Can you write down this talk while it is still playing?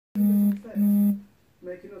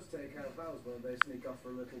making us take out vows while they sneak off for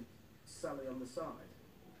a little Sally on the side.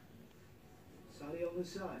 Sally on the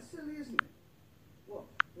side? Silly, isn't it? What?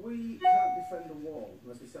 We can't defend the wall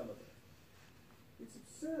unless we celebrate. It's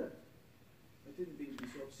absurd. I didn't think you'd be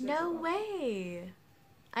so upset. No way.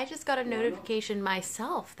 I just got a notification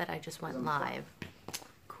myself that I just went live.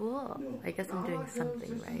 Cool. No. I guess I'm doing something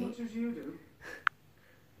just right. As much as you do.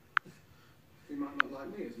 You might not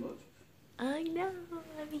like me as much. I know.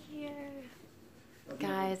 I'm here.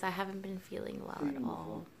 Guys, I haven't been feeling well at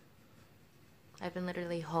all. I've been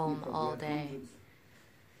literally home all day.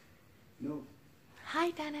 No.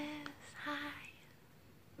 Hi, Dennis. Hi.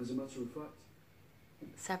 As a matter of fact.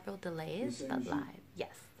 Several delays, but live.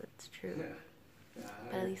 Yes, that's true.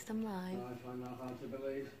 But at least I'm live. I find that hard to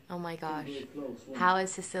believe. Oh my gosh. How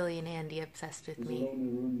is Sicilian Andy obsessed with me?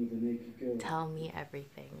 Tell me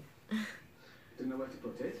everything. Didn't know where to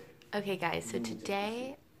put it. Okay guys, so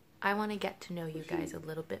today I want to get to know you guys a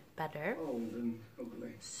little bit better.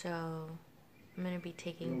 So I'm going to be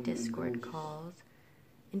taking Discord calls.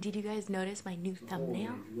 And did you guys notice my new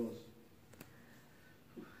thumbnail?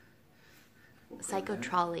 Psycho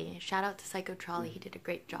Trolley. Shout out to Psycho Trolley. He did a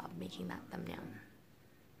great job making that thumbnail.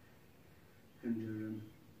 And you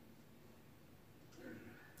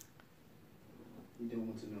don't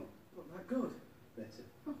want to know. Not that good. Better.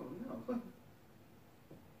 Oh no.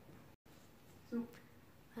 So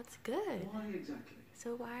that's good. Why exactly?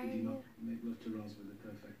 So why are did you you not make love to Roz with the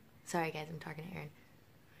perfect? Sorry guys, I'm talking to Aaron.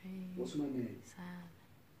 What's my name? Sad.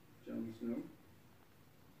 Jon Snow.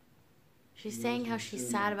 She's saying how she's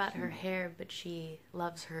sad about her hair, but she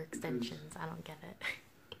loves her extensions. I don't get it.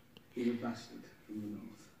 You're a bastard from the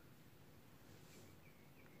north.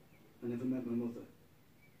 I never met my mother.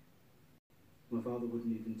 My father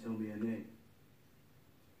wouldn't even tell me her name.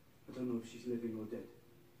 I don't know if she's living or dead.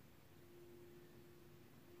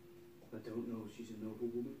 I don't know if she's a noble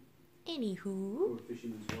woman. Anywho. Or a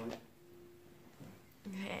fisherman's wife.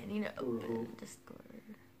 Okay, I need to open Discord.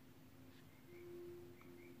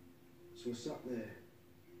 So I sat there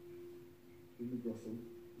in the brothel.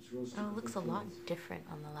 Oh, it looks a lot different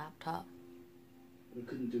on the laptop. But I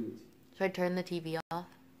couldn't do it. Should I turn the TV off?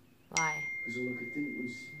 Why? Because all I could think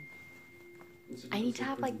was... I need to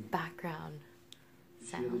have like background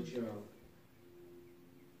sound. She had a child.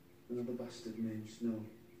 Another bastard named Snow.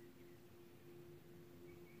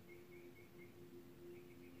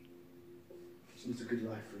 It's not a good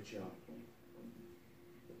life for a child.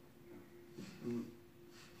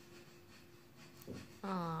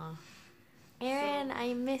 Aw. Aaron,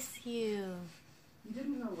 I miss you. You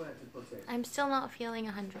didn't know where to put it. I'm still not feeling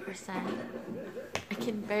 100%. I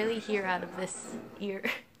can barely hear out of this ear.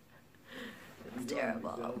 It's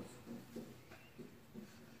terrible.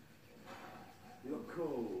 You look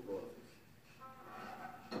cool, boys.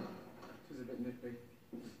 She's a bit nippy.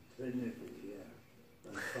 A bit nippy, yeah.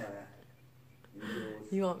 On fire. Indoors.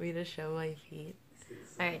 You want me to show my feet?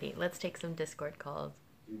 Alrighty, let's take some Discord calls.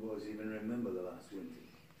 Do you boys even remember the last winter?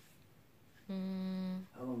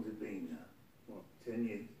 How long's it been now? What, 10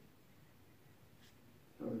 years?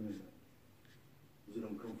 I remember. Was it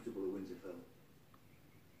uncomfortable at Winterfell?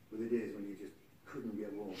 Were the days when you just couldn't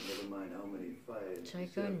get warm, never mind how many fires? Should I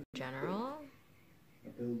go in general? I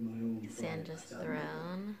build my own Cassandra's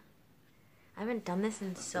throne. I haven't done this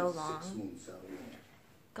in so long. 6 months out here.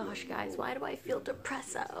 Gosh, guys, why do I feel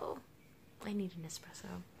depresso? I need an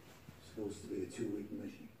espresso. Supposed to be a 2-week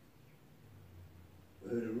mission. We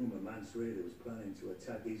heard a rumour Mance Rayder was planning to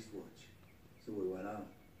attack Eastwatch, so we went out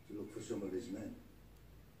to look for some of his men,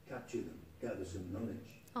 capture them, gather some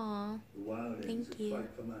knowledge. Aw, the wildlings thank you.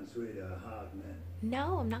 Fight for Mance Rayder are hard men.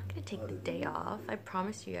 No, I'm not gonna take the day off. I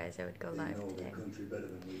promised you guys I would go They live know today. the country better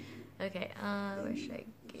than we do. Okay, where should I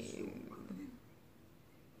go?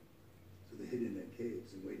 So they hid in their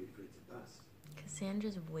caves and waited for it to pass.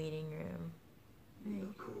 Cassandra's waiting room. They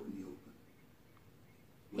got caught in the open.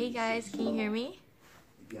 Hey guys, can you hear me?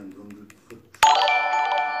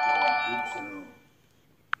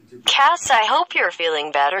 Cass, I hope you're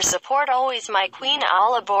feeling better. Support always my queen,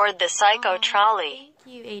 all aboard the Psycho Trolley.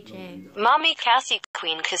 Thank you, AJ. Mommy Cassie,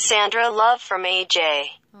 Queen Cassandra, love from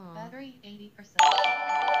AJ. Aw. Battery 80%.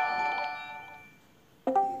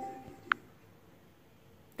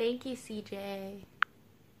 Thank you, CJ.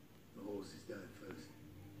 The horses died first.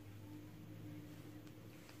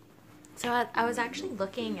 So I was actually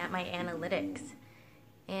looking at my analytics,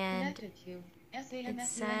 and Connected to it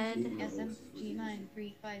said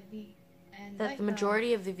SAMSG935B and that the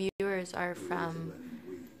majority of the viewers are from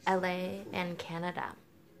LA and Canada.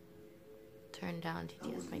 Turn down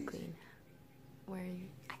TTS, my queen. Where are you?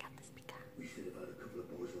 I got the speaker. We should have had a couple of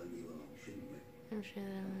boys like you along, shouldn't we? I'm sure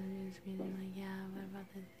that I'm gonna do this music. Like, yeah, what about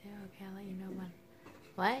this? Yeah, okay, I'll let you know when.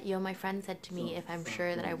 What? Yo, my friend said to me if I'm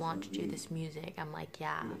sure that I want to do this music. I'm like,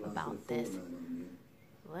 yeah, about this.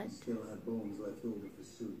 What? Still had bones left over for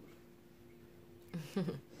soup.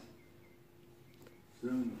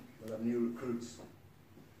 Soon we'll have new recruits.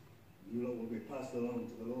 You lot will be passed along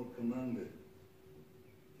to the Lord Commander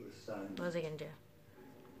for a sign. What was I gonna do?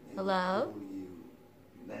 Hello? You,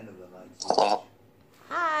 men of the Light.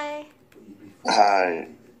 Hi. Hi.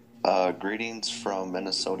 Greetings from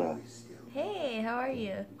Minnesota. Hey, how are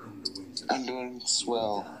you? I'm doing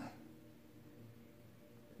swell.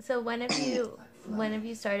 So when have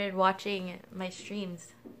you started watching my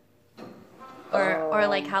streams? Or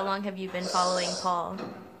like how long have you been following Paul?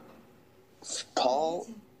 Paul,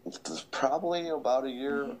 probably about a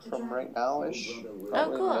year from right now-ish.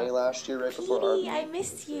 Oh, cool. May last year, right before Petey, I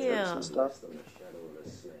missed you. and stuff.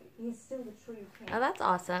 Oh, that's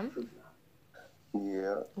awesome.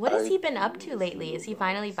 Yeah. What has he been up to lately? Is he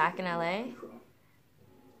finally back in LA?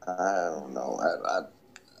 I don't know.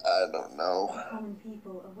 I don't know.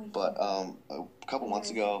 But a couple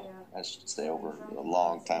months ago, I should say over a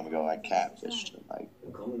long time ago, I catfished him.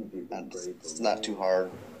 And it's not too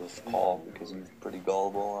hard with Paul because he's pretty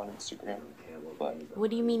gullible on Instagram. But What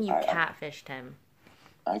do you mean you catfished him?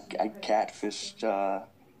 I catfished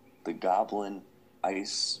the Goblin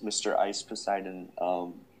Ice, Mr. Ice Poseidon.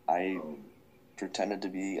 I pretended to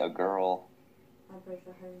be a girl,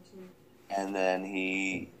 and then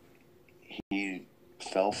he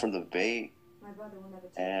fell for the bait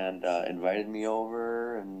and invited me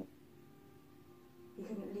over, and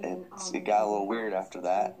it got a little weird after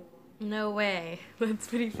that. No way. That's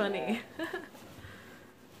pretty funny.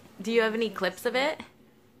 Do you have any clips of it?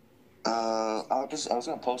 I was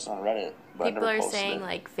gonna post on Reddit, but People I never are posted saying it.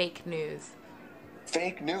 like fake news.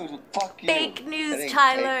 Fake news. Fuck you. Fake It news, ain't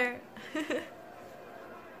Tyler.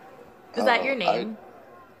 Is that your name?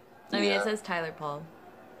 I mean, yeah. it says Tyler Paul.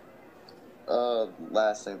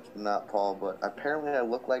 Last name's not Paul, but apparently I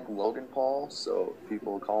look like Logan Paul, so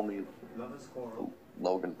people call me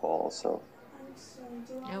Logan Paul. So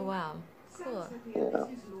Oh wow, cool. yeah.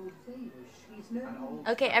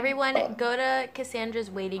 Okay, everyone, go to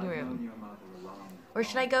Cassandra's waiting room. Or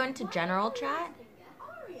should I go into general chat?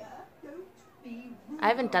 I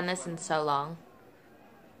haven't done this in so long.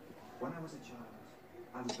 When I was a child,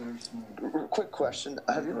 I was very small. Quick question: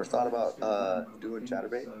 have you ever thought about doing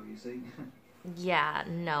Chatterbait? So you see, Yeah,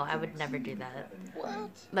 no, I would never do that. What?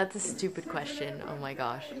 That's a stupid question. Oh my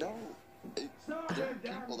gosh. No. There are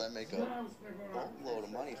people that make a boatload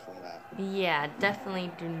of money from that. Yeah,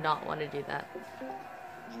 definitely do not want to do that.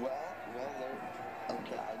 Well,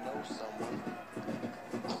 okay, I know someone.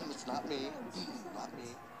 It's not me. Not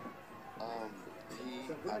me.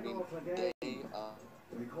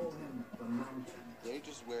 we call him the Mountain. They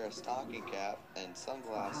just wear a stocking cap and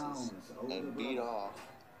sunglasses and beat off.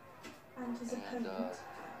 And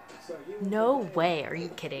No way, are you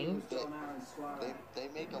kidding? they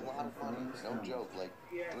make a lot of money. No joke, like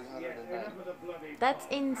 300 a night. That's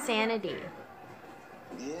insanity.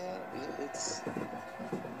 Yeah, it's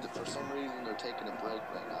for some reason they're taking a break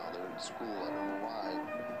right now. They're in school. I don't know why,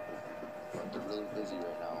 but they're really busy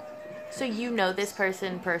right now. So you know this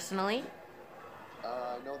person personally?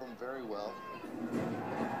 I know them very well.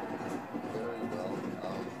 Very well.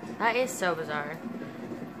 That is so bizarre.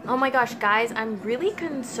 Oh my gosh, guys, I'm really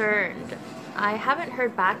concerned. I haven't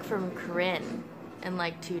heard back from Corinne in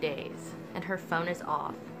like 2 days, and her phone is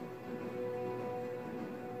off.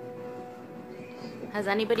 Has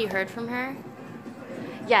anybody heard from her?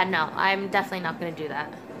 Yeah, no, I'm definitely not gonna do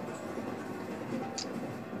that.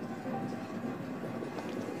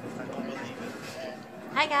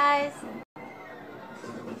 Hi, guys.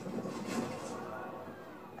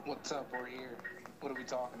 What's up? We're here. What are we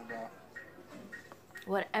talking about?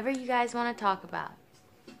 Whatever you guys want to talk about.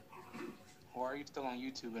 Why are you still on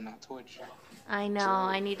YouTube and not Twitch? I know,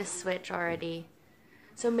 I need to switch already.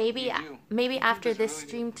 So maybe You do. maybe after It's this really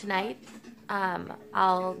stream tonight,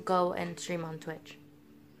 I'll go and stream on Twitch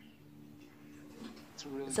It's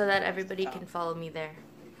really so that everybody can follow me there.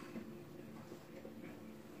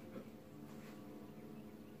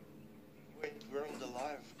 Wait, we're on the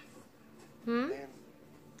live. Hmm? Man.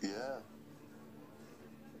 Yeah.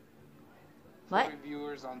 What? 40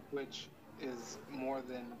 viewers on Twitch is more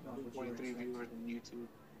than 43 viewers on YouTube.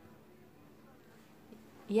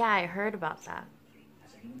 Yeah, I heard about that.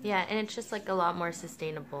 Yeah, and it's just like a lot more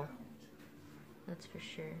sustainable. That's for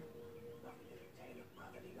sure.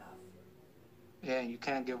 Yeah, you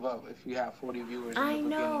can't give up if you have 40 viewers. I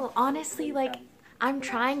know. Honestly, like, I'm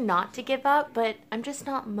trying not to give up, but I'm just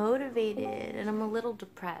not motivated, and I'm a little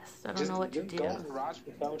depressed. I don't know what to do. Go on the Raj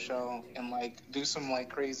Patel show and like do some like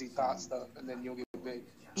crazy thought stuff, and then you'll get big.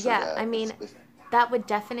 Yeah, I mean, that would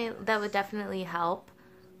definitely help,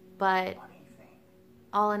 but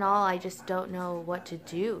all in all, I just don't know what to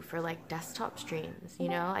do for like desktop streams. You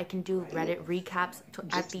know, I can do Reddit recaps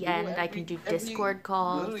at the end. I can do Discord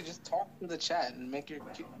calls. Literally, just talk to the chat and make your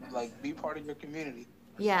be part of your community.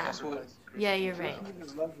 Yeah. That's what. Yeah, you're right. People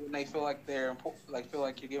love when they feel like they're feel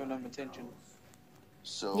like you're giving them attention.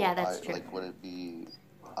 So, yeah, that's true. Like, would it be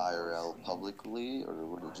IRL publicly, or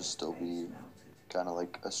would it just still be kind of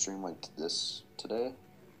like a stream like this today?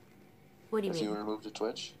 What do you mean? If you were to move to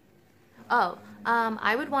Twitch? Oh,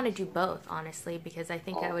 I would want to do both, honestly, because I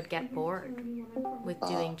think I would get bored with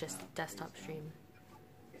doing just desktop stream.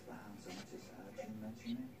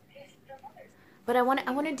 But I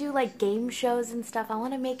want to do like game shows and stuff. I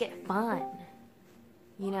want to make it fun.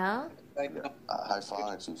 You know? High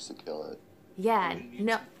Phonics used to kill it. Yeah.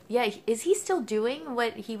 No. Yeah. Is he still doing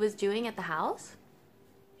what he was doing at the house?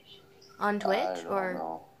 On Twitch I don't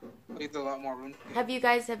know. Needs a lot more room. Have you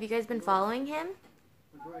guys been following him?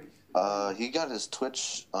 He got his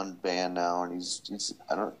Twitch unbanned now, and he's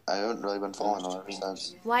I haven't really been following him ever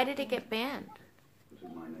since. Why did it get banned?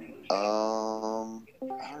 I don't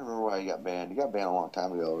remember why he got banned. He got banned a long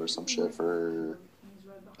time ago or some shit for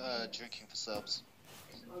drinking for subs.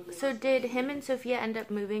 So did him and Sophia end up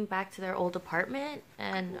moving back to their old apartment?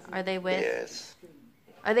 And are they with? Yes.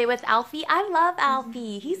 Are they with Alfie? I love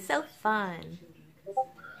Alfie. He's so fun.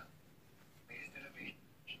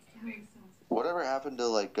 Whatever happened to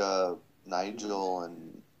like Nigel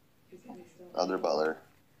and other Butler?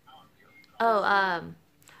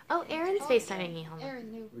 Oh, Aaron's FaceTiming me. Hold on.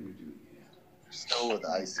 Aaron knew. Still with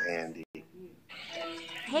Ice Andy.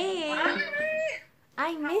 Hey,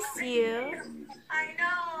 I miss you. I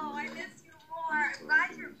know, I miss you more. I'm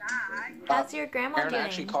glad you're back. How's your grandma Aaron doing?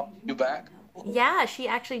 actually called you back. Yeah, she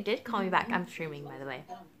actually did call me back. I'm streaming, by the way.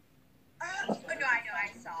 Oh, no, I know,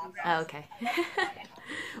 I saw. Oh, okay.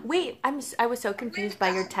 Wait, I was so confused by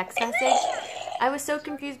your text message. I was so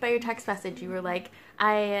confused by your text message. You were like,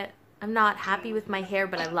 I'm not happy with my hair,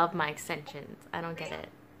 but I love my extensions. I don't get it.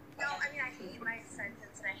 No, I mean, I hate my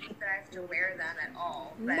extensions, and I hate that I have to wear them at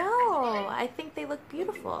all. But No, I think they look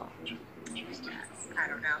beautiful. I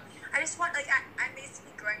don't know. I just want, like, I'm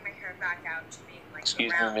basically growing my hair back out to being, like,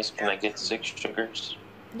 Excuse me, miss, can I get 6 sugars?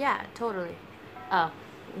 Yeah, totally. Oh,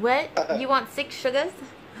 what? You want 6 sugars?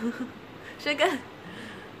 Sugar?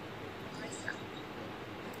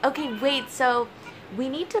 Okay, wait, so we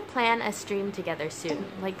need to plan a stream together soon.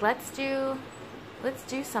 Like, let's do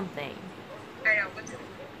something. I know,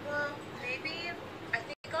 well, maybe, I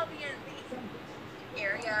think I'll be in the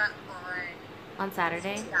area On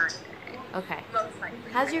Saturday? Saturday. Okay. Most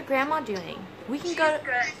likely. How's your grandma doing? We can go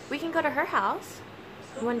to her house.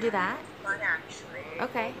 You want to do that? Fun, actually.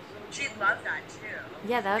 Okay. She'd love that, too.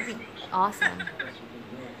 Yeah, that would be awesome.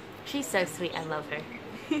 She's so sweet. I love her.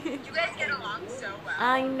 You guys get along so well.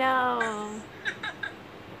 I know.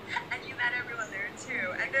 And you met everyone there,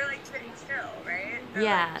 too. And they're, like, pretty chill, right?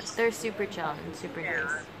 Yeah, they're super chill and super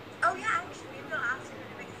nice. Oh, yeah, actually, maybe I'll ask her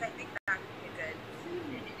because I think that would be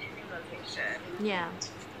a good location. Yeah.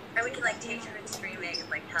 And we can, like, take her to streaming and,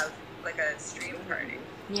 like, have, like, a stream party.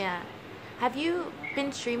 Yeah. Have you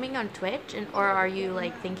been streaming on Twitch, or are you,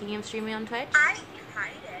 like, thinking of streaming on Twitch? I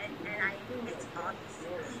tried it, and it's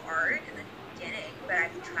obviously hard in the beginning, but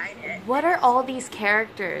I've tried it. What are all these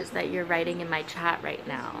characters that you're writing in my chat right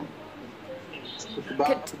now?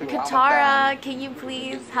 Katara, can you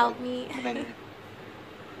please help me?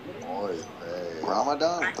 Boy, hey.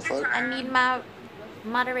 Ramadan, what the fuck? I need my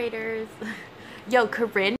moderators. Yo,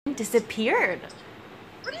 Corinne disappeared.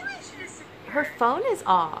 What do you mean she disappeared? Her phone is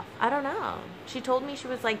off. I don't know. She told me she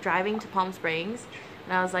was like driving to Palm Springs,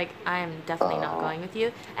 and I was like, I am definitely not going with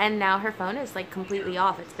you. And now her phone is like completely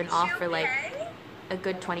off. It's been off for like a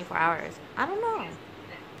good 24 hours. I don't know.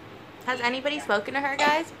 Has anybody spoken to her,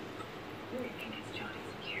 guys?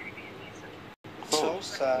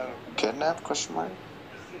 Kidnapped? Question mark?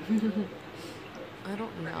 I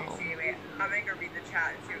don't know. Wait, I'm gonna go read the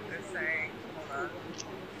chat and see what they're saying. Hold on.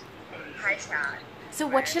 Hi, chat. So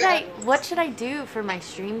what should I do for my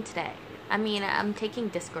stream today? I mean, I'm taking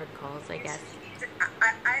Discord calls, I guess.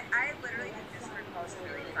 I literally think Discord calls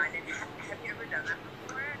are really fun. And have you ever done that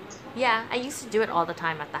before? Yeah, I used to do it all the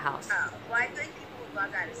time at the house. Oh, well, I feel like people would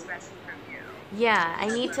love that, especially from you. Yeah,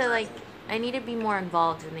 I need to be more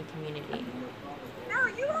involved in the community. No,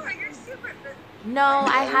 you are. You're super. No,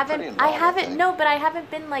 I haven't. No, but I haven't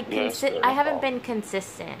been like I haven't been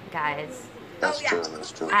consistent, guys. That's true.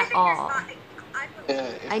 That's true. At all. I'm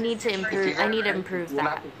I need to improve. I need to improve You're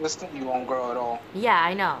that. not consistent, you won't grow at all. Yeah,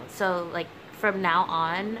 I know. So like from now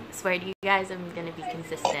on, swear to you guys, I'm gonna be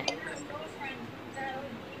consistent.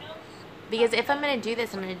 Because if I'm gonna do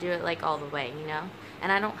this, I'm gonna do it like all the way, you know.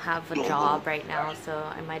 And I don't have a job right now, so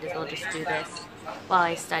I might as well just do this while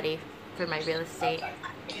I study for my real estate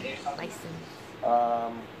license.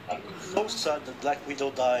 So sad that Black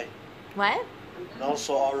Widow died. What? And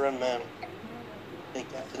also Iron Man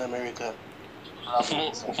and Captain America.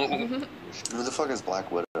 Who the fuck is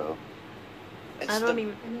Black Widow? It's I don't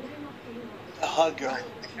even. the hot girl.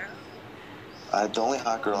 The only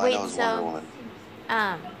hot girl I know is Wonder Woman.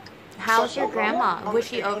 How's your grandma? Was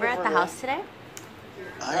she over at the house today?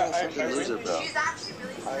 I don't fucking loser, bro. She's actually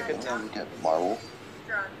really I can tell you get Marvel. on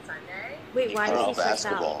Sunday. Wait, why Oh, did she stress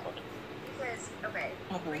out? basketball. Because, okay,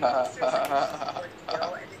 Greek Easter's like a huge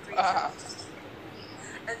ordeal, and the Greeks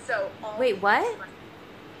and so all Wait, what?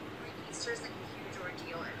 Greek Easter's like a huge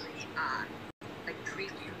ordeal in the like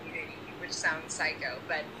Greek community, which sounds psycho,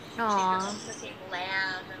 but Aww. she's been cooking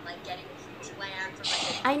lamb and like getting a huge lamb from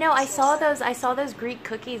like I know. I saw those Greek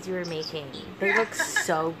cookies you were making. They look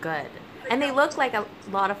so good, and they look like a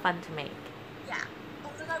lot of fun to make. Yeah.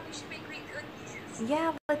 Oh my god, we should make Greek cookies.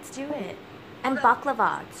 Yeah, let's do it. And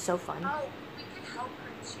baklava, it's so fun. Oh, we could help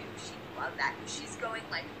her too. She'd love that. She's going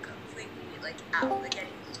like completely like out, like getting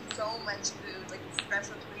so much food, like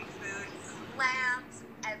special Greek food, lambs,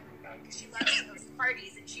 everything. Because she loves those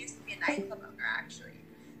parties, and she used to be a nightclub owner actually.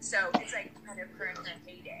 So it's like kind of her in the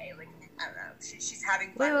heyday. Like I don't know, she's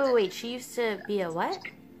having fun. Wait. She used to be a what?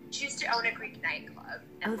 She used to own a Greek nightclub.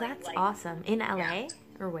 Oh, that's awesome. In LA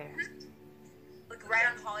or where? Like right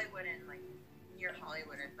on Hollywood and like near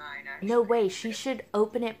Hollywood and Vine. Actually. No way. She should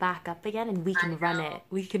open it back up again, and we can run it.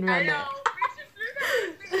 We can run it.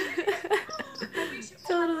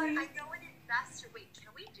 Totally. I know an investor. Wait,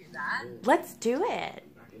 can we do that? Let's do it.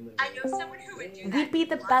 I know someone who would do that. We'd be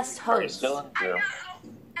the best hosts. I know.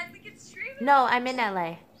 And we could stream it. No, I'm in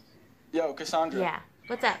LA. Yo, Cassandra. Yeah.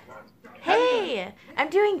 What's up? Hey, I'm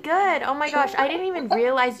doing good. Oh my gosh, I didn't even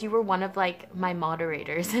realize you were one of like my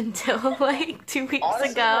moderators until like 2 weeks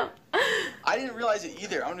Honestly, ago. I didn't realize it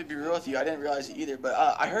either. I'm gonna be real with you. I didn't realize it either. But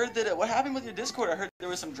I heard that what happened with your Discord? I heard there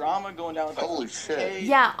was some drama going down with Holy shit.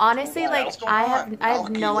 Yeah, honestly, like What's going I on? have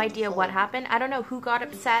no idea what happened. I don't know who got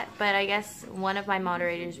upset, but I guess one of my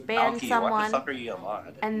moderators banned Alki, someone. Why the fuck are you a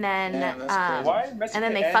mod? And then Why messing and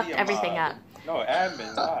then with they fucked Andy a everything mod? up. No,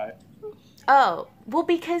 admin, why? Oh, well,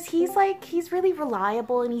 because he's really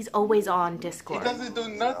reliable and he's always on He Discord. doesn't do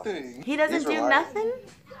nothing. He doesn't He's do reliable. nothing?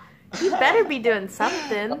 He better be doing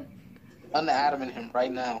something. Unadamant him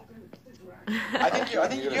right now. I think you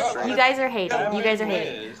You guys are hating. You guys are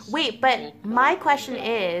hating. Wait, but my question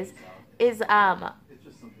is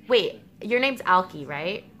wait, your name's Alki,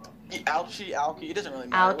 right? Alki. It doesn't really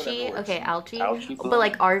matter. Alchi? Okay, Alchi. Alchi. But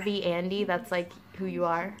like RV Andy, that's like who you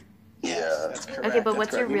are? Yeah. That's correct. Okay, but that's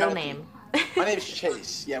what's your correct. We real met at name? My name's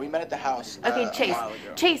Chase. Yeah, we met at the house. Okay, a Chase. while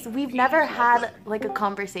ago. Chase, we've never had like a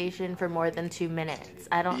conversation for more than 2 minutes.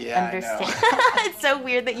 I don't Yeah, I understand. know. It's so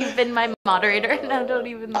weird that you've been my moderator and I don't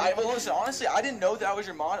even know. Well, listen, honestly, I didn't know that I was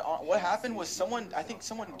your mod. What happened was I think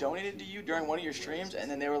someone donated to you during one of your streams, and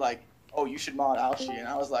then they were like, oh, you should mod Alshi. And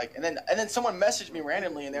I was like, and then someone messaged me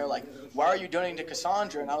randomly, and they were like, why are you donating to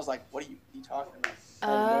Cassandra? And I was like, what are you talking about?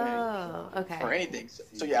 Oh, okay. Or anything.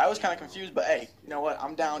 So yeah, I was kind of confused, but hey, you know what?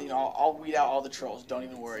 I'm down. You know, I'll weed out all the trolls. Don't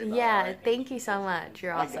even worry about it. Yeah, all right? thank you so much.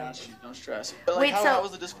 You're I awesome. got you. Don't stress. But like, Wait, how was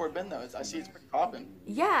the Discord been though? I see it's pretty popping.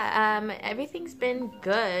 Yeah, everything's been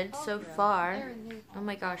good so far. Oh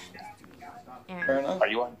my gosh. Fair enough. Are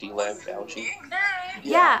you on D-Live, Alchi?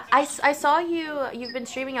 Yeah, I saw you've been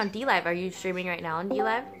streaming on D-Live. Are you streaming right now on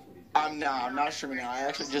D-Live? I'm not streaming now. I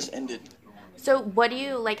actually just ended. So what do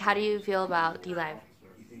you like, how do you feel about D-Live?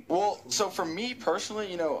 Well, so for me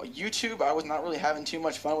personally, you know, YouTube, I was not really having too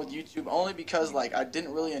much fun with YouTube only because, like, I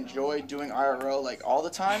didn't really enjoy doing IRL, like, all the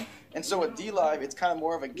time. And so with D-Live, it's kind of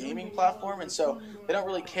more of a gaming platform, and so they don't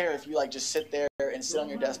really care if you, like, just sit there and sit on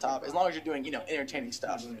your desktop, as long as you're doing, you know, entertaining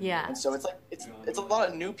stuff. Yeah. And so it's, like, it's a lot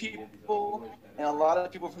of new people, and a lot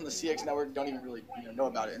of people from the CX network don't even really, know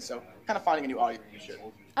about it. And so kind of finding a new audience and shit.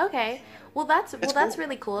 Okay. Well, that's cool.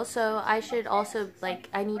 really cool. So I should also, like,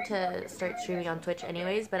 I need to start streaming on Twitch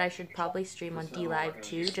anyways, but I should probably stream on D-Live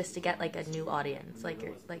too, just to get, like, a new audience, like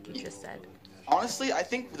you just said. Honestly, I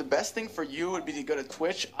think the best thing for you would be to go to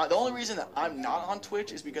Twitch. The only reason that I'm not on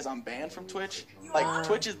Twitch is because I'm banned from Twitch. Like,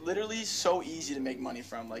 Twitch is literally so easy to make money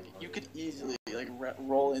from. Like, you could easily, like,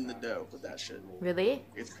 roll in the dough with that shit. Really?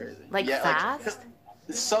 It's crazy. Like, fast?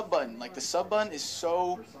 the sub button. Like the sub button is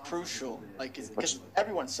so crucial. Like because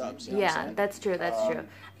everyone subs. You know what I'm Yeah, saying? that's true. That's true.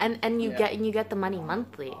 And you get the money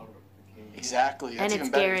monthly. Exactly. That's And even it's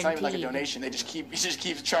better. It's not even like a guaranteed. donation. They just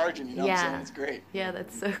keeps charging. You know what I'm saying? It's great. Yeah,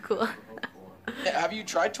 that's so cool. Yeah, have you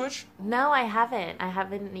tried Twitch? No, I haven't. I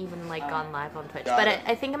haven't even like gone live on Twitch. Got But it.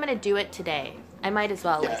 I think I'm gonna do it today. I might as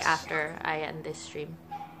well, Yes. like after I end this stream,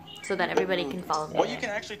 so that everybody can follow me. What you can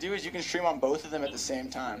actually do is you can stream on both of them at the same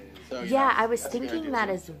time. So, you Yeah, know, I was that's a good thinking idea. that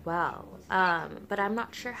as well. But I'm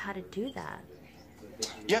not sure how to do that.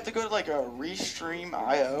 You have to go to like a Restream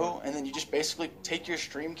IO, and then you just basically take your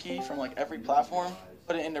stream key from like every platform,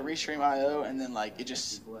 put it into Restream IO, and then like it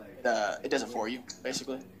just it does it for you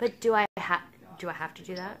basically. But do I have to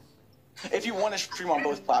do that? If you want to stream on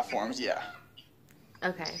both platforms, yeah.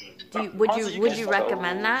 Okay. Honestly, Would you you can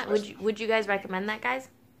recommend that? Would you guys recommend that, guys?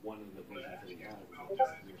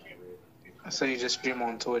 So you just stream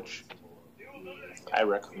on Twitch. I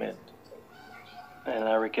recommend. And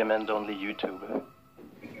I recommend only YouTube.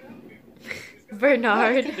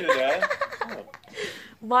 Bernard. do that.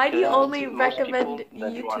 Why do you only Most recommend people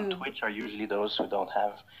that do on YouTube? Twitch are usually those who don't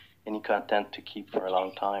have any content to keep for a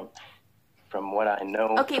long time. From what I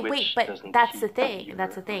know, Okay, Twitch wait, but doesn't that's the keep thing. viewer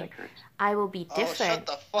That's the thing. records. I will be different. shut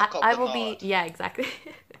the fuck up, I will be. Bernard. Yeah, exactly.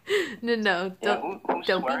 No, Yeah, don't who's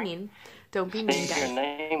don't be swearing? mean. Don't be mean, Say your guys.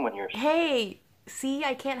 name when you're. Hey, see,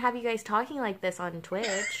 I can't have you guys talking like this on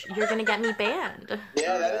Twitch. You're gonna get me banned.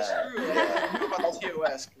 Yeah, that is true. Yeah. You know about the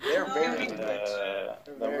TOS? They're very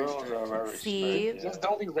strict. The rules are very See? strict. Just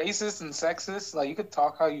don't be racist and sexist. Like you could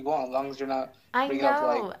talk how you want as long as you're not I bringing up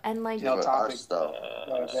know, like and like, you know Our topics. stuff.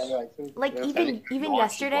 like Yeah. even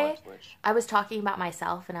yesterday, I was talking about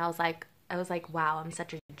myself, and I was like, wow, I'm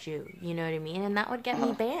such a Jew. You know what I mean? And that would get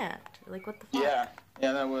me banned. Like, what the fuck? Yeah,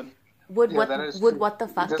 that would. Would Yeah, that is would true. what the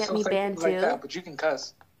fuck Just get don't me say banned things like too? that, but you can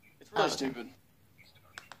cuss. It's really Oh. stupid.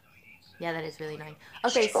 Yeah, that is really annoying.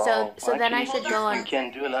 Okay, so Well, then I actually, should go You on.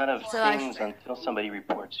 can do a lot of So I things until somebody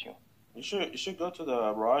reports you. You should go to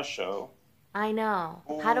the Raw show. I know.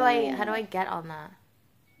 How do I get on that?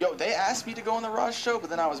 Yo, they asked me to go on the Raw show, but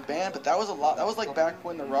then I was banned. But that was a lot. That was like back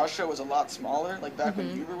when the Raw show was a lot smaller, like back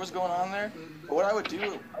when Uber was going on there. But what I would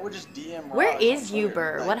do, I would just DM. Where Raj is on Twitter,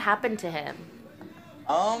 Uber? like- What happened to him?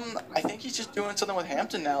 I think he's just doing something with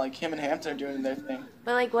Hampton now. Like him and Hampton are doing their thing.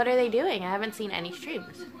 But like, what are they doing? I haven't seen any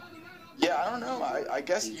streams. Yeah, I don't know. I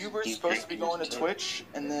guess Uber's supposed to be going to Twitch,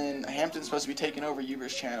 and then Hampton's supposed to be taking over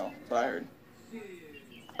Uber's channel. That's what I heard.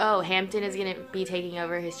 Oh, Hampton is gonna be taking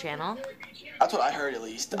over his channel. That's what I heard, at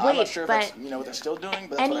least. I'm not Wait, sure if but that's what they're still doing,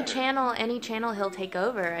 but that's what I heard. Any channel he'll take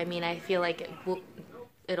over. I mean, I feel like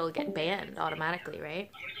it'll get banned automatically, right?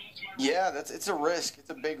 Yeah, it's a risk. It's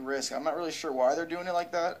a big risk. I'm not really sure why they're doing it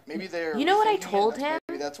like that. Maybe they're. You know what I rethinking it, told that's- him?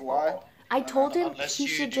 Maybe that's why. I told him Unless he you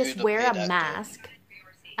should do just the wear paid a actor. mask.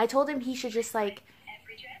 I told him he should just like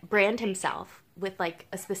brand himself with like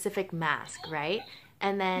a specific mask, right?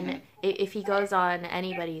 And then if he goes on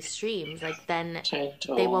anybody's streams, like then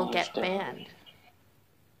they won't get banned.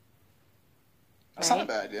 That's not a Right?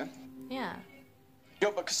 bad idea. Yeah.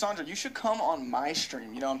 Yo, but Cassandra, you should come on my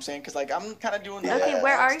stream. You know what I'm saying? Because like I'm kind of doing the Okay,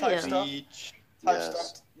 where are type you? stuff. Beach. Type Yes.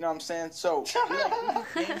 stuff. You know what I'm saying? So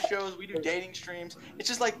we do game shows, we do dating streams. It's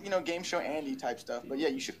just like game show Andy type stuff. But yeah,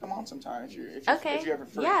 you should come on sometime if you're Okay. if you're ever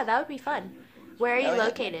free. Yeah, that would be fun. Where are you Hell yeah.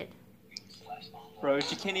 located? Bro,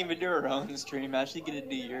 she can't even do her own stream. How's she gonna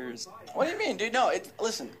do yours? What do you mean, dude? No,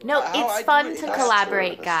 listen. No, how I it's do fun it, to that's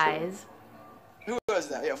collaborate, true. guys. Who was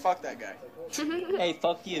that? Yo, fuck that guy. Hey,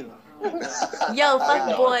 fuck you. Yo,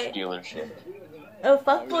 fuck boy. Dealership. Oh,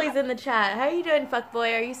 fuck boy's in the chat. How are you doing, fuck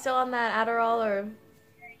boy? Are you still on that Adderall or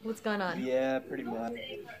what's going on? Yeah, pretty much.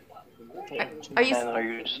 Are you? And are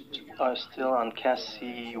you still on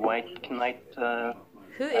Cassie White Knight?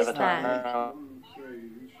 Who is avatar? that?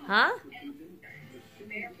 Huh?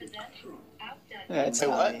 Yeah, it's Say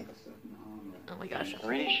what? funny. Oh my gosh. I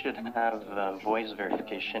really should have voice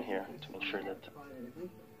verification here to make sure that.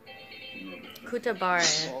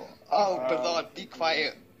 Kutabare. Oh, Bernard, be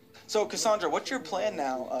quiet. So Cassandra, what's your plan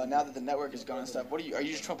now? Now that the network is gone and stuff, are you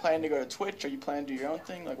just planning to go to Twitch? Are you planning to do your own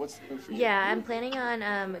thing? Like, what's the move for you? Yeah, I'm planning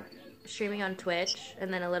on streaming on Twitch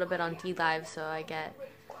and then a little bit on D Live, so I get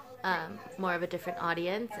more of a different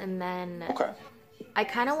audience. And then Okay. I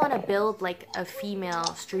kind of want to build like a female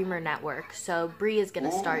streamer network. So Bree is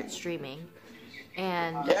gonna start streaming,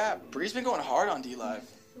 and Yeah, Bree's been going hard on D Live.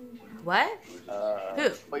 what?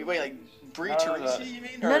 Who? Wait, like Bree Teresi, you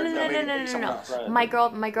mean? No, Or no, no, maybe no, no, no, someone no. else? My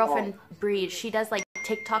girlfriend Bree. She does like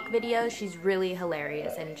TikTok videos. She's really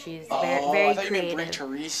hilarious and she's very, Oh, very I thought you meant creative.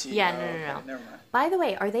 Bree Teresi. Yeah, Oh, no, okay, no, no. never mind. By the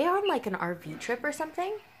way, are they on like an RV trip or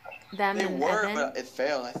something? Them They and were, Evan? but it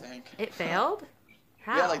failed, I think. It failed?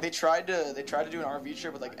 How? Yeah, like they tried to do an RV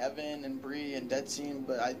trip with like Evan and Bree and Dead Scene,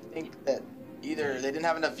 but I think that either they didn't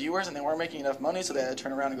have enough viewers and they weren't making enough money, so they had to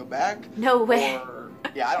turn around and go back. No way. Or,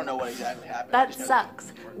 yeah, I don't know what exactly happened. That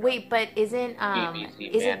sucks. Wait, but isn't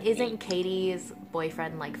Katie's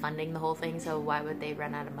boyfriend like funding the whole thing? So why would they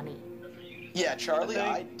run out of money? Yeah, Charlie,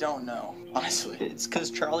 I don't know, honestly. It's because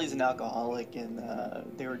Charlie's an alcoholic and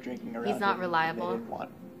they were drinking around. He's not him. reliable. They didn't want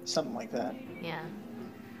something like that. Yeah.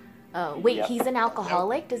 Oh wait, Yep. he's an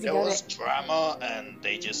alcoholic. Does he There go was to? drama, and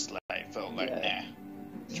they just like felt like, Yeah.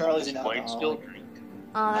 nah. Charlie's an White still alcoholic. drink.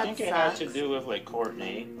 Oh, I that think it has sucks. to do with like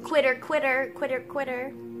Courtney. Quitter.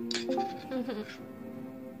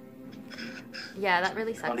 Yeah, that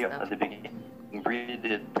really sucks At the though. beginning, Bree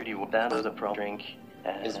did pretty well. That was a problem drink.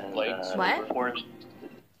 And, His plates. What? Forced,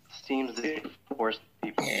 seems they forced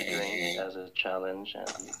people to drink as a challenge. And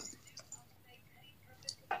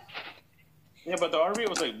Yeah, but the RV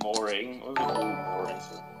was like boring. It was like, really boring.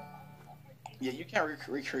 Yeah, you can't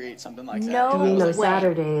recreate something like that. No Camino way.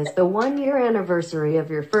 Saturday is the 1-year anniversary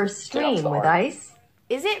of your first stream with Ice.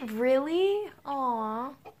 Is it really? Aw.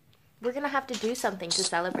 We're gonna have to do something to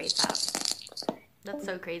celebrate that. That's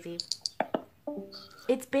so crazy.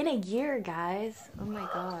 It's been a year, guys. Oh my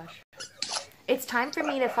gosh. It's time for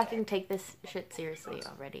me to fucking take this shit seriously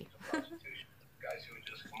already.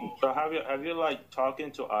 So have you like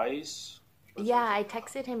talking to Ice? Yeah, I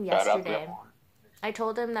texted him yesterday. I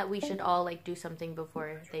told him that we should all like do something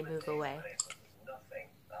before they move away.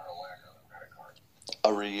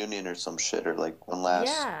 A reunion or some shit, or like one last.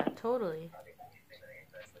 Yeah, totally.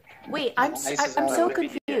 Wait, I'm so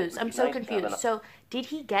confused. I'm so confused. So, did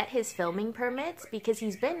he get his filming permits? Because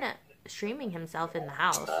he's been streaming himself in the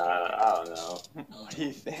house. I don't know. What do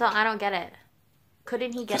you think? So I don't get it.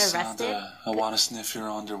 Couldn't he get arrested? Cassandra, I want to sniff your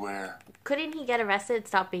underwear. Couldn't he get arrested?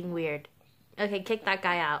 Stop being weird. Okay, kick that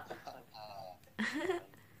guy out. the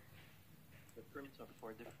permits are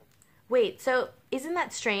for different. Wait, so isn't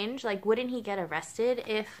that strange? Like, wouldn't he get arrested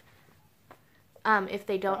if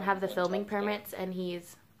they don't have the filming permits and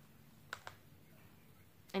he's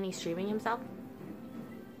streaming himself?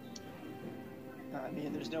 I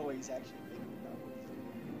mean, there's no way he's actually thinking about what he's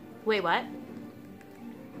doing. Wait, what?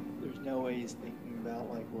 There's no way he's thinking about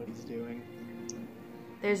like what he's doing.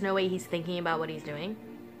 There's no way he's thinking about what he's doing?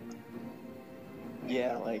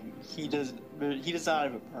 Yeah, like he does not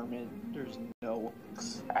have a permit. There's no.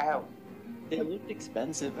 Ow. It looked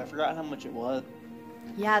expensive. I forgot how much it was.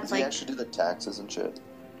 Yeah, it's Does like he actually do the taxes and shit?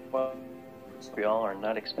 Well, we all are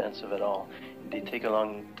not expensive at all. They take a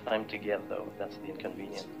long time to get though. That's the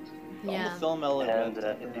inconvenience. yeah. The film element.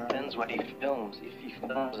 And it depends what he films. If he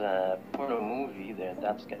films a porno movie, then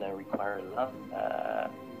that's gonna require a lot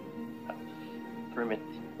of permit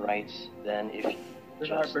rights. Then if he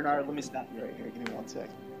Bernard, let me stop you right here. Give me 1 sec.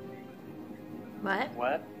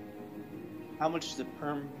 What? How much does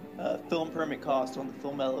a film permit cost on the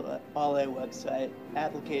Film LA website?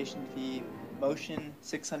 Application fee, motion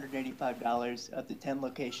 $685 up to 10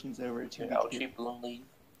 locations over a 2-week period.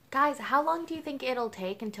 Guys, how long do you think it'll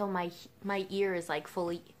take until my ear is like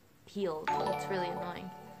fully healed? It's really annoying.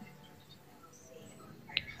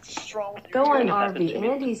 Go on RV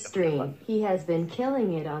Andy's stream. He has been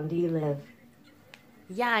killing it on DLive.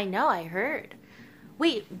 Yeah, I know, I heard.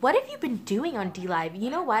 Wait, what have you been doing on DLive? You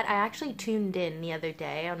know what? I actually tuned in the other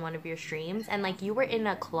day on one of your streams, and like you were in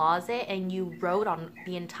a closet and you wrote on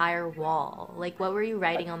the entire wall. Like, what were you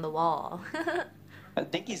writing on the wall? I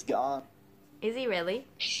think he's gone. Is he really?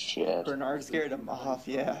 Shit. Bernard scared him off,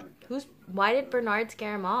 yeah. Why did Bernard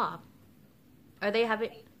scare him off? Are they having...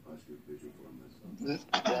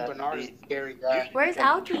 Bernard is a scary guy. Where's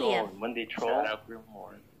Alki? When they troll,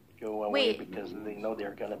 go away Wait. because they know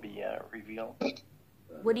they're gonna be revealed.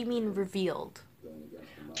 What do you mean revealed?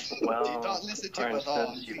 Well, Don't listen to for him at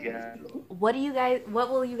all. instance, you get. What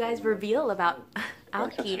will you guys reveal about For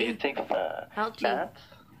instance, if you Alki? take chat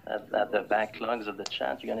at the backlogs of the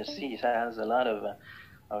chat, you're gonna see he has a lot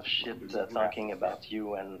of shit talking about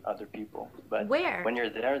you and other people. But Where? when you're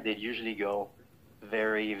there, they usually go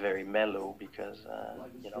very, very mellow because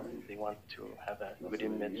they want to have a good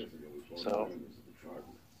image. So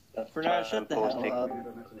that's Bernard, shut the hell posting. up.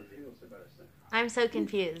 I'm so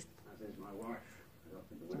confused.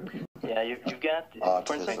 Yeah, you got,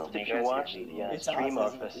 for instance, if you watch the stream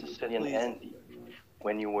of Sicilian Andy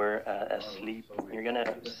when you were asleep, you're going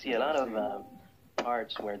to see a lot of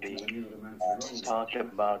parts where they talk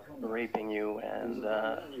about raping you and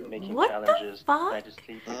making What challenges. the I fuck? just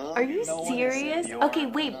sleep. Are you serious? Okay,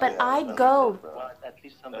 wait, but I go At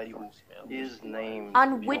least somebody who is named.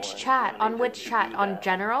 on which chat? On which chat? On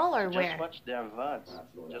general or Just where? watch their VODs.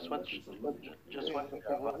 Just watch their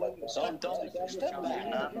VODs. Don't step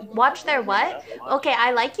back. Watch their what? Okay,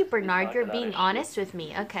 I like you, Bernard. You're being honest with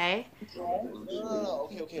me. Okay.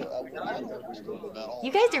 Okay.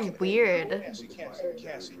 You guys are weird.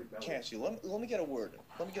 Cassie, let me get a word.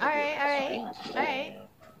 Let me get All a right, word.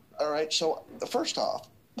 All right, so first off,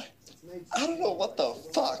 I don't know what the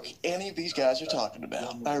fuck any of these guys are talking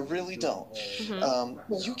about. I really don't.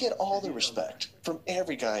 You get all the respect from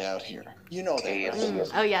every guy out here. You know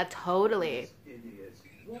that. Oh yeah, totally.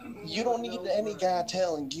 You don't need any guy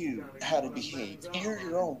telling you how to behave. You're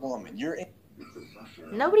your own woman.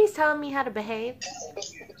 Nobody's telling me how to behave.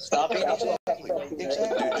 Stop being exactly.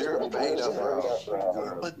 You're a beta,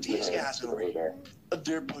 bro. But these guys over here,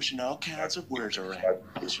 they're pushing all kinds of words around.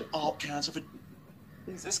 All kinds of.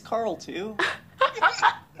 Is this Carl too?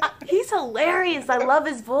 He's hilarious. I love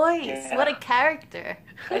his voice. What a character.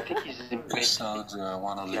 I think he's in Cassandra, I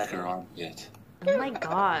want to lick your armpit. Oh my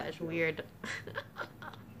gosh, weird.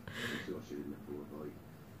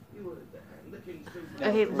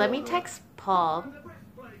 Okay, let me text Paul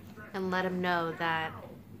and let him know that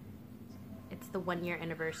it's the 1-year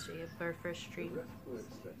anniversary of our first stream.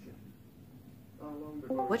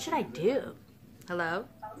 What should I do? Hello?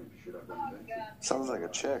 Sounds like a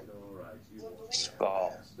chick.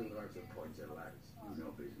 Skull.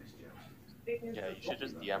 Yeah, you should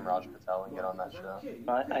just DM Raj Patel and get on that show.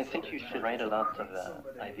 I think you should write a lot of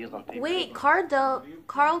ideas on paper. Wait,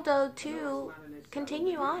 Carldo too.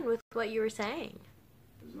 Continue on with what you were saying.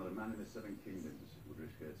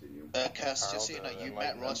 Cass, just so you know, you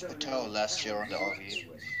met Raj Patel last year on the RV.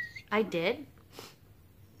 I did?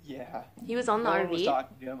 Yeah. He was on the no one RV? was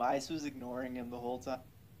talking to him. Ice was ignoring him the whole time.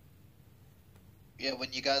 Yeah,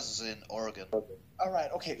 when you guys was in Oregon. All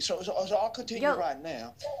right, okay, so I'll continue right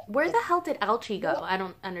now. Where the hell did Alchie go? I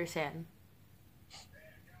don't understand.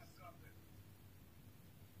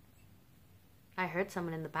 I heard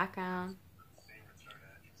someone in the background.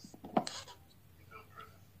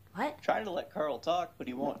 What? Trying to let Carl talk, but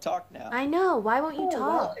he won't talk now. I know. Why won't you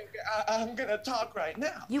talk? I'm gonna talk right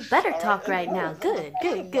now. You better talk right now. Good.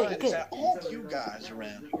 All of you guys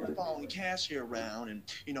around here following Cassie around and,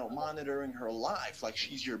 monitoring her life like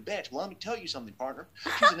she's your bitch. Well, let me tell you something, partner.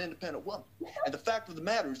 She's an independent woman. And the fact of the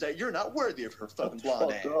matter is that you're not worthy of her fucking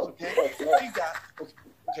blonde ass, okay?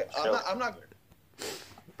 I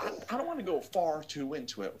don't want to go far too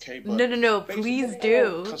into it, okay? But no, please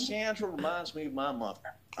do. Cassandra reminds me of my mother.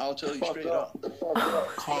 I'll tell you straight up.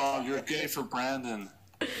 Carl, you're gay for Brandon.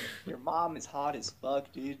 Your mom is hot as fuck,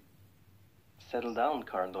 dude. Settle down,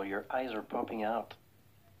 Carlo. Your eyes are popping out.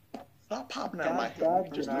 Not popping out of my head.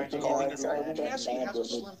 Cassie has a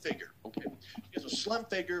slim figure, okay? She has a slim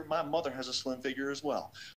figure. My mother has a slim figure as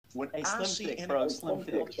well. When I see anyone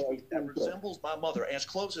that resembles my mother as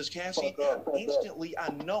close as Cassie, instantly I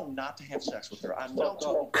know not to have sex with her. I know to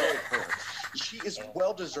avoid her. She is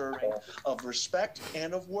well deserving of respect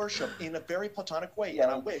and of worship in a very platonic way,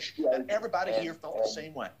 and I wish that everybody here felt the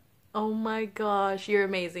same way. Oh my gosh, you're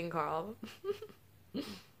amazing, Carl.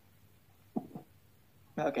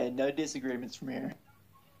 Okay, no disagreements from here.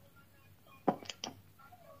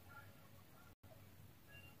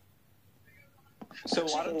 So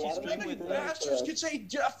why don't you stream with bastards can say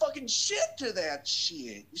fucking shit to that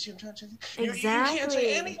shit. You see what I'm trying to say? Exactly. You can't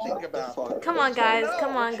say anything about it. Come on, guys.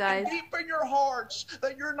 Come on, guys. Deep in your hearts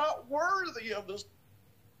that you're not worthy of this.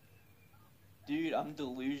 Dude, I'm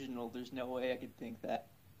delusional. There's no way I could think that.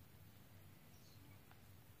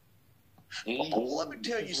 Let me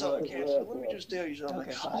tell you something, Cassie. Let me just tell you something.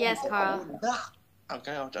 Okay. Yes, Carl.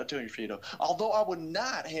 Okay, I'll tell you straight up. Although I would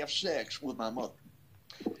not have sex with my mother,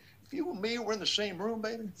 if you and me were in the same room,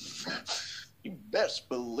 baby, you best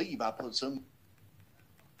believe I put some.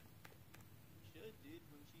 Should, dude,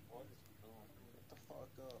 when she wants to. What the fuck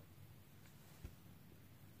up?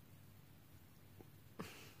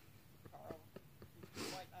 Carl, you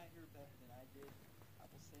might not hear better than I did. I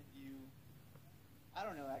will send you. I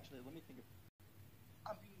don't know, actually. Let me think of.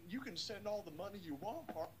 I mean, you can send all the money you want,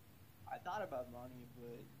 Carl. I thought about money,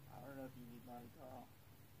 but I don't know if you need money, Carl.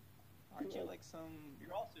 Aren't you like some...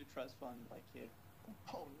 You're also a trust fund like kid.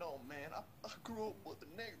 Oh, no, man. I grew up with the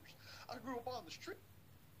niggers. I grew up on the street.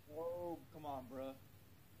 Whoa, come on, bro.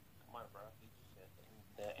 Come on, bro. You just said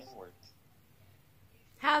the N-word.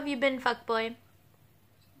 How have you been, fuckboy?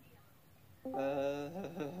 He's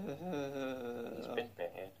been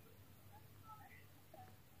bad.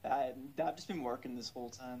 I've just been working this whole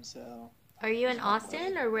time, so... Are you in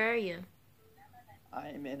Austin, or where are you? I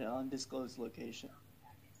am in an undisclosed location.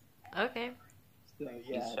 Okay. So,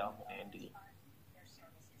 yeah. He's South Andy.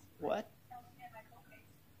 What?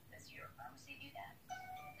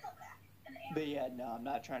 But yeah, no, I'm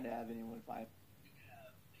not trying to have anyone fight.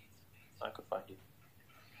 I could find you.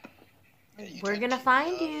 We're gonna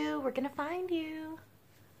find you. We're gonna find you.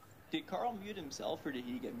 Did Carl mute himself, or did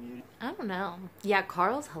he get muted? I don't know. Yeah,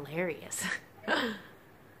 Carl's hilarious. He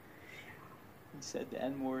said the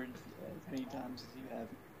N-word as many times as you have.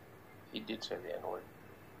 He did say the N-word.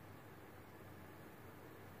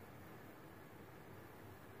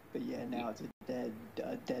 But yeah, now it's a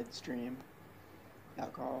dead stream. Now,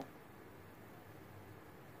 Carl.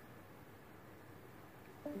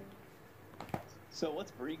 So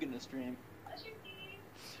what's Bree gonna stream?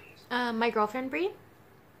 My girlfriend Bree?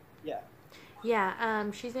 Yeah.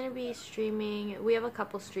 Yeah, she's gonna be streaming. We have a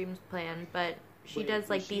couple streams planned, but she does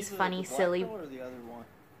like these funny, the black silly. girl or the other one?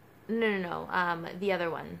 No. The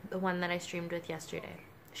other one, the one that I streamed with yesterday.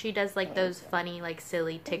 She does like those funny, like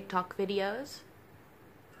silly TikTok videos.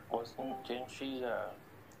 Didn't she?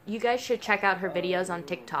 You guys should check out her videos on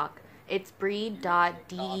TikTok. It's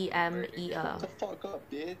Bree.demeo. Shut the fuck up,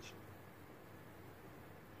 bitch.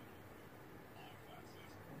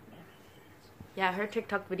 Yeah, her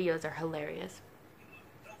TikTok videos are hilarious.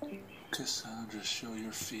 Cassandra, show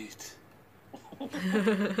your feet.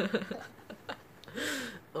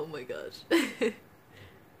 Oh my gosh.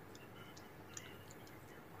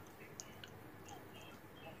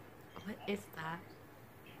 What is that?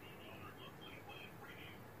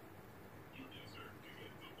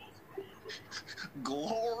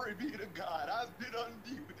 Glory be to God, I've been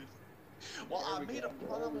unmuted. Well, I made a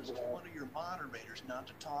promise to one of your moderators not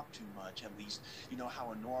to talk too much, at least, you know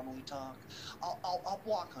how I normally talk. I'll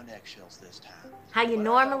walk on eggshells this time. How you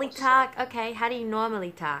normally talk? Okay, how do you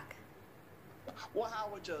normally talk? Well,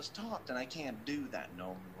 how I just talked, and I can't do that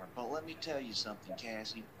no more. But let me tell you something,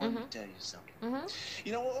 Cassie. Let me tell you something.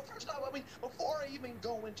 You know, well, first off, I mean, before I even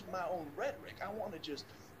go into my own rhetoric, I want to just,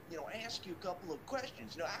 you know, ask you a couple of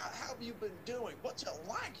questions. You know, how have you been doing? What's it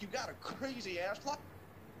like? You got a crazy-ass life.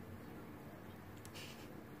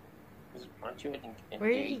 Aren't you engaged?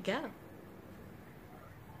 Where did he go?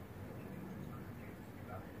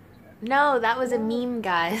 No, that was a meme,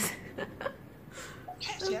 guys.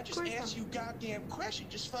 Cassie, I just asked you goddamn question.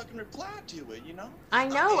 Just fucking reply to it, you know? I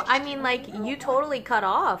know. I mean, like, you totally cut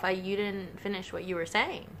off. You didn't finish what you were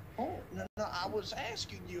saying. Oh, no, I was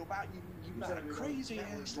asking you about you got a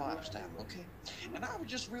crazy-ass lifestyle, okay? And I was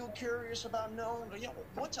just real curious about knowing, you know,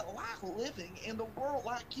 what's it like living in the world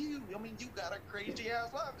like you? I mean, you got a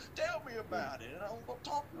crazy-ass life. Tell me about it, and I'll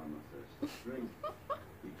talk.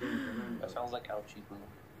 That sounds like ouchie boo.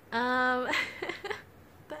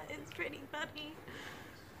 That is pretty funny.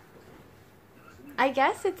 I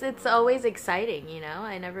guess it's always exciting, you know?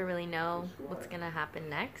 I never really know what's gonna happen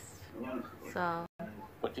next. So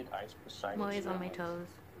What did Ice Poseidon I'm always say? on my toes.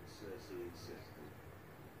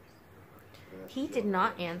 He did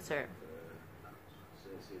not answer.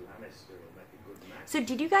 So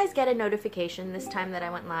did you guys get a notification this time that I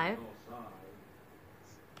went live?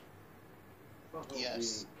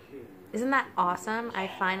 Yes. Isn't that awesome? I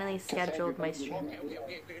finally scheduled my stream.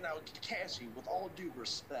 Okay, now, Cassie, with all due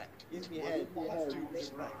respect, that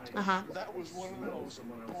was one of the most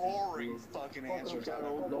boring fucking answers I've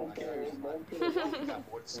ever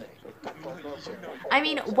I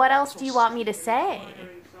mean, what else do you want me to say?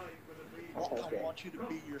 Well, I want you to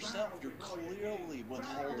be yourself. You're clearly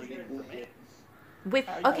withholding information.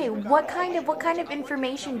 Okay, what kind of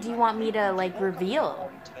information do you want me to like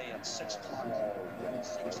reveal? Today at 6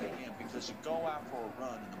 a.m. because you go out for a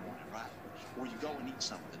run in the morning, right? Or you go and eat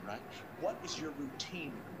something, right? What is your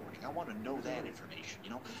routine in the morning? I want to know that information,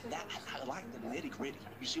 you know? That I like the nitty-gritty.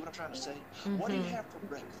 You see what I'm trying to say? What do you have for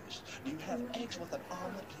breakfast? Do you have eggs with an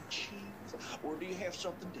omelet and cheese? Or do you have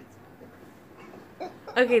something different?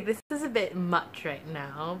 Okay, this is a bit much right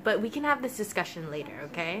now, but we can have this discussion later,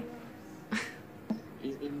 okay?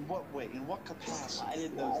 In what way? In what capacity? I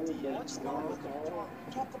didn't know. What's wrong with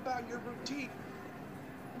it? Talk about your routine.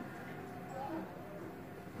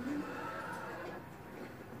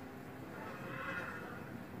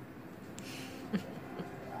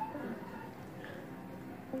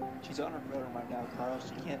 She's on her phone right now, Carl.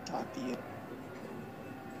 She can't talk to you.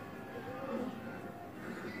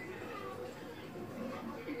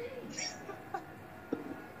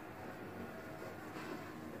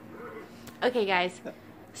 Okay, guys.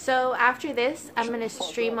 So after this, I'm gonna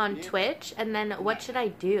stream on Twitch, and then what should I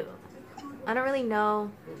do? I don't really know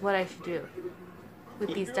what I should do.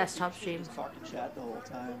 with these desktop streams. Fucking chat the whole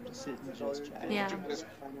time, just sit and just chat. Yeah.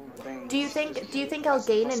 Do you think I'll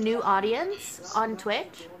gain a new audience on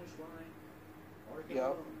Twitch?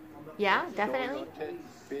 Yep. Yeah, definitely.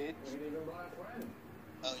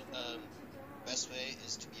 Best way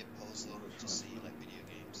is to be a poser to see like video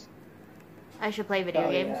games. I should play video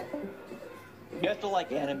games. Yeah. You have to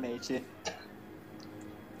like animate it.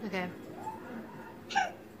 Okay.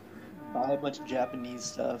 Buy a bunch of Japanese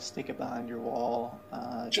stuff, stick it behind your wall.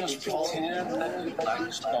 Just pretend that you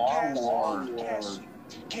like Star Wars.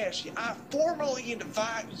 Cassie, I formally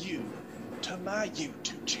invite you to my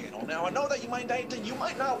YouTube channel. Now, I know that you might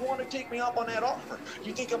not want to take me up on that offer.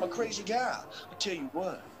 You think I'm a crazy guy. I tell you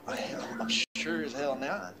what, I'm sure as hell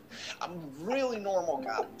not. I'm a really normal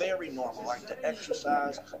guy, very normal. I like to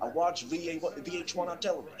exercise. I watch VH1 on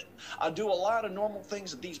television. I do a lot of normal things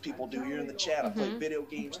that these people do here in the chat. I play video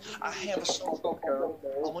games. I have a circle.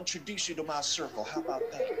 I'll introduce you to my circle. How about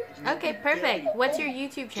that? Okay, perfect. What's your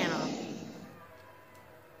YouTube channel?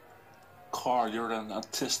 Carl, you're an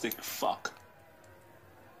autistic fuck.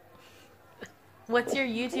 What's your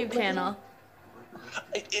YouTube channel?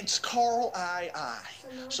 It's Carl II.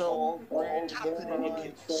 So on top of it, you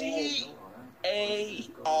can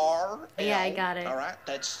C-A-R-L. Yeah, I got it. All right,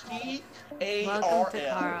 that's Welcome to C-A-R-L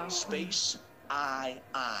Carl. space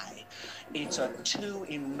I-I. It's a 2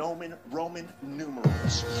 in Roman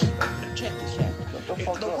numerals. Check this out. The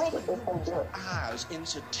Roman numerals are I's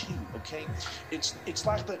into 2, okay? It's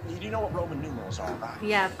like you know what Roman numerals are, right?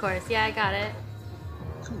 Yeah, of course. Yeah, I got it.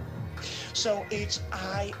 Cool. So it's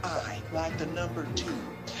II, like the number 2.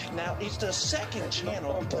 Now, it's the second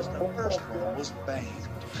channel because the first one was banned.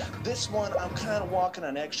 This one, I'm kind of walking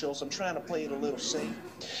on eggshells. I'm trying to play it a little safe.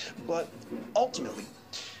 But ultimately,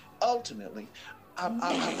 I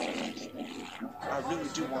really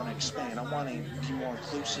do want to expand. I want to be more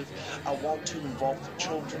inclusive. I want to involve the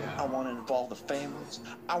children. I want to involve the families.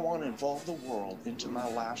 I want to involve the world into my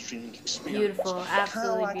live streaming experience. Beautiful,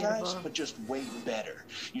 absolutely kind of like beautiful. Ice, but just way better.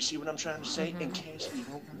 You see what I'm trying to say? In case you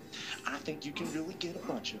don't know, I think you can really get a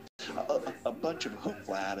bunch of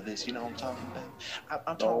hoopla out of this. You know what I'm talking about?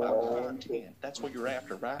 I'm talking about content. That's what you're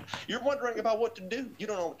after, right? You're wondering about what to do. You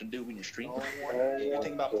don't know what to do when you're streaming. You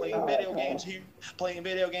think about playing video games here, playing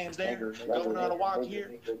video games there, going on a walk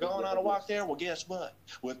here, going on a walk there. Well, guess what?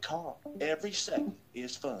 With Carl, every second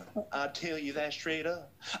is fun. I tell you that straight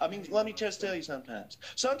up. I mean, let me just tell you sometimes.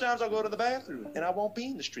 Sometimes I'll go to the bathroom and I won't be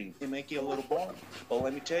in the stream. It make you a little boring. But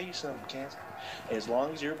let me tell you something, Cassie. As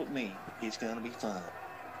long as you're with me, it's going to be fun.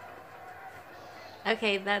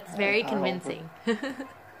 Okay, that's very convincing. Never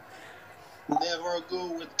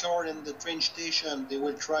go with Carl in the train station. They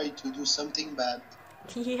will try to do something bad.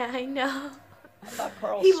 Yeah, I know. I thought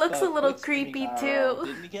Carl He looks a stuck little with creepy Carl. too.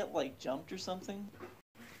 Didn't he get like jumped or something?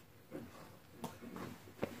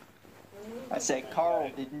 I said,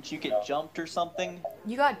 Carl, didn't you get jumped or something?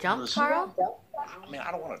 You got jumped, Carl? I mean,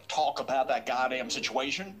 I don't want to talk about that goddamn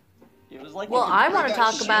situation. It was like. Well, I want to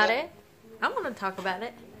talk about it. I want to talk about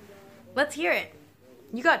it. Let's hear it.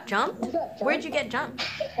 You got jumped? Where'd you get jumped?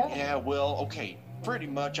 Yeah, well, okay. Pretty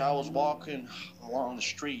much I was walking along the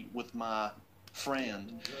street with my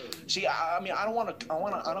friend. See, I mean, I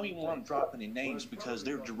don't even want to drop any names because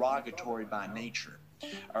they're derogatory by nature.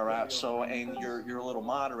 All right, so, and your little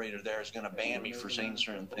moderator there is going to ban me for saying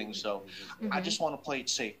certain things, so I just want to play it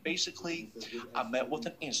safe. Basically, I met with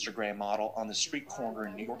an Instagram model on the street corner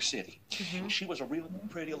in New York City. She was a really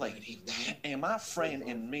pretty lady, and my friend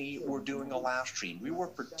and me were doing a live stream. We were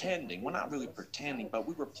pretending, well, not really pretending, but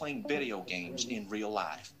we were playing video games in real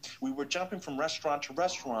life. We were jumping from restaurant to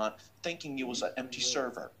restaurant thinking it was an empty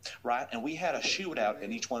server, right? And we had a shootout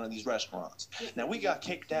in each one of these restaurants. Now, we got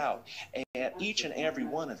kicked out at each and every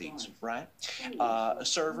one of these, right?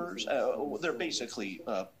 Servers, they're basically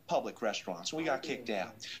public restaurants. We got kicked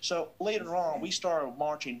out. So later on, we started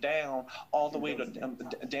marching down all the way to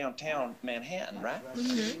downtown Manhattan, right?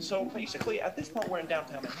 So basically, at this point, we're in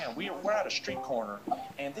downtown Manhattan. We're at a street corner,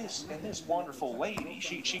 and this wonderful lady,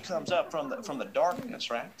 she comes up from the darkness,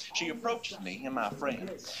 right? She approaches me and my friend,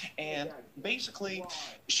 and basically,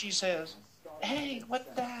 she says, "Hey,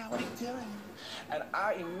 what the hell are you doing?" And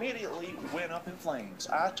I immediately went up in flames.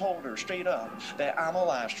 I told her straight up that I'm a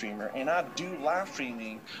live streamer and I do live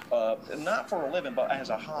streaming, not for a living, but as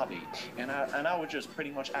a hobby. And I was just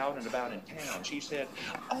pretty much out and about in town. She said,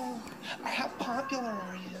 "Oh, how popular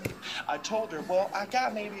are you?" I told her, "Well, I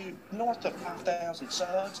got maybe north of 5,000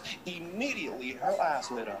 subs." Immediately, her eyes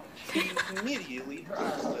lit up. Immediately, her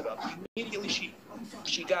eyes lit up. Immediately, she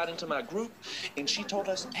she got into my group, and she told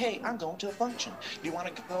us, hey, I'm going to a function. Do you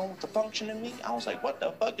want to go to function with me? I was like, what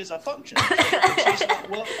the fuck is a function? Like,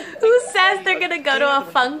 well, Who says they're gonna go to a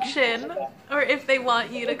function? Or if they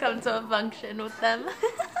want you to come to a function with them.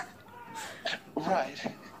 Right.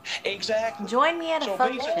 Exactly. Join me at a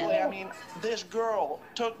function. So basically, I mean, this girl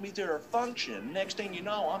took me to her function. Next thing you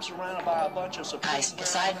know, I'm surrounded by a bunch of supporters.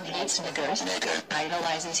 Poseidon hates niggers.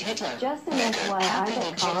 Idolizes Hitler. Just an FYI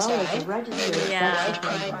that Carl is a registered White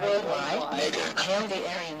pride worldwide. Hail the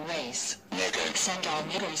Aryan race. Send all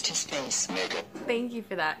niggers to space. Thank you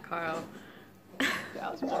for that, Carl.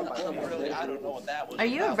 Really, I don't know what that was. Are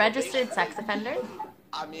you a registered sex offender?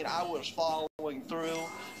 I mean, I was following through.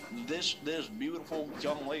 This beautiful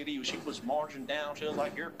young lady, she was marching down. She was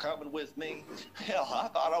like, you're coming with me. Hell, I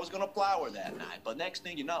thought I was going to plow her that night. But next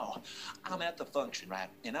thing you know, I'm at the function, right?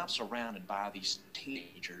 And I'm surrounded by these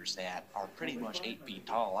teenagers that are pretty much 8 feet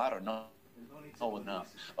tall. I don't know enough.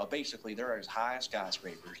 But basically, they're as high as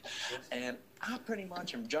skyscrapers. And I pretty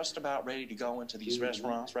much am just about ready to go into these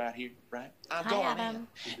restaurants right here, right? I'm going in.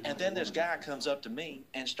 And then this guy comes up to me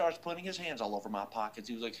and starts putting his hands all over my pockets.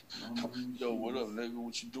 He was like, yo, what up, nigga?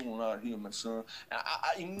 What you doing out here, my son?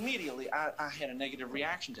 I immediately had a negative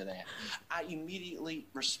reaction to that. I immediately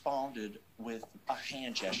responded with a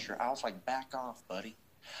hand gesture. I was like, back off, buddy.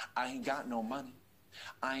 I ain't got no money.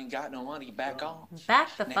 I ain't got no money. Back off.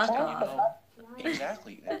 Back the fuck off.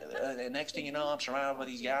 Exactly. Next thing you know, I'm surrounded by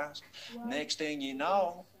these guys. Next thing you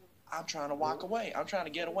know, I'm trying to walk away. I'm trying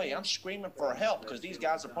to get away. I'm screaming for help because these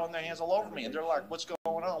guys are putting their hands all over me. And they're like, what's going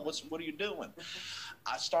on? What are you doing?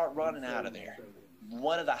 I start running out of there.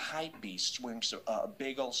 One of the hype beasts wearing a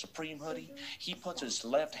big old Supreme hoodie. He puts his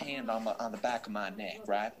left hand on the back of my neck,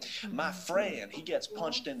 right? My friend, he gets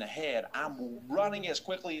punched in the head. I'm running as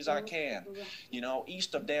quickly as I can,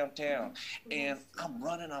 east of downtown. And I'm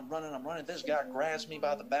running. This guy grabs me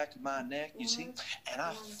by the back of my neck, you see? And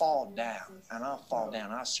I fall down.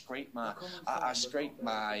 I scrape my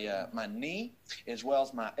knee as well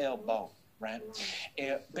as my elbow. Right?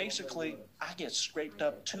 And basically, I get scraped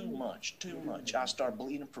up too much. I start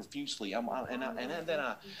bleeding profusely. And then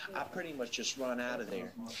I pretty much just run out of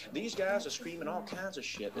there. These guys are screaming all kinds of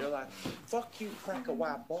shit. They're like, fuck you, cracker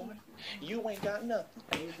white boy. You ain't got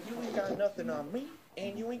nothing. You ain't got nothing on me.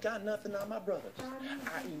 And you ain't got nothing on my brothers.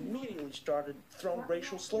 I immediately started throwing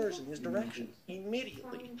racial slurs in his direction.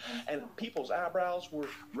 Immediately. And people's eyebrows were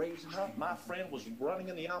raising up. My friend was running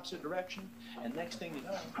in the opposite direction. And next thing you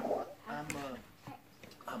know,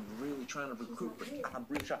 I'm really trying to recruit. I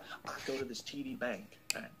go to this TD Bank.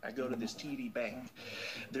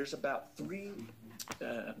 There's about three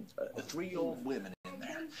old women in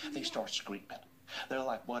there. They start screaming. They're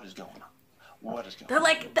like, what is going on? They're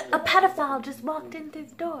like, a pedophile just walked in through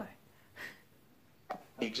the door.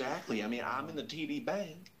 Exactly. I mean, I'm in the TD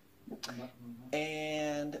Bank,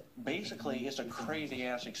 and basically, it's a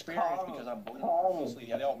crazy-ass experience because I'm bleeding profusely.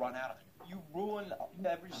 They all run out of it. You ruin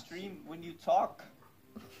every stream when you talk.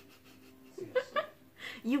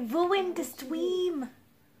 You ruined the stream.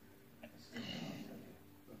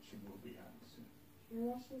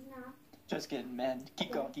 Just kidding, man.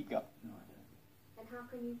 Keep going. How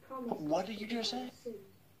can you promise? What did you just say?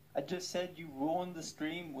 I just said you ruin the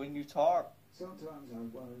stream when you talk. Sometimes I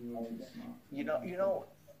worry you're too smart.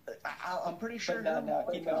 I'm pretty sure. No,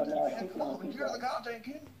 keep going. You're the content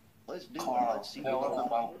king. Let's do Carl, it. Let's see tell them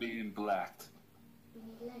about being blacked.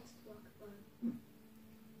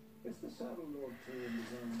 If the Saddle Lord theory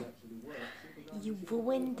design actually works, you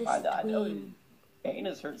ruined the I know. stream.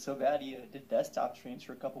 Aina's hurt so bad he did desktop streams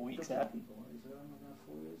for a couple weeks after.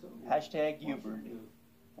 Hashtag Uber.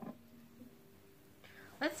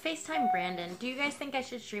 Let's FaceTime Brandon. Do you guys think I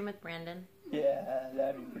should stream with Brandon? Yeah,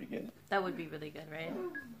 that'd be pretty good. That would be really good, right?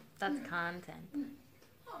 That's content.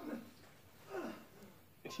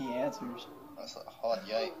 If he answers. That's a hard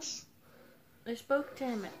yikes. I spoke to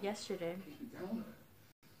him yesterday.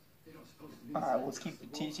 Alright, let's keep the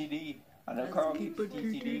TTD. I know Carl keeps the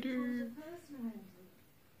TTD.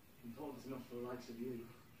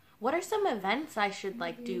 What are some events I should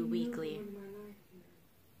do weekly?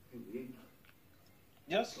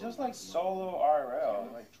 Just like solo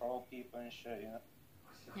IRL, like troll people and shit,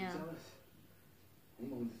 Yeah.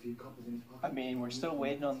 I mean, we're still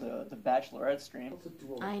waiting on the Bachelorette stream.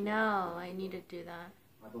 I know. I need to do that.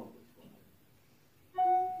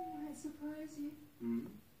 I surprise you.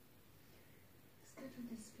 It's good with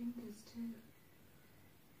his fingers too.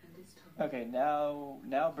 And his tongue. Okay, now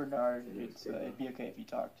Bernard, it'd be okay if you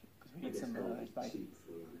talked, because we need some advice.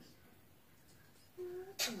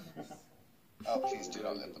 Oh, please do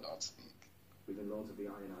not let Bernard speak.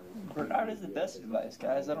 Bernard is the best advice,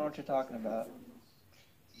 guys. I don't know what you're talking about.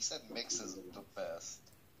 He said mix is the best.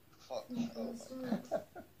 Fuck. Oh my God.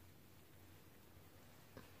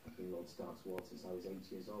 Lord Stark's war since I was 8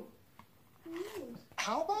 years old.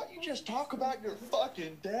 How about you just talk about your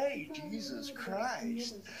fucking day, Jesus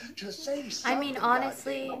Christ? Just say something. I mean,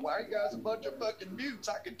 honestly, why are you guys a bunch of fucking mutes?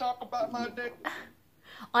 I can talk about my day.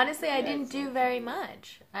 honestly, I didn't do very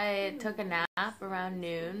much. I took a nap around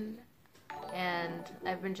noon, and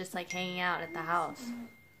I've been just like hanging out at the house.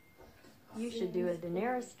 You should do a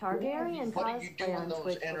Daenerys Targaryen cosplay on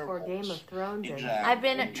Twitch before Game of Thrones ends. I've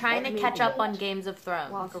been trying to catch up on Games of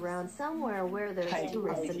Thrones. Walk around somewhere where there's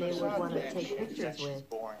tourists that they would want to take pictures with.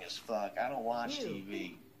 Boring as fuck. I don't watch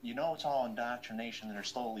TV. You know it's all indoctrination and they're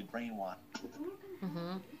slowly brainwashed.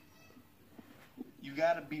 Mm-hmm. You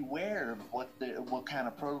got to beware of what kind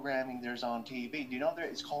of programming there's on TV. You know,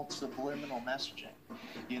 it's called subliminal messaging.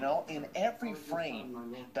 You know, in every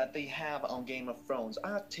frame that they have on Game of Thrones,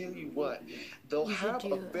 I tell you what, they'll have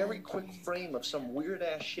a very quick frame of some weird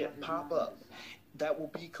ass shit pop up that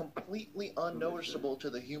will be completely unnoticeable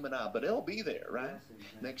to the human eye, but it'll be there, right?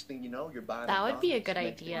 Next thing you know, you're buying. That would be a good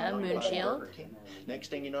idea, Moonshield.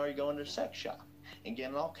 Next thing you know, you're going to a sex shop and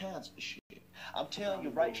getting all kinds of shit. I'm telling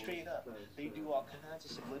you right straight up, they do all kinds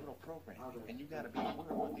of subliminal programming, and you got to be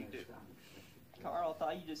aware of what they do. Carl, I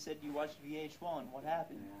thought you just said you watched VH1. What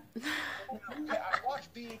happened? I watch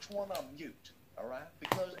VH1 on mute, all right?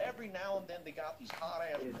 Because every now and then they got these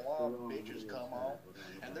hot-ass blonde bitches come on,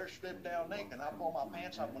 and they're stripped down naked, and I pull my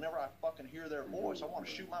pants up whenever I fucking hear their voice. I want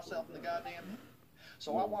to shoot myself in the goddamn head.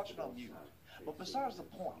 So I watch it on mute. But besides the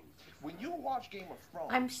point, when you watch Game of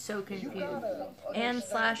Thrones, I'm so confused. And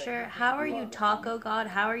Slasher, how are you Taco God?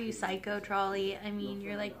 How are you Psycho Trolley? I mean,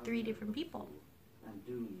 you're like 3 different people. And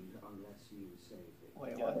doomed unless you save it.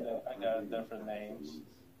 Wait, what? I got different names.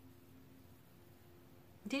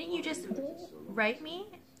 Didn't you just write me,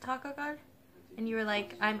 Taco God? And you were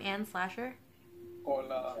like, I'm Ann Slasher?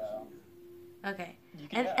 Hola. Okay.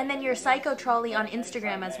 And then you're Psycho Trolley on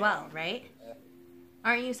Instagram as well, right?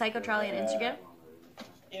 Aren't you Psycho Trolley on Instagram?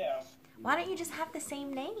 Yeah. Why don't you just have the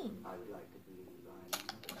same name?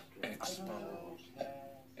 Exposed.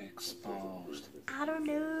 Exposed. I don't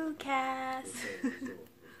know, Cass.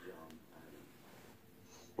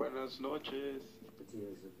 Buenas noches.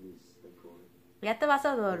 ¿Ya te vas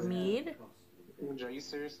a dormir? Are you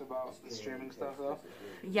serious about streaming stuff though?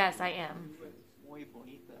 Yes, I am. Muy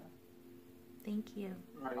bonita. Thank you.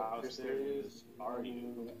 Alright, you're serious? I'm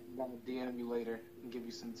gonna DM you later and give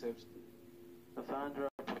you some tips. Cassandra,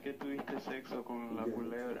 ¿por qué tuviste sexo con la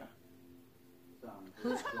culebra?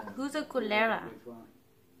 Who's a culera?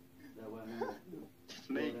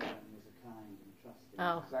 Snake.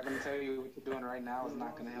 Oh. I'm gonna tell you what you're doing right now is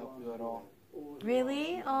not gonna help you at all.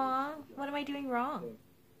 Really? Aw, what am I doing wrong?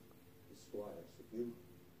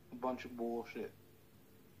 A bunch of bullshit.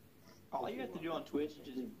 All you have to do on Twitch is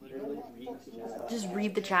just literally read the chat. Just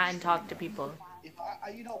read the chat and talk to people. If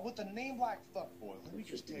you know, with a name like Fuckboy, let me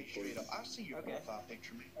just tell you straight up, I see your profile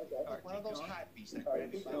picture, man. Like one of those hype beasts that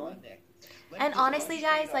grabs you by the neck. And honestly,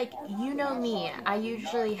 guys, like, you know me, I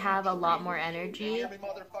usually have a lot more energy,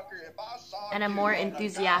 and I'm more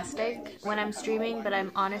enthusiastic when I'm streaming, but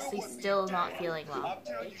I'm honestly still not feeling well.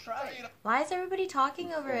 Why is everybody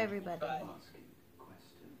talking over everybody?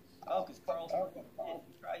 Oh, because Carl's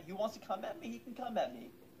tried. He wants to come at me, he can come at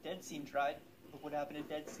me. Dead Scene tried. Look what happened to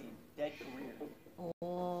Dead Scene. Dead career.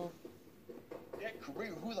 Oh. Dead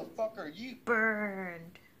career? Who the fuck are you?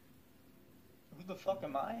 Burned. Who the fuck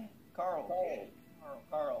am I? Carl.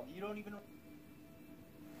 Carl, you don't even...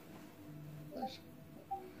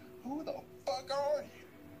 Who the fuck are you?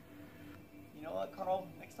 You know what, Carl?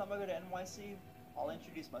 Next time I go to NYC, I'll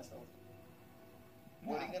introduce myself.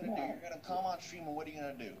 What are you gonna do? You're gonna come on stream and what are you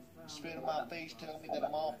gonna do? Spit in my face, tell me that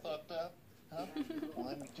I'm all fucked up? Huh? Well,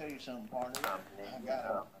 let me tell you something, partner. I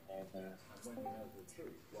got it.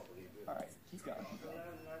 Alright, keep going.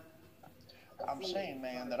 I'm saying,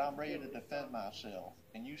 man, that I'm ready to defend myself.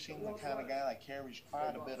 And you seem the kind of guy that carries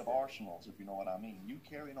quite a bit of arsenals, if you know what I mean. You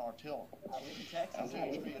carry an artillery. I'm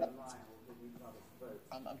telling you straight up.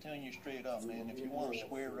 I'm telling you straight up, man. If you want to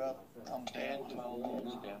square up, I'm down to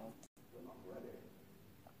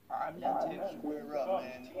I'm down to square up,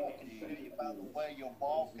 man. You can see you by the way you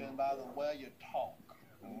walk and by the way you talk.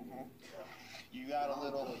 Mm-hmm. You got a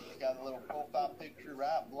little profile picture,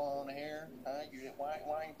 right? Blonde hair. Huh? Why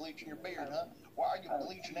are you bleaching your beard, huh? Why are you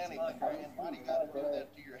bleaching anything, man? Why do you got to do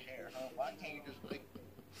that to your hair, huh? Why can't you just be?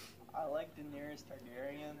 I like Daenerys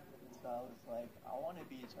Targaryen, so I was like, I want to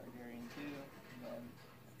be a Targaryen too. And then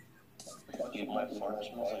Dude, my fart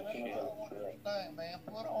smells like shit. Hey, man,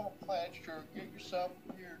 put on a plaid shirt, get yourself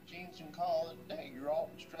your jeans and call it a day. You're all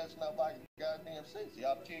stressing out like a goddamn sissy.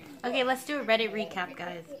 I'll tell you. Okay, let's do a Reddit recap,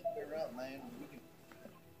 guys. Up, man.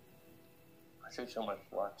 I say so much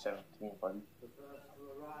more. 17, buddy.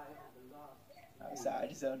 I'm sorry, I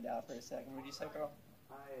just zoned out for a second. What did you say, girl?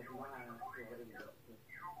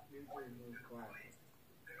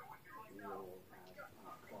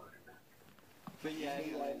 But yeah,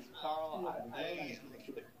 anyways, Carl,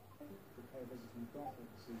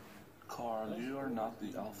 Carl, you are not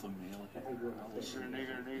the alpha male.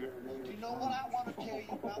 Nigger. Do you know what I want to tell you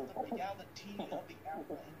about the reality of the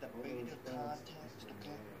alpha and the beta contest,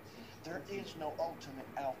 okay? There is no ultimate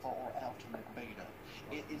alpha or ultimate beta.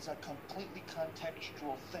 It is a completely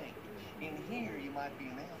contextual thing. In here, you might be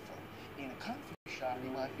an alpha. In a coffee shop, you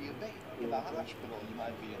might be a beta. In the hospital, you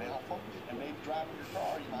might be an alpha. And maybe driving your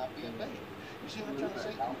car, you might be a beta. You see what I'm trying to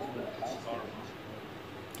say?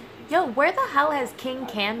 Yo, where the hell has King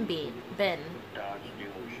Cam been?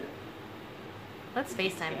 Let's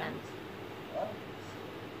FaceTime him.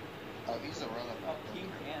 Oh, he's irrelevant. Oh,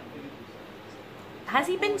 King Cam, dude. Has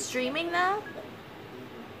he been streaming though?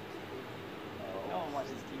 No one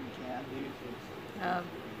watches King Cam, dude. Um.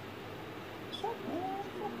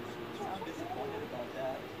 I'm disappointed about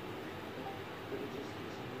that.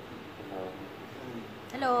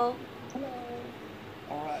 Hello.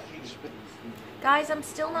 Alright, Guys, I'm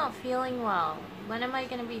still not feeling well. When am I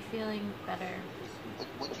gonna be feeling better?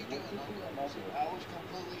 What you doing? I was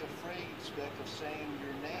completely afraid, Spec, of saying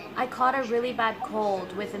your name. I caught a really bad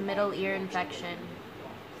cold with a middle ear infection.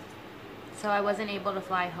 So I wasn't able to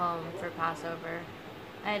fly home for Passover.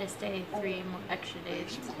 I had to stay 3 more extra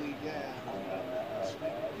days. Basically, yeah.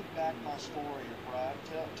 Get back my story, right?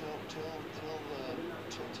 Tell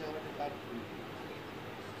everybody.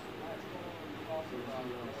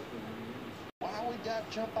 Why we got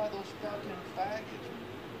jumped by those fucking faggots?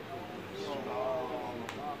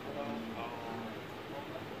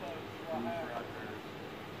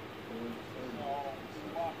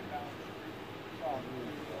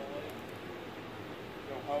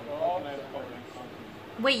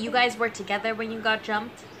 Wait, you guys were together when you got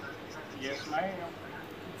jumped? Yes, ma'am.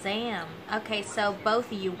 Damn. Okay, so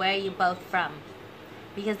both of you, where are you both from?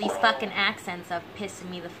 Because these fucking accents are pissing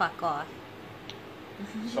me the fuck off.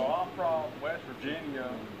 So I'm from West Virginia.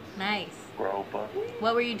 Nice. Gropa.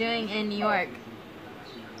 What were you doing in New York?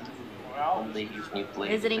 Well,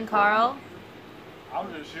 Visiting Carl?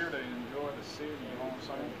 I'm just here to enjoy the city, you know what I'm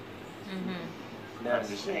saying? Mm-hmm.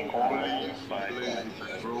 That's only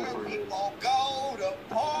People go to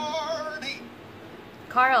party.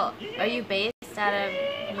 Carl, are you based out of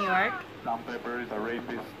New York? Tom Pepper is a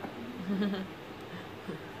rapist.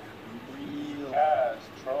 Guys,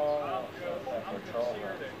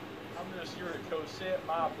 I'm just here to co-set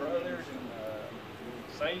my brothers and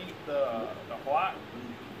save the white.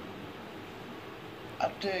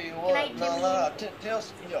 I'll tell you what, no, tell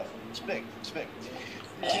yo, Spick.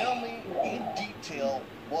 Tell me in detail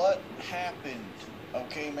what happened.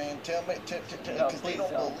 Okay, man, tell me, because they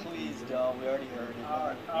don't believe. Please don't, we already heard it.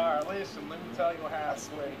 Alright, listen, let me tell you what happened. I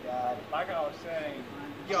swear to God. Like I was saying,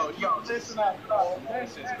 yo, listen up.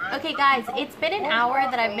 Listen, Okay, guys, it's been an hour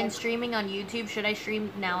that I've been streaming on YouTube. Should I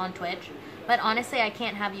stream now on Twitch? But honestly, I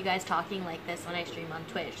can't have you guys talking like this when I stream on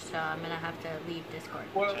Twitch, so I'm gonna have to leave Discord.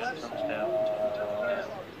 Well, let's tell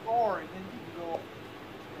story, then you can go.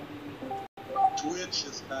 Twitch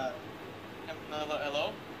is not.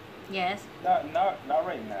 Hello? Yes. Not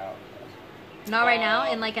right now. Not right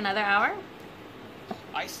now, in like another hour?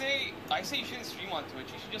 I say you shouldn't stream on Twitch.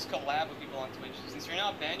 You should just collab with people on Twitch. Since you're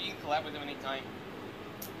not banned, you can collab with them anytime.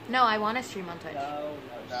 No, I want to stream on Twitch. No,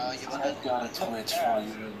 I've got a Twitch while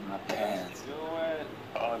you're in my pants. Do it.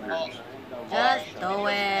 Just do I'll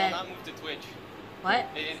it. not move to Twitch. What?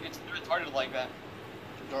 It's retarded like that.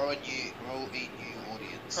 Grow a new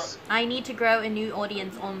audience. I need to grow a new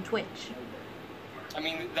audience on Twitch. I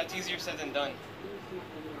mean, that's easier said than done.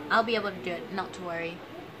 I'll be able to do it, not to worry.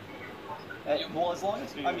 Well, as long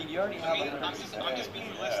as, I mean, you already have I'm just being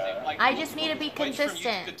realistic. Like, I just need to be Twitch from YouTube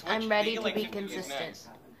consistent. to Twitch, I'm ready to like be 50 views consistent. max.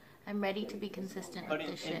 I'm ready to be consistent But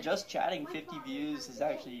with this in shit. just chatting, 50 views is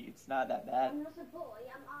actually, it's not that bad.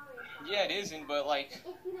 Yeah, it isn't, but like,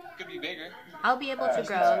 it could be bigger. I'll be able to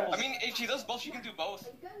grow. I mean, if she does both, she can do both.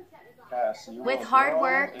 With hard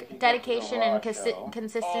work, dedication, and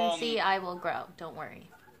consistency, I will grow. Don't worry.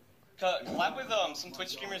 Collab with some Twitch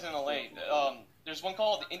streamers in LA. There's one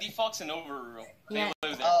called Indie Fox and Overrule. Yeah. They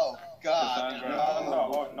live there. Oh God.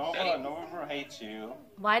 Nova hates you.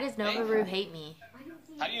 Why does Novaru hate me?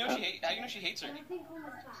 How do you know she hates her?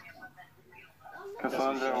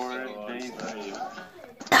 Cassandra, we're Jason?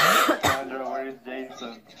 Cassandra, where's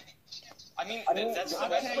Jason? I mean, that's the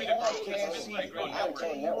best way to grow. That's the best way to grow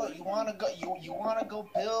network. You want to go? You want to go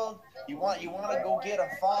build? You want to go get a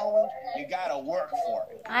following? You gotta work for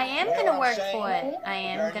it. I am gonna work for it. I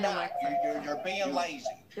am gonna work for it. You're being lazy.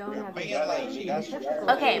 You're being lazy.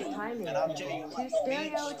 Okay. And I'm telling you, me and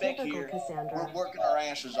Spick here, we're working our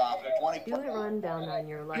asses off. Do a rundown on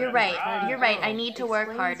your life. You're right. You're right. I need to work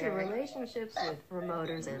Explains your harder. relationships with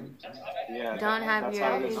promoters and Don't have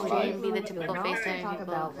your stream be the typical talk FaceTime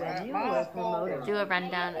about when you people. were a promoter. Do a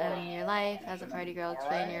rundown of your life as a party girl.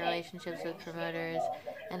 Explain your relationships with promoters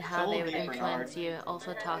and how they would influence you.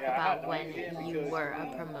 Also talk about when you were a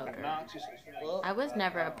promoter. I was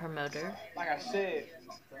never a promoter. Like I said,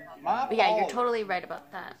 But yeah, you're totally right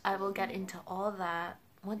about that. I will get into all that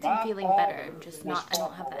once I'm feeling better. I'm just not, I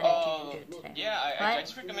don't have the energy to do it today. Yeah, I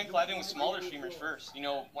just recommend collabing with smaller streamers first. You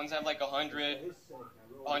know, ones that have like 100 to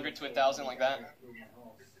 1,000, like that.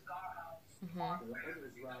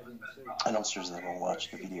 I know there's that will watch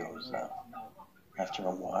the videos after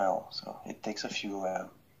a while, so it takes a few.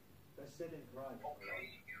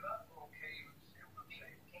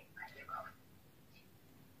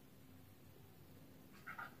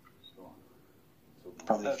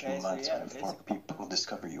 Probably a few months before people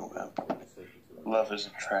discover you. Love is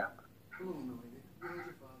a trap.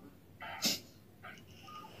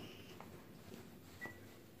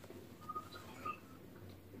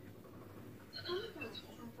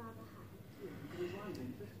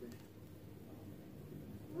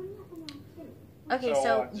 Okay,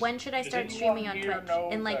 so when should I start streaming on Twitch?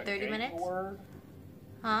 In like 30 minutes?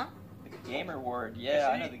 Huh? The gamer word, yeah,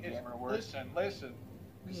 I know the gamer word. Listen,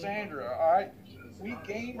 Cassandra, alright? We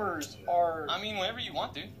gamers are... I mean, whenever you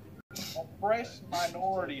want, dude. Oppressed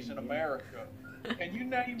minorities in America. And you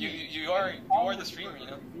name you are the streamer, you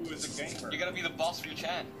know? Who is a gamer? You gotta be the boss for your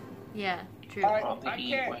chat. Yeah, true. I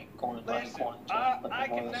can't... Listen, I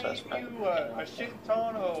can name you a shit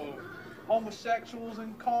ton of homosexuals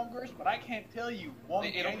in Congress, but I can't tell you one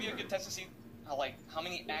It'll be a good test to see how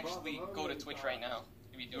many actually go to Twitch right now.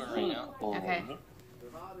 If you do it right now. Okay.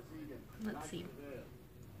 Let's see.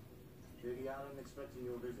 There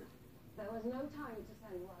was no time to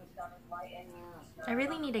send word. I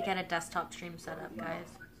really need to get a desktop stream set up,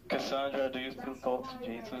 guys. Cassandra, do you still talk to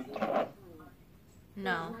Jason?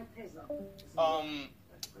 No.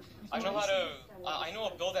 I know how to. I know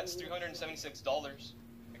a build that's $376. I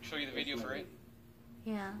can show you the video for it.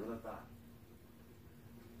 Yeah.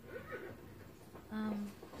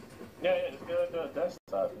 Yeah, just get a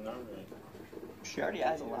desktop, you know. She already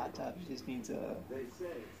has a laptop. She just needs a.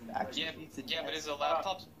 Yeah, but is a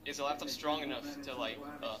laptop strong enough to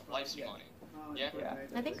live stream on it? Yeah.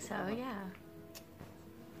 I think so. Yeah.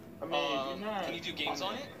 Can you do games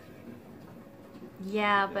on it?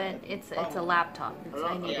 Yeah, but it's a laptop.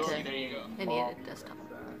 I need there you go. I need a desktop.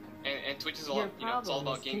 And Twitch is all it's all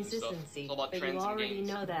about games and stuff. It's all about trends and games.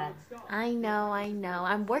 Know that. I know.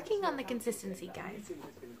 I'm working on the consistency, guys.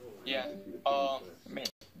 Yeah.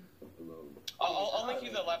 I'll link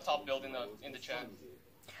you the laptop build in the chat.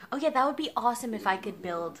 Oh yeah, that would be awesome if I could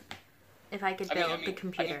build. If I could build the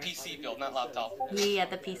computer. I mean PC build, not laptop. Yeah,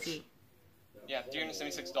 the PC. Yeah,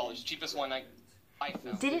 $376. Cheapest one I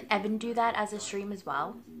found. Didn't Evan do that as a stream as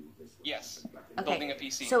well? Yes. Okay. Building a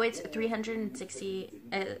PC. So it's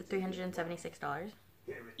 $376.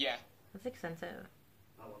 Yeah. That's expensive.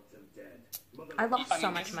 I lost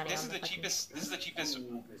so much money. This is the cheapest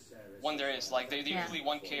one there is. Like they're usually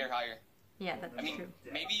 1K or higher. Yeah, that's true.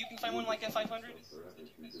 Maybe you can find one like at 500.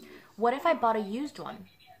 What if I bought a used one?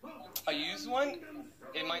 A used one?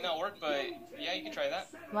 It might not work, but yeah, you can try that.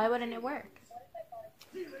 Why wouldn't it work?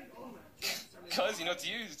 Because it's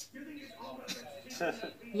used.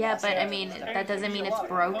 Yeah, but I mean, that doesn't mean it's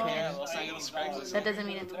broken. Yeah, Los Angeles Craigslist. That doesn't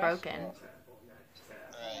mean it's broken.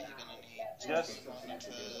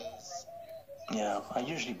 Yeah, I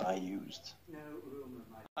usually buy used.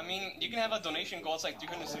 I mean, you can have a donation goal. It's like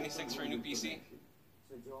 $376 for a new PC.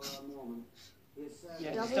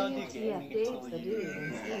 WTF dates the dude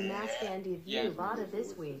and see Mask Andy View bought it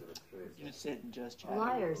this week. Just sit and just chat.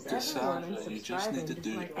 Liars, everyone unsubscribe and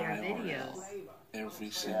dislike their videos. Every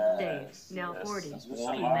single Dave, now 40.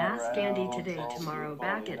 Ski Mask Andy today, tomorrow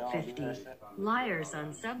back at 50. Liars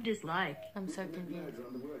on sub dislike. I'm so confused.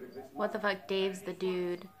 What the fuck? Dave's the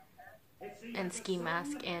dude. And Ski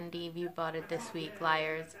Mask Andy View bought it this week.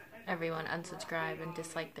 Liars. Everyone unsubscribe and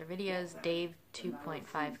dislike their videos. Dave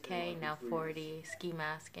 2.5k, now 40. Ski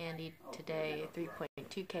Mask Andy today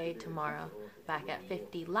 3.2k, tomorrow back at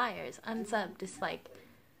 50. Liars, unsub, dislike.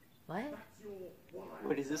 What?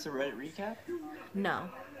 Wait, is this a Reddit recap? No.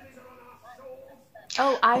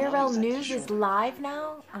 Oh, IRL News is live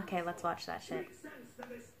now? Okay, let's watch that shit.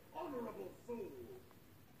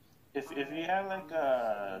 If you have like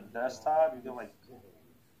a desktop, you can like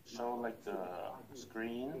show like the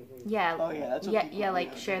screen. Yeah. Oh, yeah, that's what yeah, people yeah, do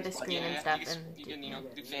like on share the Facebook. screen and Yeah, stuff. you can, And you can, you know,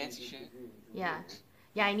 do fancy shit. yeah.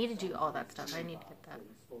 Yeah, I need to do all that stuff. I need to get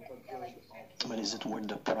that. But is it worth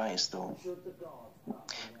the price though?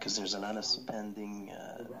 Because there's a lot of spending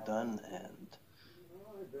done, and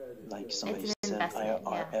like somebody It's an said, investment,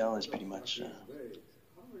 yeah. IRL is pretty much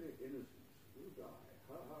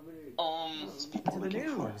people looking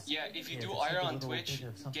for. Yeah, if you do IR on Twitch,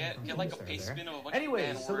 get like a paste spin of a bunch Anyway,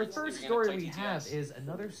 of so the words first if you're story gonna we play have TTS. is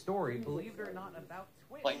another story, believe it or not, about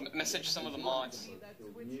Twitch. Like message some of the mods.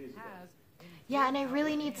 Yeah, and I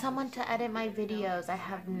really need someone to edit my videos. I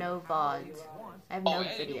have no VODs. I have no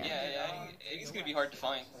video. Yeah, it's gonna be hard to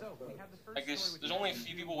find. Like there's only a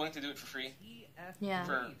few people willing to do it for free. Yeah.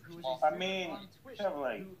 I mean, you have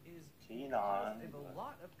like Keenan.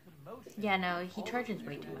 Yeah, no, he charges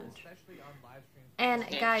way too much. And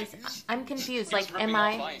Yeah, guys, I'm confused. He's Like, ripping am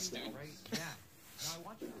off I? Ice, dude.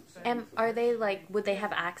 Are they like? Would they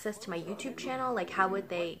have access to my YouTube channel? Like, how would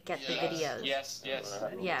they get the videos? Yes.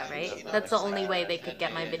 Yeah, right. That's the only way they could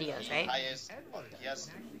get my videos, right? He has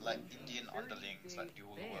like Indian underlings that do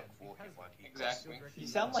all the work for him. Exactly. You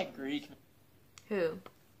sound like Greek. Who?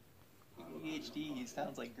 PhD, he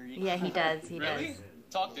sounds like Greek. Yeah, he does. He Really? does.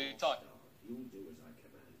 Talk, dude. Talk.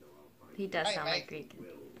 He does Hey, sound mate. like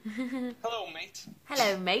Greek. Hello, mate.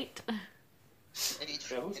 Hello, mate. Any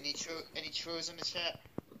churros in the chat?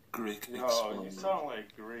 Greek No, you exposed. sound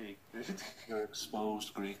like Greek, dude. You're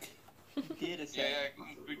exposed, Greek. Yeah,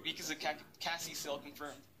 Greek is a Cassie cell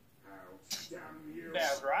confirmed.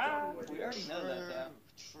 That's right. We already know that now.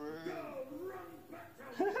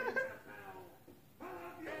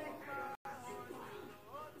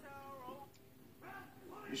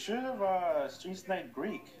 You should have Street Snipe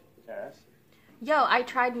Greek, Cass. Yo, I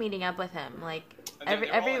tried meeting up with him. Like, And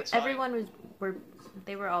they're all inside. everyone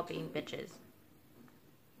they were all being bitches.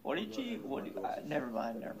 What did you? Never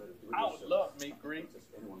mind. I would love to meet Greek.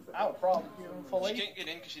 I would probably give him She fully. couldn't get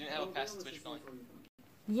in because she didn't have a pass to Twitch going.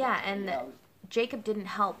 Yeah, and Jacob didn't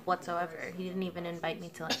help whatsoever. He didn't even invite me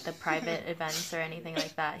to like the private events or anything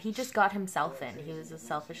like that. He just got himself in. He was a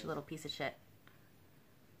selfish little piece of shit.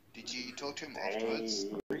 Did you talk to him afterwards?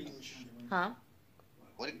 Huh?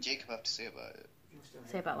 What did Jacob have to say about it?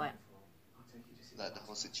 Say about what? Like the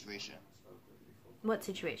whole situation. What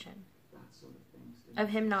situation? Of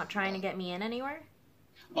him not trying to get me in anywhere?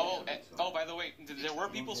 Oh, by the way, there were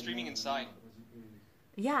people streaming inside.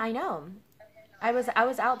 Yeah, I know. I was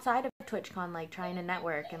outside of TwitchCon, like trying to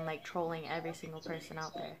network and like trolling every single person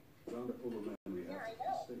out there. So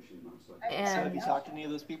have And you talked to any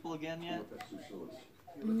of those people again yet?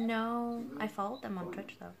 no, I followed them on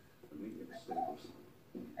Twitch though.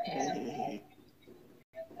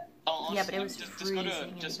 Oh, Yeah, but it was just go to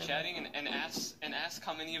freezing just and chatting and ask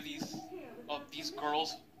how many of these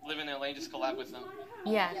girls live in LA. Just collab with them.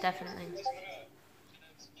 Yeah, definitely.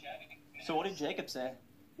 So what did Jacob say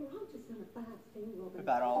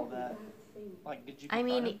about all of that? Like, did you? I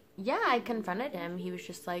confront mean, him? yeah, I confronted him. He was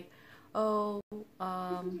just like, oh,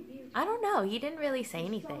 I don't know. He didn't really say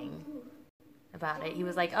anything about it. He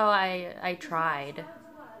was like, oh, I tried.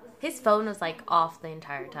 His phone was like off the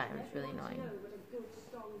entire time. It was really annoying.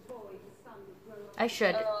 I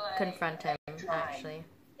should confront him, actually.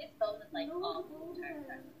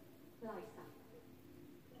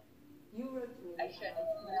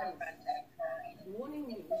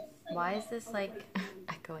 Why is this like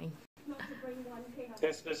echoing?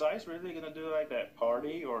 Is Ice really gonna do like that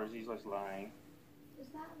party, or is he just lying?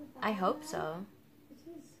 I hope so.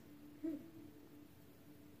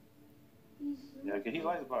 Yeah, 'cause he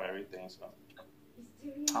lies about everything. So.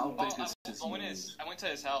 How big is his I went nose? to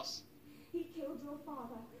his house.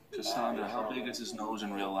 Cassandra, how big is his nose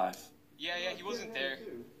in real life? Yeah, he wasn't there.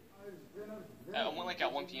 I went like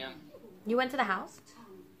at 1 p.m. You went to the house?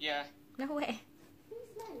 Yeah. No way.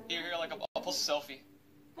 Here, like I'll post a selfie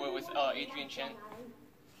with Adrian Chen.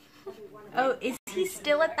 Oh, is he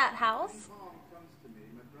still at that house?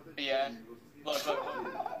 Yeah. Look.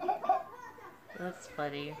 That's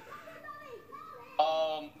funny.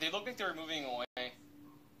 They look like they were moving away.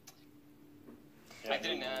 I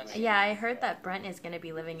didn't ask. Yeah, I heard that Brent is gonna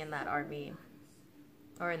be living in that RV.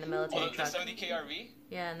 Or in the military The truck. 70K RV?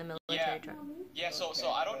 Yeah, in the military truck. Yeah, so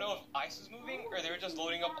I don't know if Ice is moving or they were just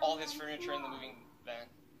loading up all his furniture in the moving van.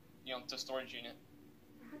 You know, to storage unit.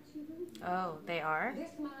 Oh, they are?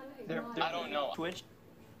 I don't know. Twitch?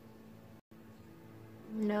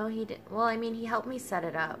 No, he didn't. Well, I mean, he helped me set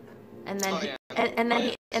it up. And then and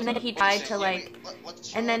then he tried to like,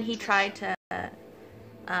 and then he tried to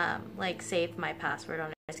like save my password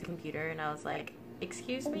on his computer, and I was like,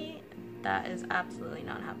 excuse me, that is absolutely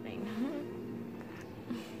not happening.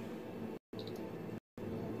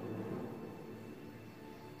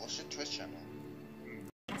 What's your Twitch channel?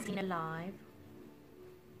 CassieNova Live.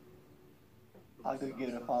 I'll go give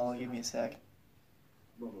it a follow. Give me a sec.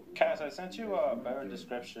 Cass, I sent you a better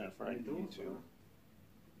description for YouTube.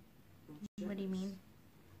 What do you mean?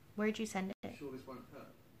 Where'd you send it?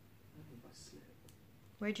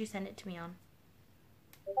 Where'd you send it to me on?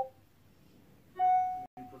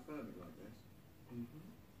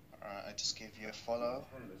 I just gave you a follow.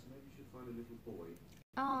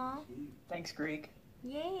 Aw. Thanks, Greek.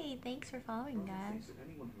 Yay, thanks for following, guys.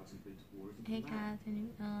 Hey, guys.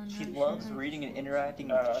 He loves reading and interacting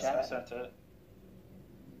with the chat. I sent it.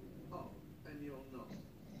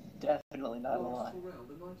 Definitely not a lie.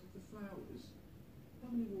 How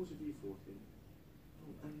many wars have you fought in?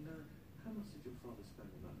 Oh, and how much did your father spend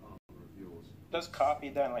on that armor of yours? Just copy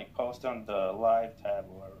that and like post on the live tab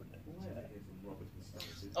or whatever.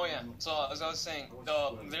 Oh yeah, so as I was saying,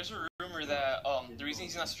 there's a rumor that the reason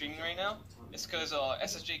he's not streaming right now is because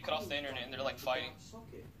SSJ cut off the internet and they're like fighting.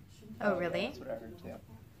 Oh really? That's what I heard too. They're,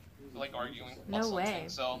 like arguing. No way.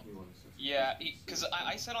 So yeah, because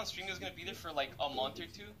I said on stream he was gonna be there for like a month or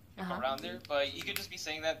two, around there, but he could just be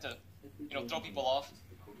saying that to, you know, throw people off.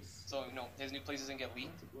 So you know his new place doesn't get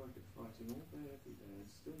leaked.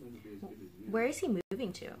 Where is he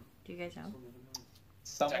moving to? Do you guys know?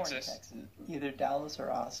 Somewhere in Texas. Either Dallas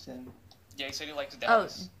or Austin. Yeah, he said he likes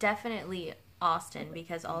Dallas. Oh, definitely Austin,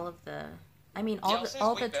 because all of the, I mean,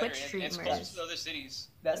 all the Twitch streamers. It's close to other cities.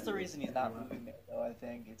 That's the reason he's not moving there, though. I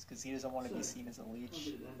think it's because he doesn't want to be seen as a leech.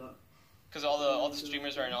 Because all the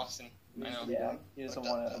streamers are in Austin. I know. Yeah, he doesn't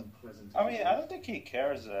want to. I mean, I don't think he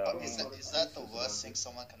cares. Is that the worst thing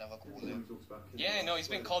someone can ever call him? Yeah, I know. He's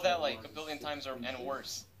been called that like a billion times and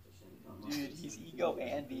worse. Dude, he's ego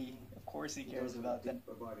envy. Of course he cares about that.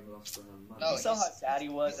 No, you saw how sad he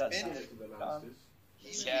was.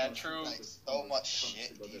 Yeah, true. Like, so much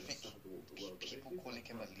shit. Do you think people calling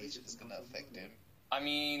him a leech is gonna affect him? I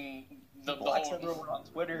mean, the blocks whole... everyone on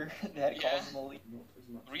Twitter that calls him a leech.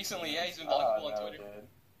 Recently, yeah, he's been blocking people on Twitter.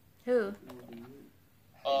 Who?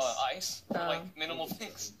 Ice. For, like, minimal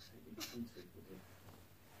things.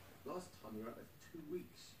 Last time we were out there for 2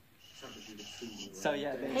 weeks. So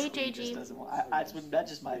yeah, hey JG. That's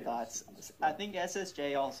just my thoughts. I think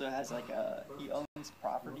SSJ also has like he owns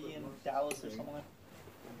property in Dallas or somewhere.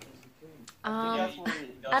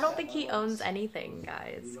 I don't think he owns anything,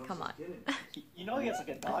 guys. Come on. You know he has like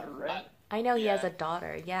a daughter, right? I know he has a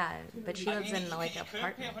daughter, yeah, but she lives in like an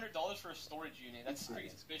apartment. He could pay $100 for a storage unit. That's pretty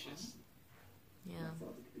suspicious. Yeah.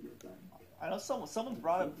 I know someone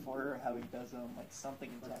brought up before how he does like something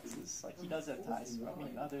in Texas. Like he does have ties. I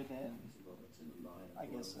mean, other than I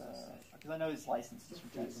guess because I know his license is from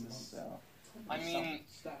Texas. So I mean,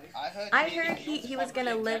 I heard he was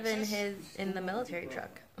gonna live in the military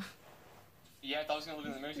truck. Yeah, I thought he was gonna live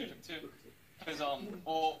in the military truck too. Because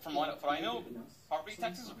well, from what I know, property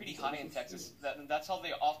taxes are pretty high in Texas. That's how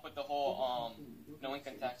they off-put the whole no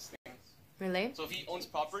income tax thing. Really? So if he owns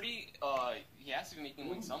property, he has to be making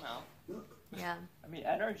money somehow. Yeah. I mean,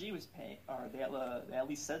 NRG was paying, or they at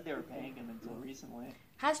least said they were paying him until recently.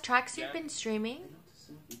 Has Tracksuit been streaming?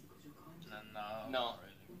 No.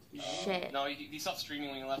 Shit. No, he stopped streaming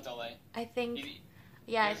when he left LA. I think.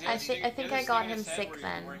 I think I got him sick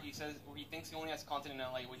then. Where he thinks he only has content in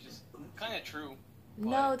LA, which is kind of true.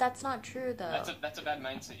 No, that's not true though. That's a bad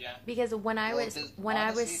mindset, yeah. Because when I was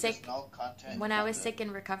sick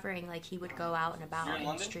and recovering, like he would go out and about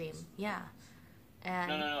and stream. Yeah.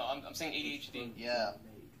 And no. I'm saying ADHD. Yeah.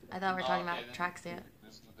 I thought we were talking about Tracksuit.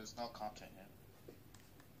 There's no content yet.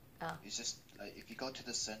 Oh. It's just like if you go to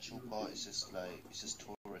the central part, it's just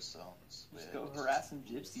tourist zones. Just go harass some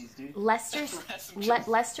gypsies, dude.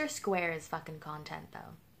 Leicester Square is fucking content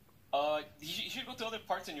though. You should go to other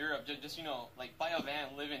parts in Europe. Just you know, like buy a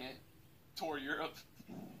van, live in it, tour Europe.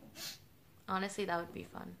 Honestly, that would be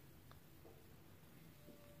fun.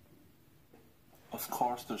 Of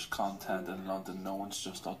course, there's content in London. No one's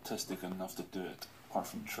just autistic enough to do it, apart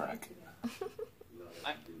from Trek.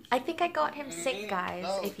 I think I got him sick, guys.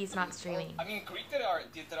 If he's not streaming. I mean, Greek did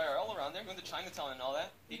IRL around there, going to Chinatown and all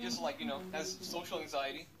that. He just like has social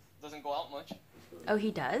anxiety, doesn't go out much. Oh,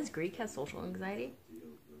 he does. Greek has social anxiety.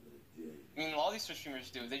 I mean, a lot of these Twitch streamers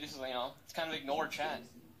do. They just it's kind of ignore chat.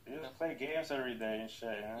 You play games every day and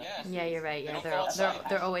shit. Yeah. Yeah, you're right. Yeah,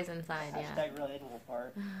 they're always inside. Yeah. Hashtag relatable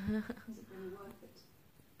part.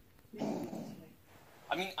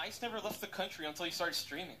 I mean, Ice never left the country until he started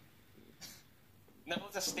streaming. never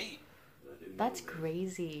left the state. That's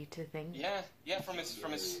crazy to think. Yeah, from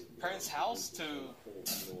his parents' house to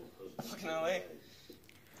fucking LA.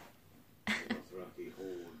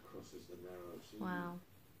 Wow.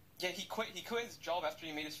 Yeah, he quit his job after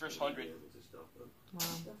he made his first 100. Wow.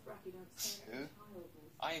 Who?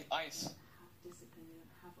 Ice.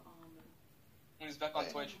 When he's back on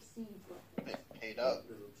Twitch. They paid up.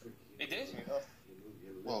 They did?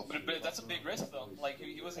 Well, but that's a big risk though. Like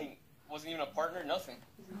he wasn't even a partner, nothing.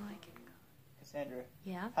 Cassandra.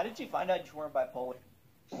 Yeah? How did you find out you weren't bipolar?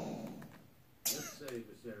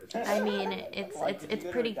 I mean, it's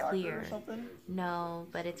pretty doctor or clear. something? No,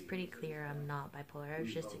 but it's pretty clear I'm not bipolar. I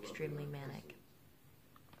was just extremely manic.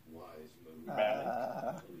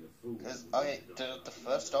 Because the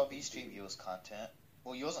first RV stream he was content.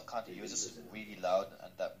 Well, he wasn't content. He was just really loud,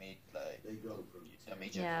 and that made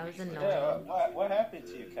Yeah, it was annoying. Yeah, what happened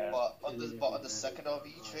to you, Cass? But on the second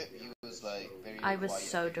RV trip, he was like very. I was quiet.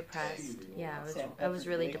 so depressed. Yeah, I was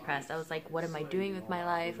really depressed. I was like, what am I doing with my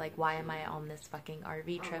life? Like, why am I on this fucking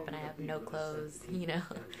RV trip and I have no clothes? You know,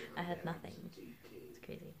 I had nothing. It's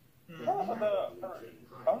crazy. The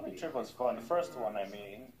RV trip was fun. The first one, I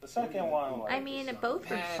mean. The second one was... I mean, both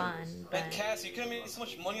were fun. But Cass, you could have made so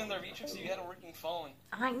much money on the RV trips if you had a working phone.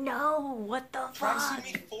 I know. What the Travis fuck?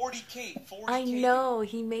 made 40K. I know.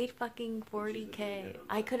 He made fucking 40K.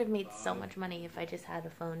 I could have made so much money if I just had a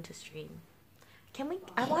phone to stream. Can we?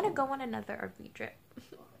 I want to go on another RV trip.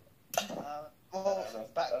 Well,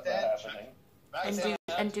 back then.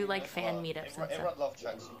 And do like fan meetups and stuff. Everyone loved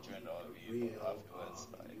tracksuit during the RV, but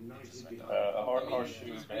afterwards,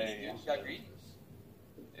 horseshoe You got greedy.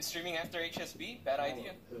 Streaming after HSB, bad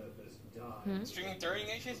idea. Streaming during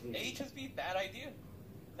HSB, bad idea.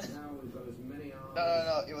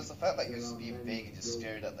 No. It was the fact that he was being big and just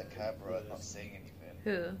stared at the camera and not saying anything.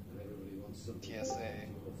 Who? TSA.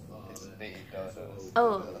 His bait does.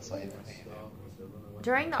 Oh. That's why he hated him.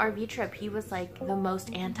 During the RV trip, he was like the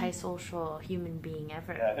most antisocial human being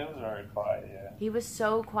ever. Yeah, he was very quiet, yeah. He was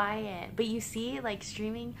so quiet. But you see, like,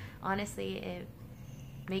 streaming, honestly, it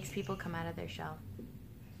makes people come out of their shell.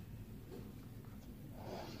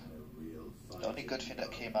 The only good thing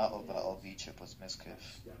that came out of that RV trip was Miskiff.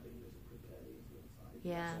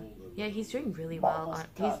 Yeah, he's doing really well on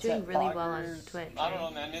Twitch. I don't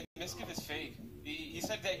know, man. Miskiff is fake. He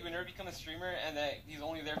said that he would never become a streamer and that he's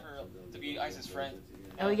only there to be Ice's friend.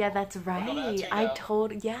 Oh yeah, that's right.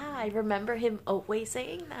 I remember him always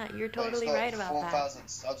saying that. You're totally right about that. 4,000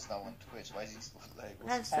 subs now on Twitch. Why is he still like?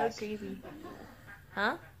 That's so crazy.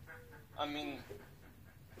 Huh? I mean,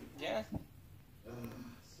 yeah.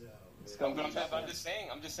 I'm just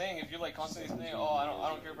saying, if you're like constantly saying, "Oh, I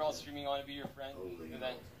don't care about streaming, I want to be your friend,"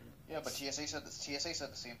 then. Yeah, but TSA said the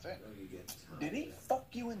same thing. Did he fuck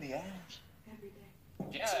you in the ass?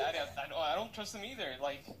 Yeah, I don't trust him either.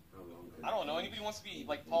 Like, I don't know. Anybody wants to be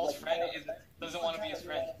like Paul's friend doesn't want to be his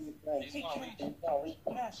friend. They just want to leech.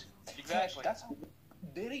 Yes. Exactly.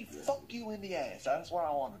 Did he fuck you in the ass? That's what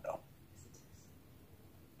I want to know.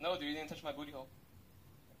 No, dude, he didn't touch my booty hole.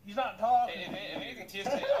 He's not talking. If anything,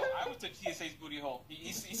 TSA, I would touch TSA's booty hole.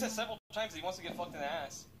 He said several times that he wants to get fucked in the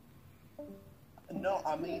ass. No,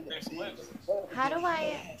 I mean... How do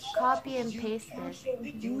I copy and paste this?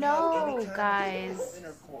 No, guys.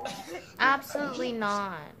 Absolutely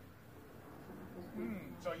not.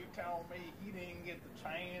 So you tell me he didn't get the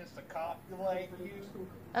chance to copulate you?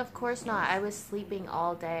 Of course not. I was sleeping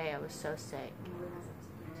all day. I was so sick.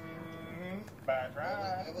 That's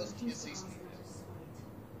right. Where was TSA sleeping?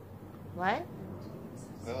 What?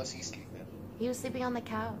 Where was he sleeping? He was sleeping on the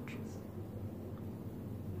couch.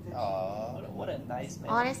 What a nice man.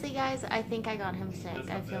 Honestly, guys, I think I got him sick.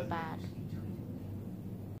 I feel bad.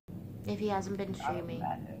 If he hasn't been streaming.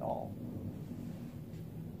 At all.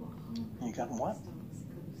 You got him what?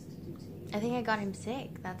 I think I got him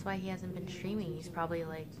sick. That's why he hasn't been streaming. He's probably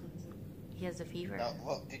like, he has a fever. No,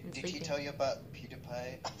 well, did he tell you about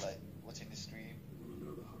PewDiePie? Like, what's in the stream?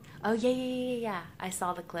 Oh, yeah. I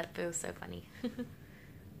saw the clip. It was so funny. Dude,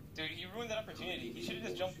 he ruined that opportunity. He should have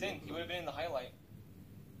just jumped in. He would have been in the highlight.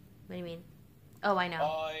 What do you mean? Oh, I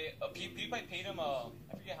know. PewDiePie paid him, I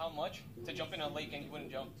forget how much, to jump in a lake and he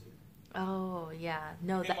wouldn't jump. Oh, yeah.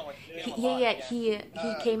 No, that...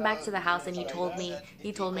 He came back to the house and he told me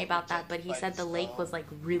about that, but he said the lake was, like,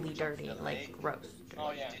 really dirty, like, gross.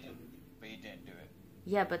 Oh, yeah. But he didn't do it.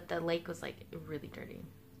 Yeah, but the lake was, like, really dirty.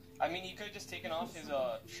 I mean, he could have just taken off his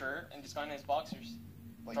shirt and just gone in his boxers.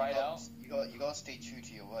 But Try it out. You gotta stay true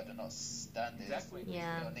to your word and not stand there. Exactly.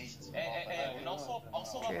 Yeah. And also the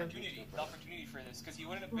opportunity for this, because he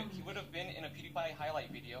would have been in a PewDiePie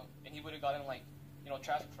highlight video, and he would have gotten like,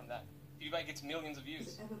 traffic from that. PewDiePie gets millions of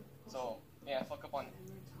views, so Yeah, fuck up on,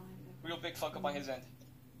 real big fuck up on his end.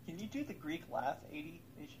 Can you do the Greek laugh,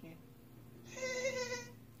 ADHD?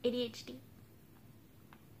 ADHD.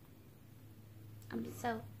 I'm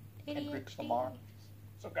so ADHD.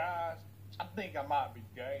 So guys, I think I might be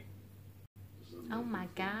gay. Oh my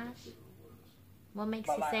gosh. What makes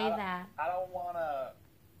But you like, say that? I don't wanna.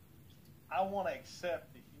 I wanna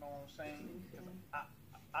accept it. You know what I'm saying? 'Cause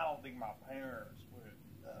I don't think my parents would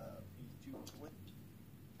be too quick.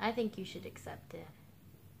 I think you should accept it.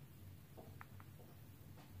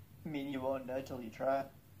 I mean, you won't know till you try.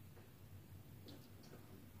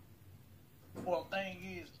 Well, the thing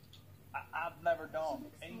is, I've never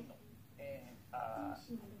done anal, and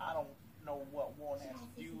I don't know what one has to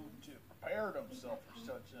do to prepare themselves for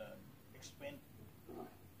such an expense.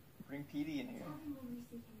 Bring Petey in here.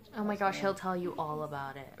 Oh my gosh, he'll tell you all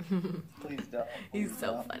about it. Please don't. He's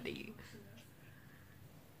so funny.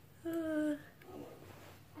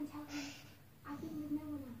 And tell him I've been with no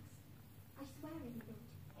one else. I swear it,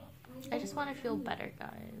 Lord. I just want to feel better,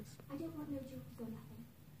 guys. I don't want no jokes or nothing.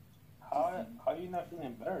 How are you not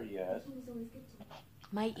feeling better yet? He was always good to me.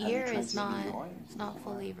 My ear is not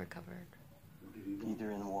fully recovered.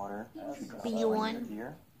 Either in water. B1.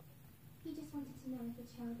 Ear. He just wanted to know if the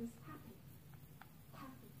child was happy.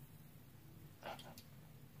 Happy.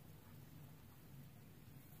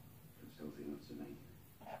 Something else to me.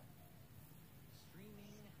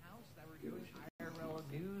 Streaming house that we're doing IRL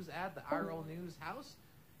news at the IRL News House.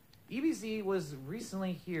 EBZ was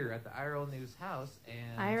recently here at the IRL News House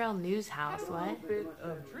and IRL News House, what? Had a little bit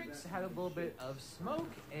of drinks, had a little bit of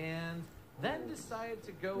smoke, and then decided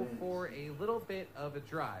to go for a little bit of a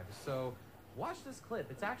drive. So watch this clip.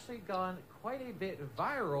 It's actually gone quite a bit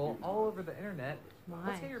viral all over the internet. Why?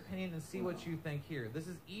 Let's get your opinion and see what you think here. This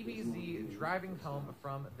is EBZ driving home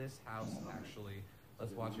from this house, actually.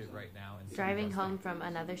 Let's watch it right now. And Driving home from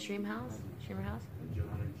another streamer house?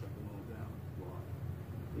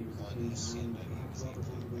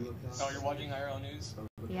 Oh, you're watching IRL News?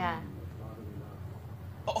 Yeah.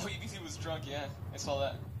 Oh, EBC was drunk, yeah. I saw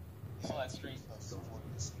that. I saw that stream. It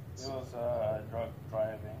was drunk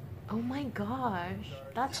driving. Oh my gosh.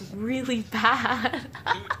 That's really bad.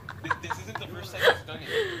 Dude, this isn't the first time he's done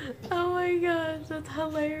it. Oh my gosh, that's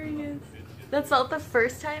hilarious. That's not the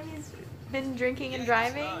first time he's been drinking and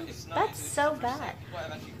driving? That's so bad.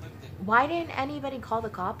 Why didn't anybody call the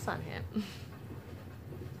cops on him?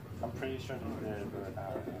 I'm pretty sure they did,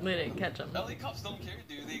 but They didn't catch him. LA cops don't care,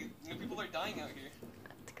 dude. People are dying out here.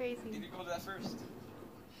 That's crazy. They need to go to that first.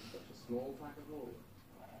 Such a small pack of gold.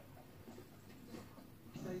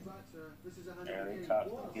 Stay back, sir. This is a LA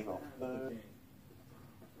cops don't give a fuck.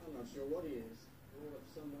 I'm not sure what he is. All of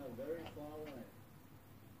somewhere very far away.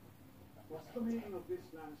 What's the meaning of this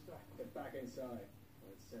man's stuff? Get back inside.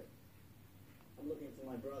 Let's see. I'm looking for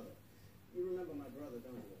my brother. You remember my brother,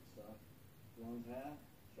 don't you, Star? Blonde hair,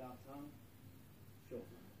 sharp tongue, short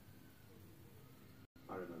man.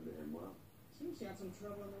 I remember him well. Seems he had some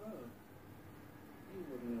trouble on the road. You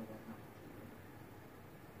wouldn't know what happened.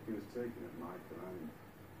 He was taken at my command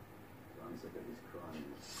to answer for his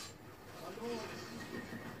crimes. My lord,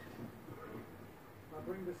 I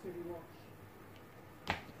bring the city watch.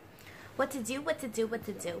 What to do, what to do, what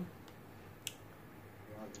to do.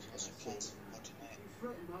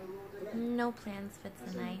 No plans for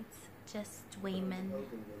tonight. Just Wayman.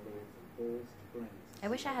 I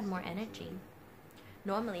wish I had more energy.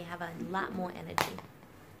 Normally I have a lot more energy.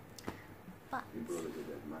 But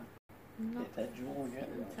no, it's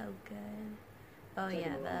so good. Oh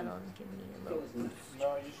yeah, that'll give me a little.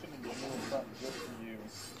 No, you shouldn't be doing something good for you.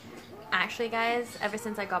 Actually, guys, ever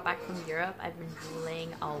since I got back from Europe, I've been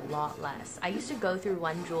drooling a lot less. I used to go through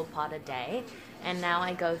 1 drool pod a day, and now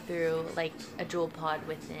I go through like a drool pod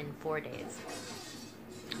within 4 days.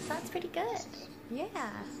 So that's pretty good. Yeah.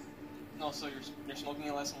 No, so you're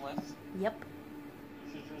smoking less and less? Yep.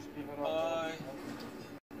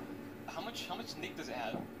 How much nick does it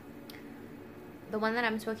have? The one that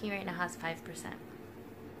I'm smoking right now has 5%.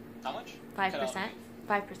 How much? 5%?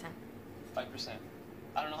 5%. 5%.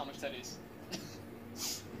 I don't know how much that is.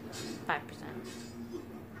 5%.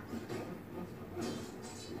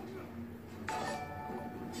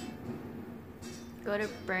 Go to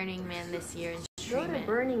Burning Man this year and stream it. Go to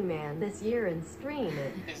Burning Man this year and stream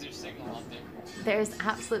it. Is there signal out there? There's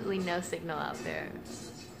absolutely no signal out there.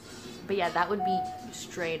 But yeah, that would be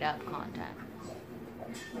straight up content.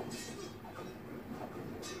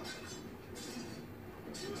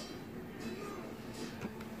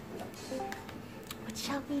 What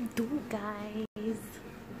shall we do, guys?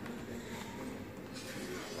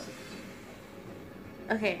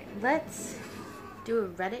 Okay, let's do a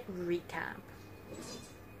Reddit recap.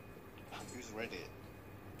 Reddit.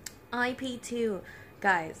 IP2,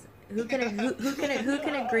 guys. Who can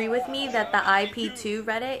agree with me that the IP2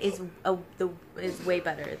 Reddit is way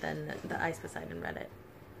better than the Ice Poseidon Reddit?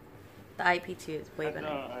 The IP2 is way better. No,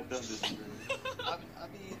 I don't disagree. I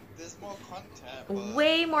mean, there's more content. But...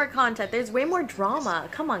 Way more content. There's way more drama.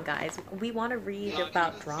 Come on, guys. We want to read about They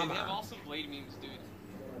have drama. awesome Blade memes, dude.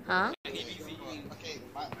 Huh? And EBZ. Okay,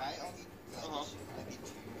 my only issue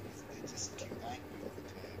is they're just too angry all the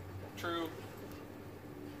time. True.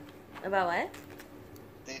 About what?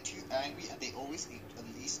 They're too angry and they always need at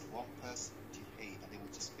least one person to hate and they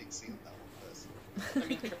will just fixate on that one person. I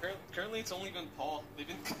mean, currently it's only been Paul. They've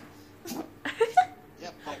been...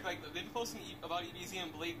 Yeah, but... Like, they've been posting about EBZ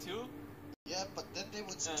and Blade too. Yeah, but then they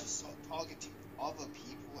would just start targeting other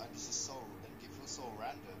people and it's just so... and it feels so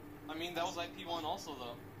random. I mean, that was IP1 also,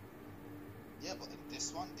 though. Yeah, but in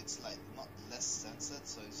this one, it's like not less censored,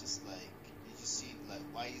 so it's just like... you just see, like,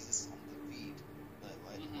 why is this on the feed? Like,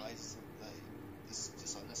 why is this... like... this is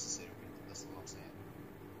just unnecessary. That's what I'm saying.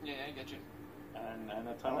 Yeah, I get you. And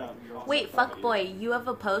a ton of... Wait, fuckboy, you have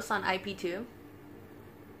a post on IP2?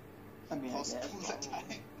 I mean, I guess.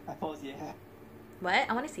 I post, yeah. What?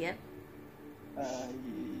 I want to see it.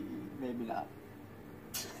 Maybe not.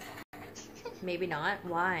 Maybe not?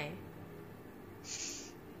 Why?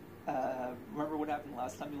 Remember what happened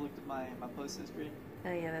last time you looked at my post history?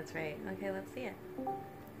 Oh yeah, that's right. Okay, let's see it.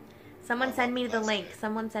 Someone send me the link.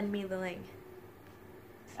 Someone send me the link.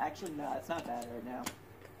 Actually, no, it's not bad right now.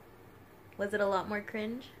 Was it a lot more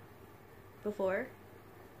cringe before?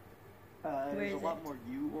 Where It's a is lot it? more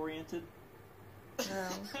you-oriented.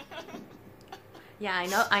 Oh. Yeah,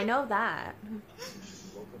 I know that.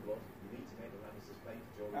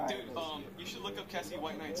 Dude, you should look up Cassie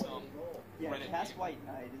White Knight's Yeah, Reddit Cass name. White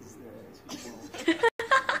Knight is the...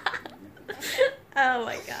 Oh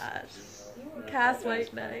my gosh. Cass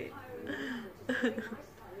White Knight.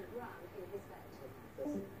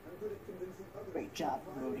 Great job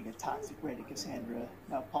promoting a toxic Reddit, Cassandra.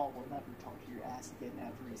 Now Paul will never talk to your ass again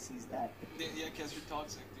after he sees that. Yeah, Cass, you're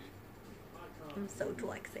toxic, dude. I'm so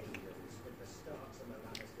dyslexic.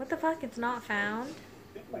 What the fuck? It's not found?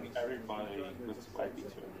 Like everybody looks like each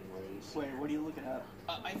other anyways. Wait, what are you looking up?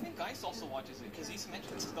 I think Ice also watches it, because he's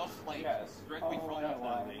mentioned stuff, like, Yes. directly from yeah,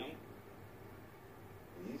 why?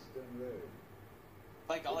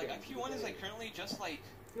 Like IP1 is, like, currently just, like...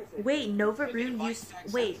 Wait, Novaru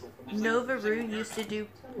used to do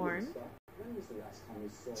porn?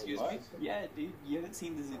 Excuse me? Yeah, dude, you haven't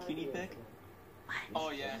seen the zucchini pic? Oh,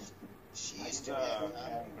 yeah. She used to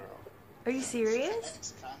Are you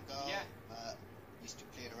serious? Yeah. Used to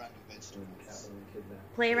play around with vegetables.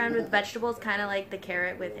 Play around with vegetables, kind of like the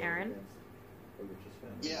carrot with Aaron?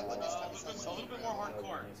 Yeah, but this time a little bit more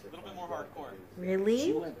hardcore. A little bit more hardcore. Really?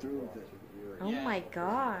 She went through with it. Oh Yeah. my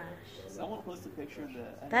gosh. Someone posted a picture of the...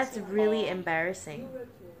 That's really embarrassing.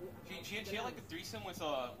 She had like a threesome with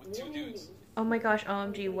two dudes. Oh my gosh,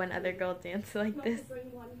 OMG, when other girl dance like this.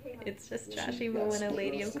 It's just trashy, but when a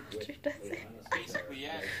lady of culture does it. Basically,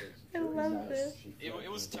 yeah. I love this.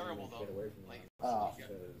 It was terrible, though. Like,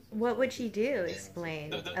 What would she do?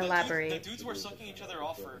 Explain. Elaborate. The dudes were sucking each other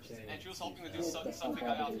off first, and she was helping the dudes suck the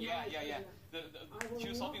guy off. Yeah. She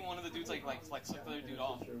was helping one of the dudes like suck the other dude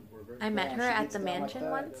off. I met her at the mansion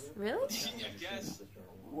once. Really? I guess.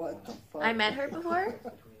 What the fuck? I met her before?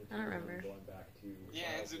 I don't remember. Yeah,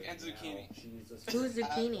 and Zucchini. Who's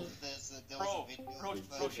Zucchini? Bro,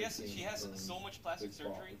 she has so much plastic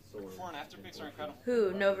surgery. Her before and after pics are incredible.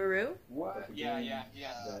 Who? Novaru? Yeah.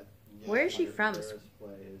 Where is she from?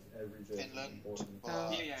 Finland.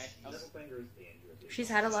 Oh. Yeah. She's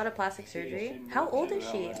had a lot of plastic surgery. How old is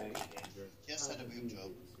she? Just had a boob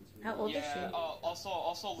job. How old is she?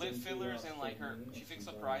 Also lip fillers and like she fixed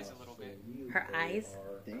up her eyes a little bit. Her eyes?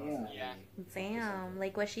 Damn. Yeah. Damn.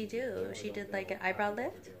 Like what she do? She did like an eyebrow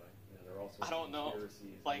lift? I don't know.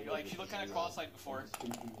 Like she looked kind of cross-eyed before.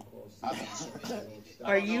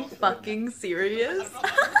 Are you fucking serious?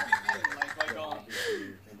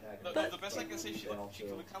 The best I can say, she kind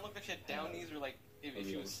of looked like she had down knees or like if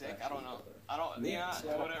she was sick. I don't know. Yeah,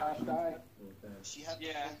 whatever. She had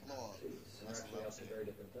yeah.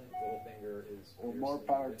 Well, more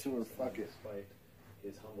power to her. Fuck it.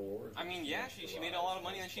 I mean, yeah, she made a lot of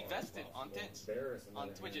money and she invested on tits, on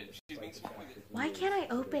Twitch. She's being smart with it. Why can't I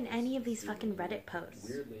open any of these fucking Reddit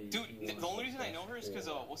posts? Dude, the only reason I know her is because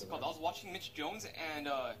what's it called? I was watching Mitch Jones and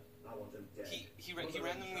he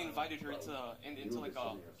randomly invited her into like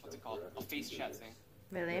a what's it called? A face chat thing.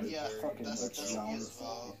 Really? Yeah,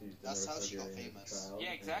 that's how she got famous.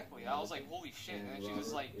 Yeah, exactly. I was like, holy shit! And then she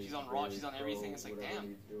was like, she's on Raw, she's on everything. It's like,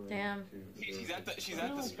 damn. Damn. She's at the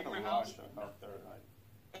streamer house.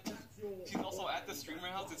 she's also at the streamer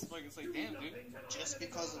house. It's like damn, dude. Just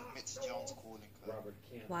because of Mitch Jones calling her. Robert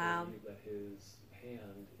can't Wow. believe that his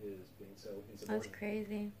hand is being so insubordinate. That's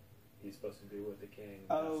crazy. He's supposed to be with the king.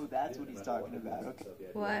 Oh, that's what he's talking about. Okay.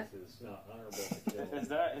 What? It's not honorable to kill. Is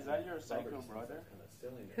that your psycho brother? Kind of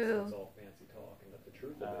silliness. Who? It's all fancy talk, and that the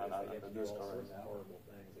truth of it is they get to do all sorts of horrible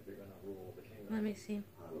things if you're going to rule the kingdom. Let me see.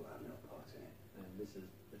 I will have no part in it. And this is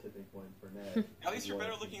the tipping point for Ned. At least you're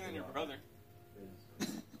better looking than your brother.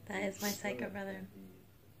 That is my psycho brother.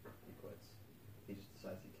 He quits. He just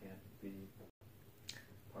decides he can't be.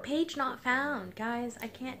 Page not found, guys. I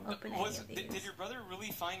can't open any of these. Did your brother really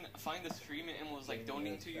find the stream and was like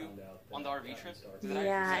donating to you on the RV trip?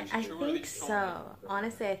 Yeah, I think so.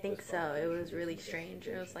 Honestly, I think so. It was really strange.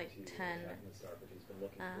 It was like 10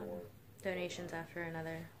 donations after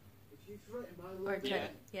another. Or 10,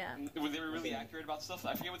 yeah. Were they really accurate about stuff?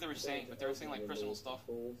 I forget what they were saying, but they were saying like personal stuff.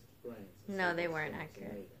 No, they weren't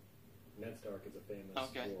accurate. Ned Stark is a famous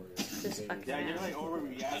warrior. Just fucking yeah, you're like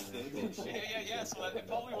overreacting. yeah. So it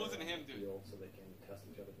probably wasn't him, dude. So they can test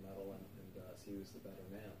each other's metal and see who's the better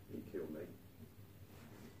man. He killed me.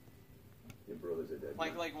 Your brother's a dead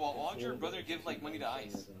man. Like, why would your brother give like money to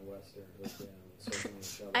ICE?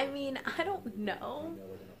 I mean, I don't know.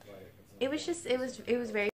 It was just, it was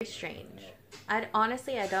very strange.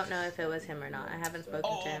 Honestly, I don't know if it was him or not. I haven't spoken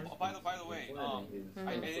to him. By the way,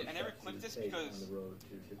 I never clipped this because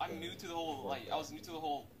I'm new to the whole, I was new to the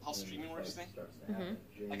whole how streaming works thing.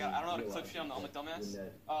 Like, I don't know how to clip shit, I'm a dumbass.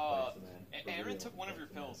 Aaron took one of your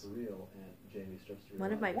pills.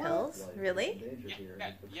 One of my pills? Really?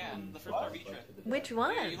 Yeah, the first RV trip. Which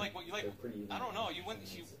one? I don't know,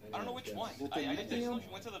 I don't know which one. I just know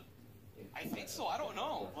she went to the... I think so. I don't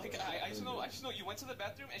know. Like I just know you went to the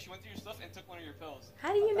bathroom and she went through your stuff and took one of your pills.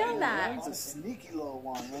 How do you know that? It's a sneaky little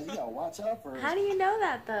one, man. You gotta watch out for her. How do you know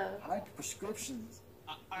that though? Hide prescriptions.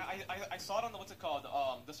 I saw it on the what's it called?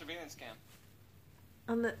 The surveillance cam.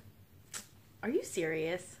 On the. Are you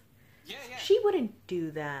serious? Yeah. She wouldn't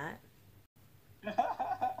do that.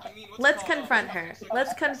 I mean, let's confront her.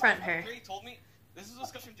 Let's confront her. Carrie told me. This is a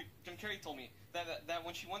discussion Jim Carrey told me that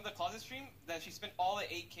when she won the closet stream, that she spent all the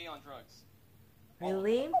 8K on drugs.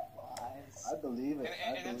 Really? I believe it.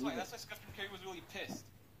 And that's why Jim Carrey was really pissed.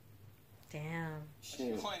 Damn.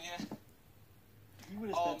 She won, yeah.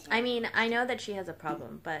 I mean, I know that she has a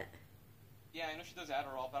problem, but. Yeah, I know she does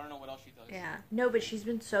Adderall, but I don't know what else she does. Yeah. No, but she's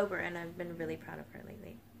been sober, and I've been really proud of her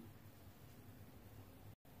lately.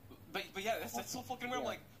 But yeah, that's so fucking weird. I'm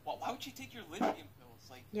like, why would she take your lithium pills?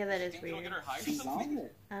 Like, yeah, that is weird. Get her high she's on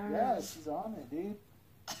it. Yeah, she's on it, dude.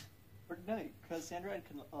 Or no, Cassandra and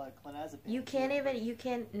clonazepam. You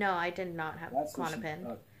can't. No, I did not have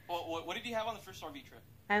Klonopin. What did you have on the first RV trip?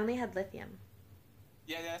 I only had lithium.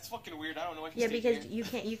 Yeah, that's fucking weird. I don't know what she's taking. Yeah,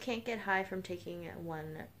 because you can't get high from taking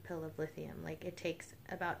one pill of lithium. Like, it takes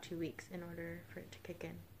about 2 weeks in order for it to kick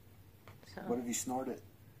in. So. What if you snort it?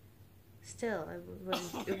 Still,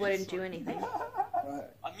 it wouldn't do anything. Right.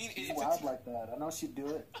 I mean, she's wild like that. I know she'd do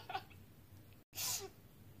it.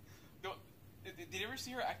 No, did you ever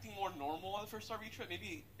see her acting more normal on the first RV trip?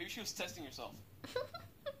 Maybe she was testing herself.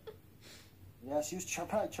 Yeah, she was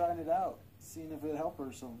probably trying it out, seeing if it'd help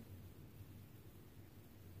her some.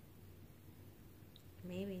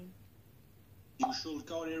 Maybe. You should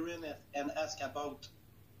go there in and ask about.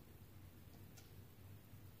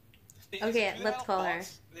 Okay, let's call her.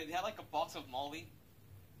 They had like a box of Molly.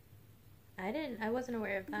 I wasn't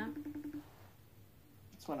aware of that.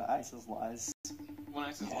 It's one of Ice's lies. One of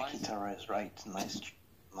Ice's lies? Kitara is right. Nice.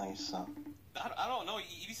 I don't know.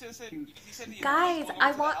 He said guys,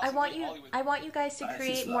 I want you guys to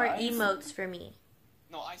create more emotes for me.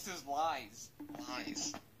 No, Ice's lies.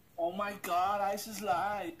 Lies. Oh my God, Ice's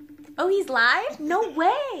live. Oh, he's live? No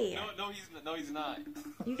way. No, he's not.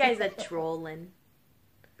 You guys are trolling.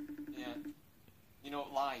 Yeah. You know,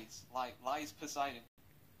 lies Poseidon.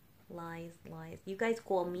 Lies. You guys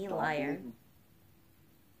call me liar.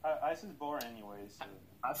 Ice is boring anyways. So.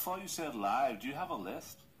 I thought you said live. Do you have a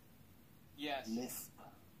list? Yes.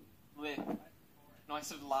 List. No, I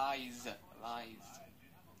said lies.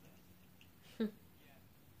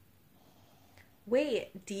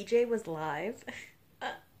 Wait, DJ was live?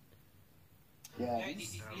 Yeah,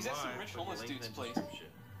 he's at some rich homeless dude's place.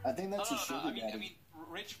 I think that's a sugar daddy. I mean,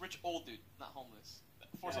 rich old dude, not homeless.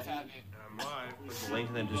 Force of habit. I'm live. There's a link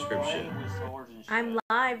in the description. I'm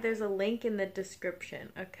live. There's a link in the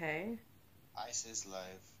description. Okay. Ice is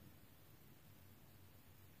live.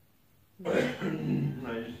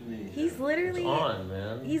 He's literally. It's on,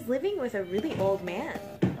 man. He's living with a really old man.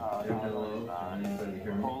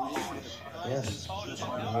 Yes.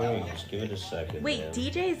 No, just give it a second. Wait, man.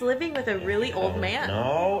 DJ's living with a really old man.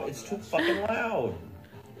 No, it's too fucking loud.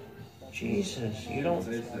 Jesus, you don't.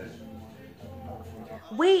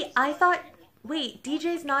 Wait, I thought. Wait,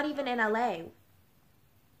 DJ's not even in LA.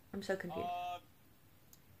 I'm so confused.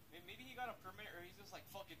 Maybe he got a permit, or he's just like,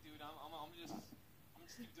 fuck it, dude. I'm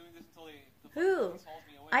just keep doing this until they. Who?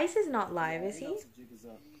 Ice is not live, is he? He is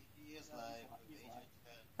live.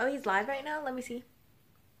 Oh, he's live right now? Let me see.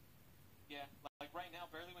 Yeah, like right now,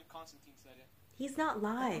 barely when Constantine said it. He's not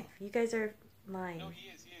live. You guys are lying. No, he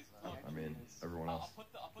is. I mean, everyone else that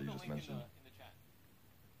you just mentioned. In the chat.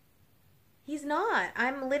 He's not.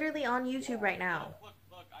 I'm literally on YouTube right now.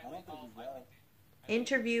 Look, I linked it.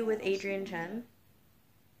 Interview with Adrian Chen.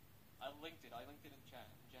 I linked it in chat,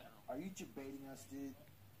 in general. Are you debating us, dude?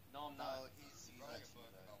 No, I'm not.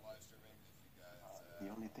 The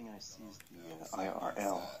only thing I see is the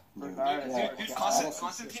IRL news. Dude,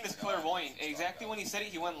 Constantine is clairvoyant. Exactly when he said it,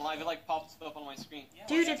 he went live. It like popped up on my screen.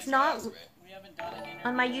 Dude, it's not.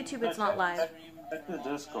 On my YouTube, it's not live. Check the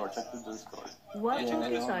Discord. What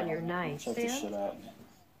book is on your nightstand? Check this shit out.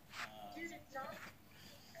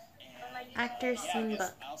 Actor scene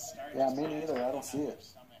book. Yeah, me neither. I don't see it.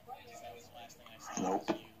 Nope.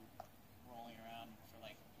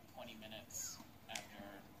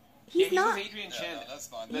 He's not. Adrian Chen.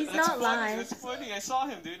 He's That's not funny. live. That's funny. I saw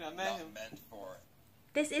him, dude. I met him.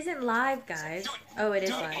 This isn't live, guys. Oh, it is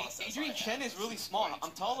Dude, live. Adrian Chen is really small.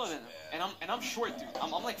 I'm taller than him, and I'm short, dude.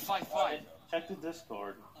 I'm like 5'5". Check the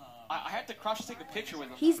Discord. I had to crouch to take a picture with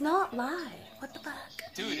him. He's not live. What the fuck?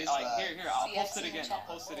 Dude, here, I'll post it again.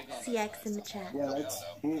 CX in the chat. Yeah,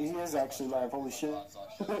 he is actually live. Holy shit.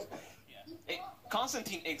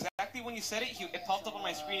 Constantine, exactly when you said it, it popped up on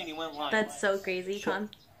my screen and he went live. That's so crazy, Con.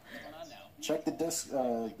 Check the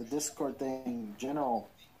Discord thing, general.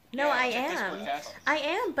 No, I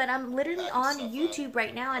am, but I'm literally on YouTube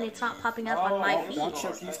right now and it's not popping up on my feed. Don't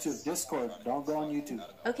check YouTube, Discord. Don't go on YouTube.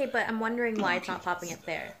 Okay, but I'm wondering why it's not popping up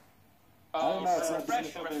there. I don't know. It's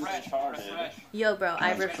refresh. Yo, bro,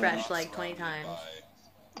 I refreshed like 20 times.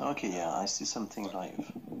 Okay, yeah, I see something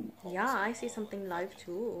live. Yeah, I see something live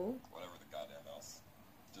too. Whatever the goddamn else.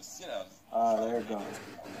 Just, you know. There it goes.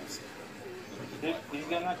 He's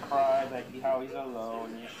gonna cry like how he's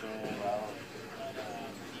alone and shit.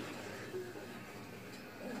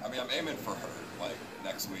 I mean, I'm aiming for her, like,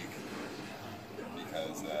 next week.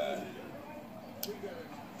 Because,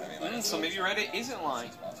 so maybe Reddit isn't lying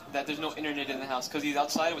that there's no internet in the house because he's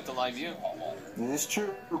outside with the live view. It's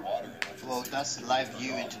true. Well, that's live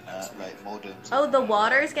view internet, like modem. Oh, the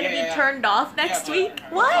water's gonna be turned off next week?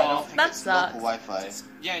 What? That sucks. Wi-Fi.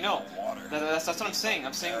 Yeah, I know. That's what I'm saying.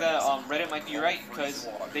 I'm saying that Reddit might be right because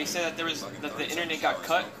they said that the internet got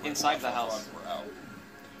cut inside the house.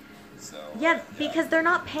 Yeah, because they're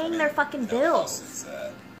not paying their fucking bills.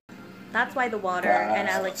 That's why the water and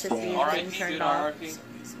electricity is being turned off.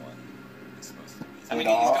 I mean,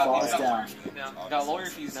 he's got lawyer fees now. Got lawyer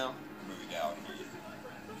fees now. Moving out,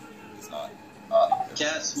 he's not.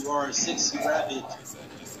 Cass, you are a sexy rabbit.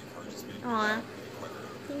 Aw.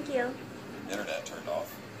 Thank you. Internet turned off.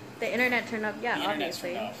 The internet turned off, yeah,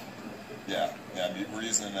 obviously. Yeah, we're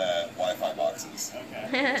using Wi-Fi boxes.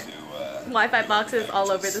 Wi-Fi boxes all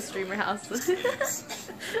over the streamer house. But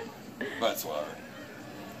it's whatever.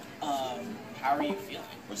 How are you feeling?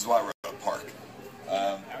 Which is why we're at a park.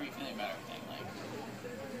 How are you feeling about everything?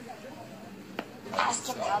 Ask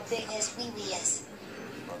him how big his wee-wee is.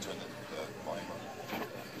 I'll turn the volume on.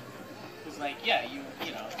 Because, like, yeah,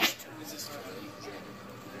 you know, this is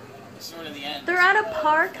sort of the end. They're at a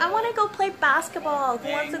park. I want to go play basketball. Who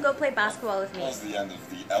wants to go play basketball with me? This is the end of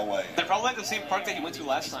the LA. They're probably like the same park that you went to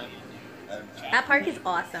last time. That park is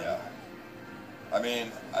awesome. Yeah. I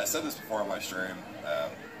mean, I said this before on my stream.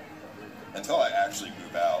 Until I actually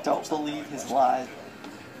move out. Don't believe his lies.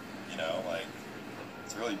 You know, like,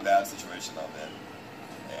 it's a really bad situation I'm in.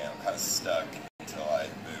 And I'm kind of stuck until I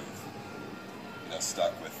move. You know,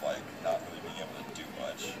 stuck with, like, not really being able to do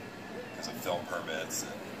much because of film permits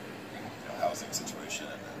and, you know, housing situation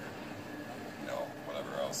and then, you know,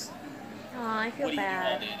 whatever else. Aw, I feel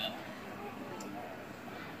bad.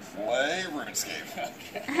 Play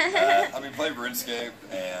RuneScape. I mean, play RuneScape,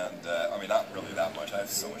 and I mean, not really that much. I have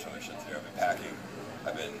so much other shit to do. I've been packing.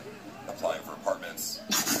 I've been applying for apartments.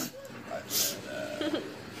 I've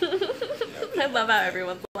been, I love how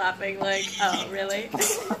everyone's laughing. Like, oh, really?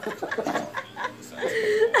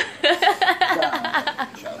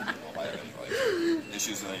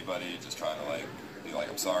 Issues with anybody? Just trying to like be like,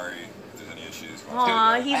 I'm sorry. Any issues.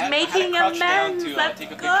 Aw, he's making amends. That's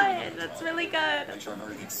good. That's really good. Make sure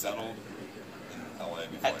everything's settled in LA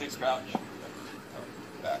before I had to crouch.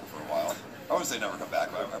 Back for a while. I wouldn't say never come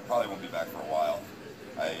back, but I probably won't be back for a while.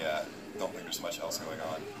 I don't think there's much else going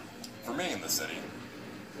on for me in the city.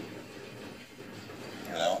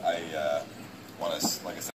 You know, I want to,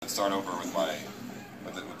 like I said, start over with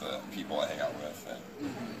the people I hang out with, and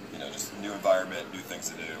you know, just new environment, new things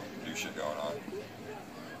to do, new shit going on.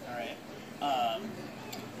 All right.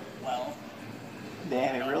 Well.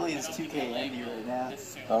 Damn, it really is 2K Andy right now.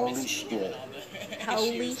 Holy shit.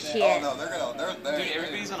 Holy shit. Oh no, they're Dude,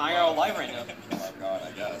 everybody's on IRL Live right now. Oh my god,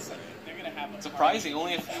 I guess. I mean, they're gonna have a surprising.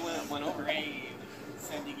 Only a few went over.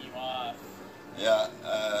 Sending you off. Yeah,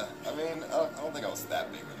 I mean, I don't think I was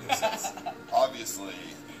that big of a nuisance. Obviously,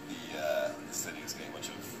 the city is getting a bunch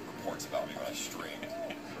of reports about me when I stream,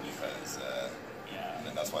 because,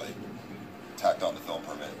 and that's why they tacked on the film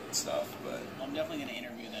permit and stuff, but... I'm definitely going to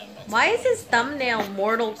interview them. Why is his thumbnail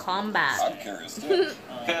Mortal Kombat? I'm curious, too.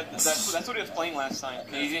 That's what he was playing last time.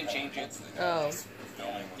 He didn't change it. Oh.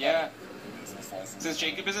 Yeah. Since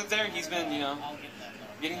Jacob isn't there, he's been, you know,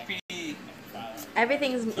 getting pretty...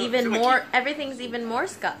 Everything's even more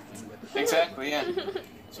scuffed. Exactly, yeah.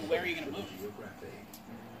 So where are you going to move?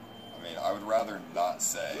 I mean, I would rather not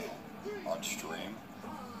say on stream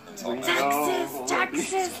until Texas!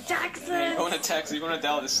 You're going to Texas, you're going to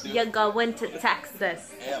Dallas, dude. You're going to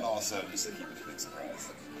Texas. And also, just to keep it a big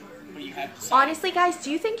surprise. Honestly, guys,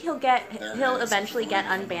 do you think he'll eventually get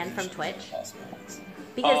unbanned from Twitch?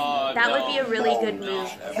 Because that would be a really good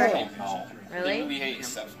move for him. Really? They really hate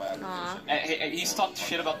him. He's talked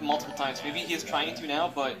shit about them multiple times. Maybe he is trying to now,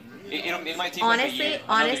 but it might take like a year.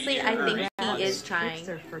 Honestly, I think he is trying.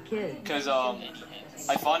 Because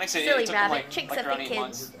Iphonics, it took him like around 8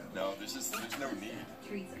 months. No, there's no need.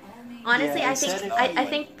 Honestly, I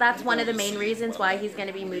think that's one of the main reasons why he's going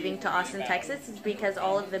to be moving to Austin, Texas, is because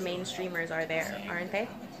all of the main streamers are there, aren't they?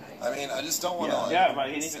 I mean, I just don't want to. Yeah, but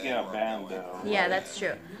he needs to get a band though. Yeah, that's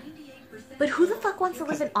true. But who the fuck wants to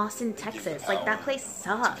live in Austin, Texas? Like, that place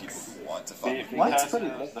sucks. What?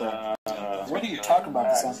 What are you talking about,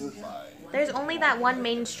 Cassandra? There's only that one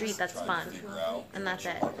main street that's fun, and that's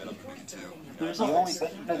it. You only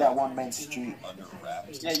been to that one main street.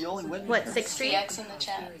 Yeah, you only went. What, 6th Street? X in the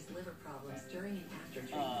chat.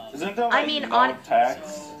 Isn't there I mean, on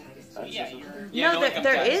tax? No,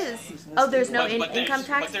 there is. Oh, there's no income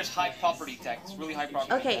tax? But there's high property tax, really high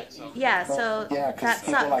property tax. So. Yeah, so Yeah, that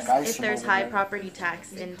sucks like if there's high property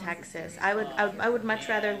tax in Texas. I would much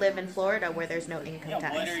rather live in Florida where there's no income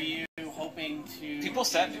tax. What are you hoping to... People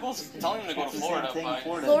telling them to go to Florida.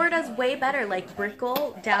 Florida's way better. Like,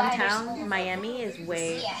 Brickell, downtown Miami is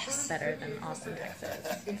way better than Austin,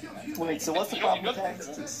 Texas. Wait, so what's the problem with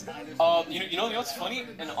Texas? You know what's funny?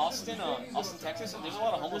 In Austin, Texas, there's a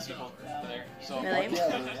lot of homeless people there. So. Really?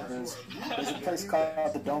 Yeah, there's a place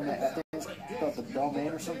called the Domain. I think it's called the Domain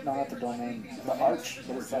or something. No, not the Domain. The Arch.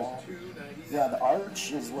 But it's like, yeah, the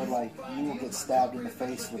Arch is where like you will get stabbed in the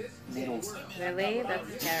face with needles. Really?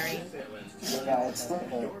 That's scary. Yeah, it's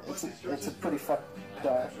a pretty fucked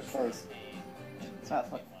up place. It's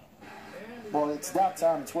not fun. Well, it's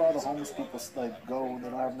downtown. It's where all the homeless people like go when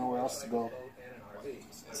they don't have nowhere else to go.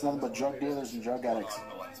 It's nothing but drug dealers and drug addicts.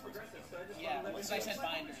 Yeah, because I said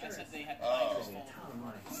binders. I said they had binders full.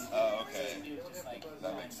 Oh, okay.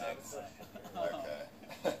 That makes sense. Okay.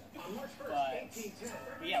 But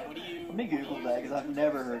yeah, what do you... Let me Google that, because I've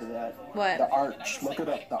never heard of that. What? The Arch. Look it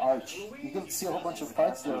up. The Arch. You can see a whole bunch of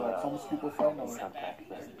fights there, like homeless people fighting over it.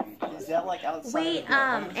 Is that like outside? Wait,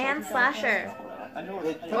 and Slasher. I know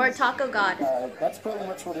Or Taco God. That's pretty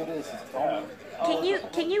much what it is.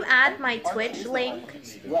 Can you add my Twitch link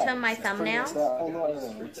to my thumbnail?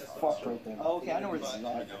 It's fucked right there. Oh, okay, I know where this is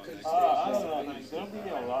at. I don't know. There's gonna be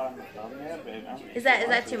a lot on the thumbnail, babe. Is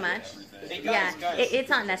that too much? Hey, Yeah, guys. it's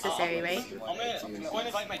not necessary, right? I'm going to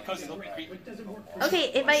invite my cousin. It'll be creepy.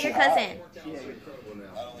 Okay, invite your cousin.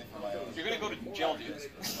 You're gonna go to jail,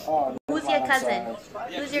 dude. Oh, Who's your cousin?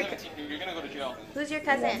 Yeah, Who's your You're gonna go to jail. Who's your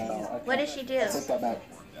cousin? What does she do? I take that back.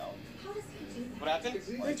 What happened?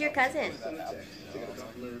 Who's your cousin?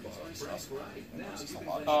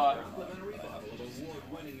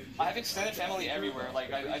 I have extended family everywhere.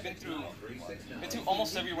 Like I've been to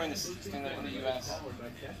almost everywhere in the U.S.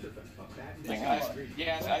 Like I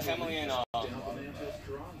have family in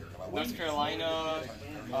North Carolina,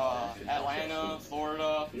 Atlanta,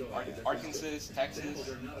 Florida, Arkansas,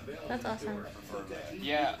 Texas. That's awesome.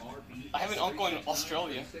 Yeah, I have an uncle in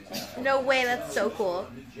Australia. No way, that's so cool.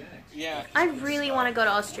 Yeah. I really want to go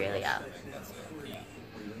to Australia.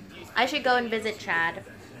 I should go and visit Chad.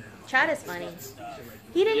 Chad is funny.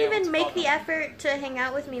 He didn't even make the effort to hang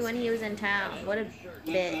out with me when he was in town. What a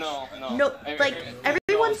bitch. No, like,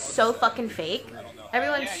 everyone's so fucking fake.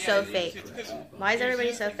 Everyone's so fake. Why is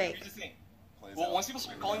everybody so fake? Well, once people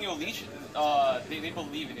start calling you a leech, they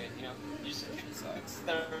believe in it, you know? You just, it's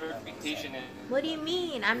their reputation. And What do you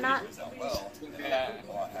mean? I'm not... yeah.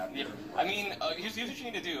 I mean, here's what you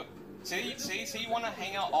need to do. Say you want to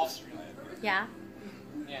hang out off stream. Yeah.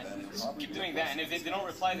 Yeah, just keep doing that, and if they don't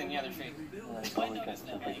reply, then yeah, they're fake.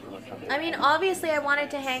 I mean, obviously I wanted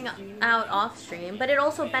to hang out off stream, but it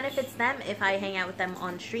also benefits them if I hang out with them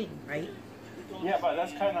on stream, right? Yeah, but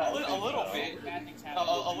that's kind of a little bit,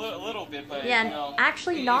 a little bit, but yeah, you know,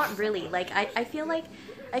 actually not really. Like I feel like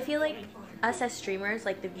us as streamers,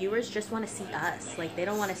 like the viewers just want to see us. Like they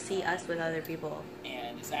don't want to see us with other people.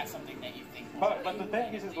 And is that something that you think? But the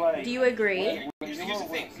thing is like. Do you agree? Here's the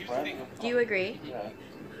thing. Do you agree? Yeah.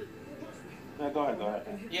 No, go ahead.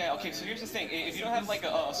 Yeah, okay, so here's the thing. If you don't have like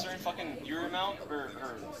a certain fucking viewer amount or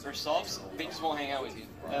subs, they just won't hang out with you.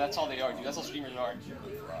 That's all they are, dude. That's all streamers are.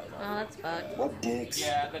 Oh, that's fucked. What dicks?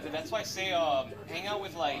 Yeah, that's why I say hang out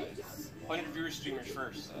with like 100 viewer streamers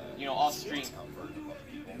first. You know, off stream.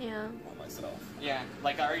 Yeah. Yeah,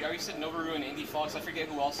 like I already said Novaru and Indie Fox. I forget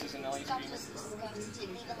who else is in LA streaming.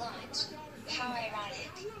 How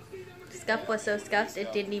ironic. Scuff was so scuffed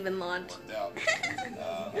it didn't even launch. Yeah,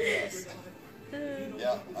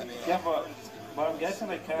 I mean. Yeah, but I'm guessing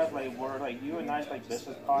like Cass, like were like you and I like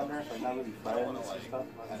business partners, like not really friends and stuff.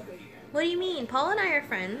 What do you mean? Paul and I are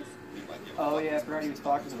friends. Oh yeah, I forgot he was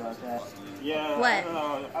talking about that. Yeah. What? I don't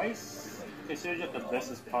know. I consider you the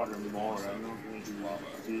business partner more. I don't really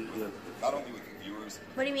do Not only with viewers.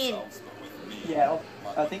 What do you mean? Yeah,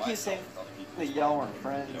 I think he's saying that y'all weren't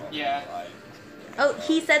friends. Yeah. Oh,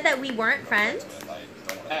 he said that we weren't friends?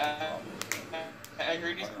 I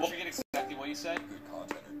heard you. We'll forget exactly what you said.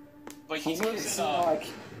 But he He said,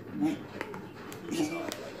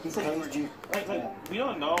 he said you. like we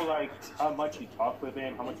don't know like how much you talk with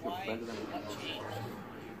him, how much you're friends with him.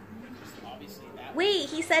 Wait,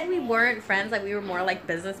 he said we weren't friends, like we were more like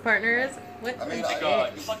business partners? What? I mean, like,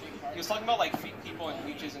 he was talking about like fake people and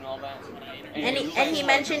leeches and all that. And he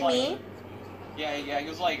mentioned me? Yeah, he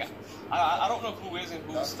was like, I don't know who is and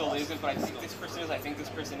who still isn't, but I think this person is, I think this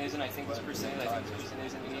person isn't, I think this person is, I think this person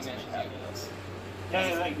isn't, and he mentioned you.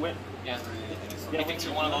 Yeah, like when. Yeah. He thinks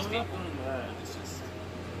you're one of those people. It's just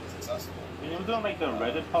successful. When you were doing like the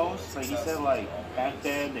Reddit post, like he said like back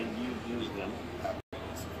then and you used them.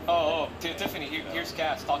 Tiffany, here's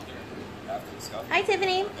Cass, talk to her. After the scuffle. Hi,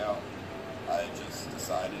 Tiffany. No, I just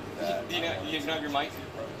decided that. Do you know your mic?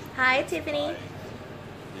 Hi, Tiffany.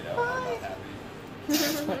 You know, I'm not happy.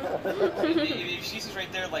 She's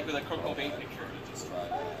right there, like with a Kurt Cobain picture.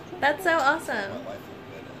 That's so awesome.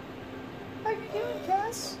 How you doing,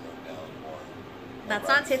 Cass? That's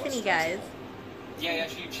not Tiffany, guys. Yeah,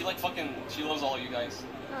 she like fucking, she loves all of you guys.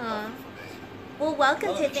 Aw. Well,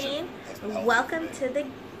 welcome, Tiffany. Welcome to the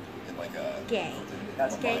gang. Gang.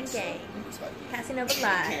 CassieNova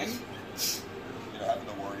Live. You know, having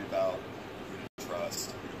to worry about who to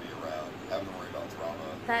trust, who to be around, having to worry about drama.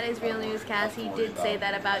 That is real news, Cass. He did say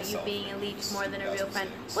that about you being a leech more than a real friend.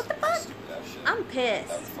 What the fuck? I'm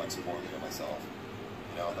pissed.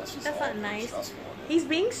 That's not nice. He's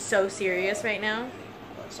being so serious right now.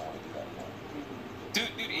 Dude,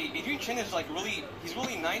 Adrian Chin is like he's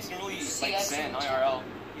really nice and really like zen IRL.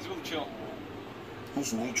 He's really chill.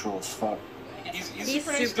 He's neutral as fuck. He's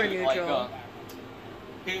super neutral. Like,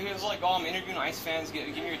 he was like, oh, I'm interviewing Ice fans, give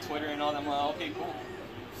me your Twitter and all that. I'm like, okay, cool.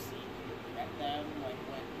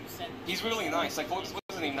 He's really nice. Like, what's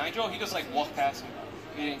his name? Nigel? He just like walked past him.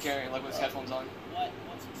 He didn't care, like with his headphones on.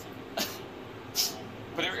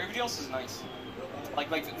 But everybody else is nice. Like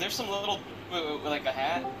there's some little like a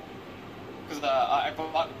hat. Because I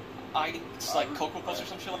bought like Cocoa Puffs or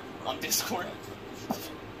some shit on Discord.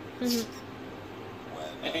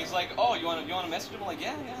 And he's like, oh, you wanna message him? I'm like,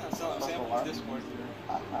 yeah, so I'm sample on Discord.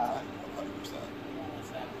 100%.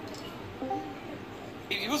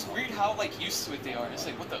 It was weird how like used to it they are. It's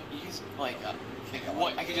like, what the? He's like,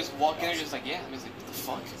 what? I could just walk in there, just like, yeah. I was like, what the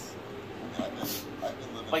fuck?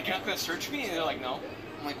 Like, you're not gonna search me? And they're like, no.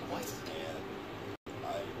 I'm like, what?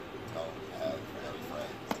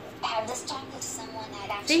 Have this talk with someone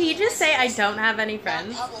that Did he just say I don't have any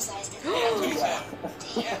friends? Have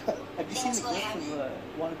you seen the clip of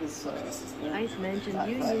one of his... Ice mentioned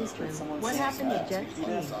you used him. What happened to jet ski,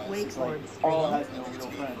 wakeboard stream?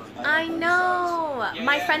 I know!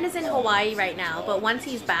 My friend is in Hawaii right now, but once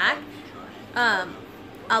he's back,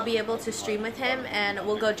 I'll be able to stream with him and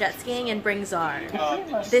we'll go jet skiing and bring Czar.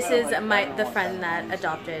 This is the friend that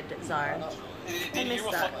adopted Czar. Did you hear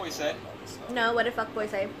what Fuckboy said? No, what did Fuckboy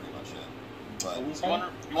say? You want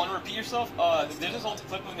to repeat yourself? There's this old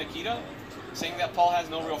clip of Nikita saying that Paul has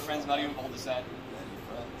no real friends, not even Bold as that.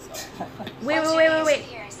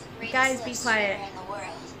 Wait. Guys, be quiet.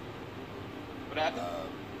 What happened?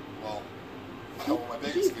 My He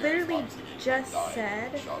biggest fear is literally obviously getting just dying,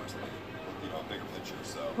 said. shot or something, bigger picture.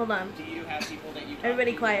 So. Hold on. Do you have people that you talk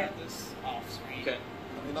Everybody to quiet. about this off screen? Okay.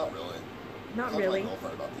 I mean, not really. Not I talk really. to my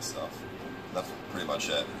girlfriend about this stuff. That's pretty much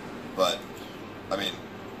it. But I mean,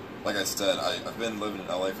 like I said, I've been living in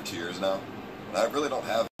LA for 2 years now, and I really don't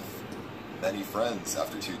have many friends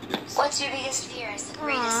after 2 years. What's your biggest fear as the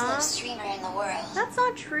greatest live streamer in the world? That's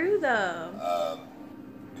not true, though.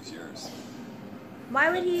 Who's yours? Why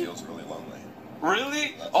would he? Feels really lonely.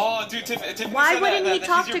 Really? Oh, dude, Tiffany Why said wouldn't he that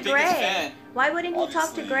talk she's to your biggest Gray? fan. Why wouldn't he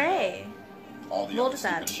talk to Gray? All the other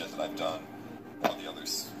stupid shit that I've done. All the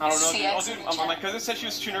others. I don't know, dude. Oh, dude, my cousin said she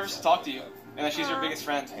was too nervous to talk to you, and that she's your biggest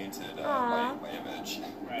friend. Tainted Aw. my image.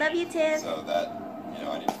 Love you, Tiff. So that,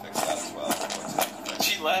 I need to fix that as well.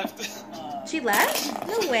 She left. She left?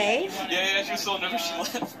 No way. Yeah, she was so nervous she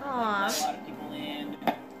left. Aw.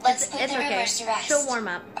 Let's put It's the okay. rumors to rest. She'll warm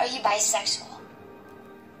up. Are you bisexual?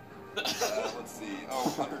 Let's see.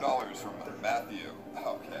 Oh, $100 from Matthew.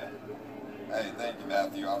 Okay. Hey, thank you,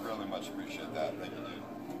 Matthew. I really much appreciate that. Thank you, dude.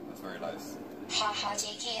 That's very nice. Haha,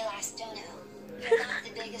 JK, last dono. You're not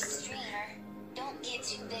the biggest streamer. Don't get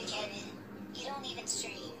too big-headed. You don't even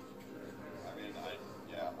stream.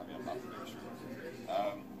 I'm not the biggest streamer.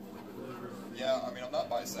 I'm not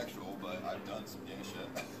bisexual, but I've done some gay shit.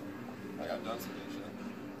 I've done some gay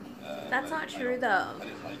shit. That's not true, though. I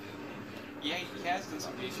didn't like it. Yeah, he has done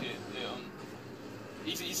some gay shit.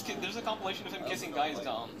 There's a compilation of him kissing guys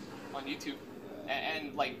on YouTube,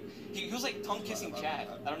 and like he was like tongue kissing Chad.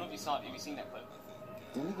 I don't know if you saw it. Have you seen that clip?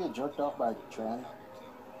 Didn't he get jerked off by Tran?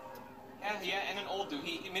 Yeah, and an old dude.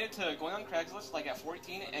 He made it to going on Craigslist like at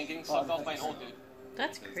 14 and getting sucked off by an old dude.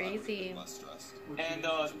 That's crazy. And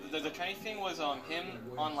the trendy thing was him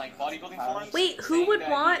on like bodybuilding forums. Wait, who would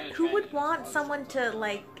want someone to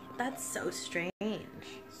like? That's so strange.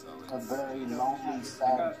 A very lonely,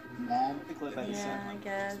 sad man. Yeah, I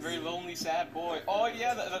guess. Very lonely, sad boy. Oh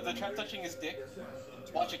yeah, the trap touching his dick.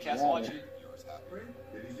 Watch it, Cass. Watch it.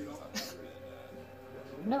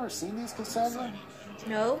 You've never seen these, Cassandra?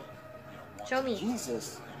 No. Show me.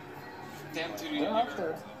 Jesus. Damn, dude, They're up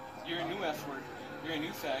there. you're a new F word. You're a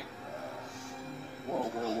new fag. Whoa.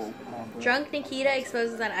 Come on, bro. Drunk Nikita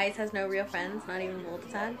exposes that Ice has no real friends, not even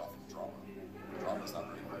Voltad. Drama's not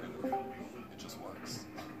very good. It just works.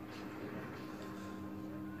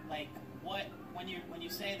 Like, when you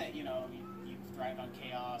say that you thrived on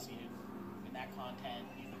chaos, in that content,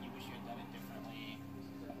 you wish you had done it differently.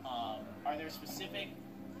 Are there specific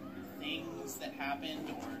things that happened,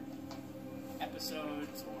 or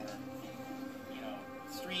episodes, or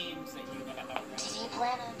streams that you got? Did you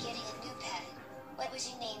plan on getting a new pet? What would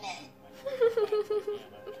you name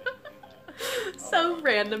it? So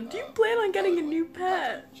random. Do you plan on getting a new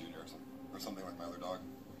pet? Junior or something like my other dog.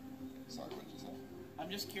 Sorry, what did you say? I'm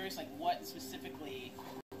just curious, like, what specifically,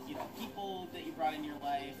 people that you brought in your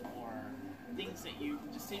life, or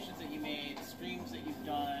decisions that you made, streams that you've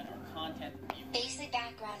done, or content that you've made. Basic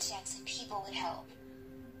background checks of people would help.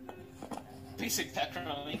 Basic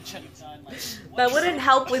background checks. That wouldn't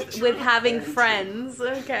help with having friends.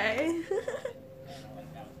 Okay.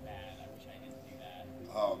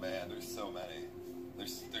 Oh man, there's so many.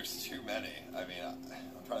 There's too many. I mean, I'm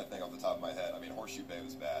trying to think off the top of my head. I mean, Horseshoe Bay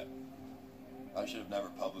was bad. I should have never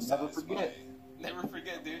publicized Never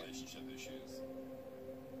forget, dude. Relationship issues.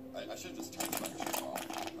 I should have just turned the stream off.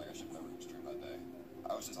 Like, I should have never streamed that day.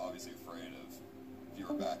 I was just obviously afraid of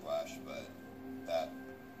viewer backlash, but that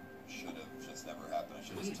should have just never happened. I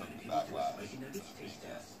should have just took the backlash instead of being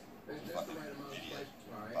a fucking idiot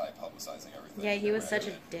by publicizing everything. Yeah, he was such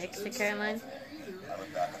a dick to Caroline. I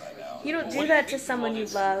look back on that now. You don't do that to someone you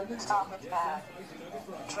love.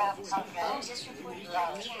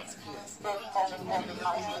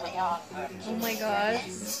 Oh my god.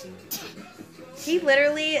 He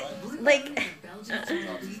literally, like,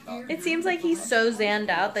 it seems like he's so zanned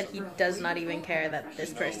out that he does not even care that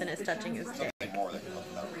this person is touching his dick.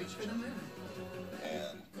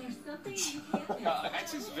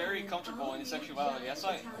 X is very comfortable in his sexuality. That's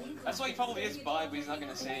why he probably is bi, but he's not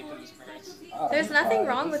gonna say it because of his parents. There's nothing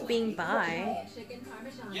wrong with being bi.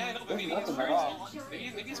 Yeah, no, but maybe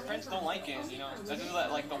his parents don't like it. That's just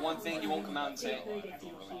like the one thing he won't come out and say.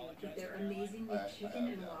 Their amazing chicken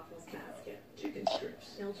and waffles basket. Chicken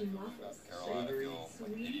strips, Belgian waffles. Caroline, I feel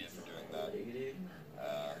like an idiot for doing that.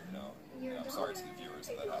 I'm sorry to the viewers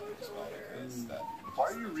that happened as well, because that. Why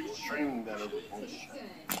are you restreaming that over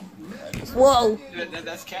bullshit? Whoa!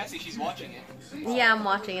 That's Cassie, she's watching it. Yeah, I'm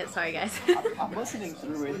watching it, sorry guys. I'm listening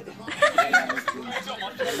through it.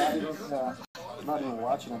 I'm not even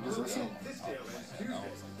watching, I'm just listening.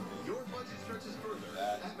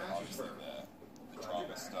 That, obviously, the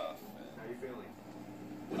drama stuff. How you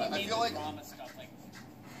feeling? I feel like drama stuff, like,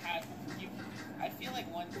 I feel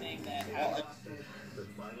like one thing that But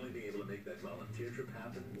finally being able to make that volunteer trip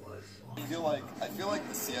happen was. I feel like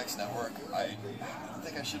the CX network. I don't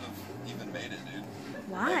think I should have even made it, dude.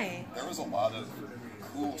 Why? Like, there was a lot of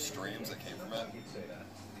cool streams that came from it,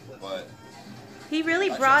 but He really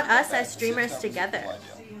brought us as streamers together.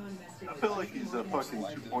 I feel like he's a fucking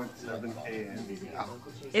 2.7K Andy now.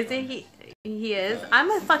 Isn't he? He is.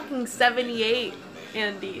 I'm a fucking 78,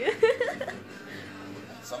 Andy.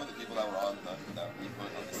 Some of the people that were on that we put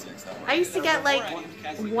on the CX network. I used to get like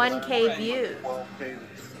 1K views.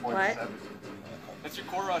 What? That's your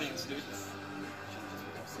core audience, dude.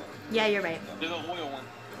 Yeah, you're right. They're the loyal one.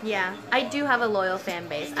 Yeah, I do have a loyal fan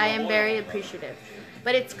base. I am very appreciative.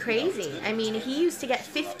 But it's crazy. I mean, he used to get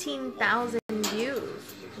 15,000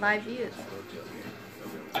 views, live views.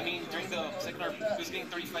 I mean, during the second RV, he was getting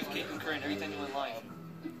 35K concurrent every time he went live.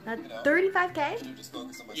 That's 35K?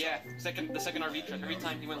 Yeah, the second RV trip. Every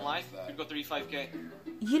time he went live, he'd go 35K.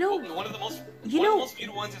 You know, one of the most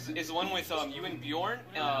viewed ones is the one with you and Bjorn,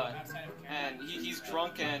 and he's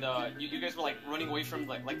drunk and you guys were like running away from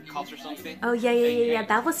like cops or something. Oh yeah.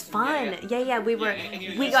 That was fun. Yeah.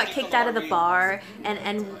 We got kicked out of the bar,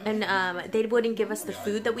 and they wouldn't give us the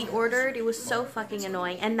food that we ordered. It was so fucking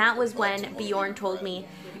annoying. And that was when Bjorn told me,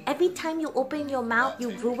 every time you open your mouth, you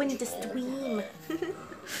ruin the stream.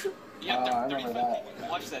 Yeah, 35 people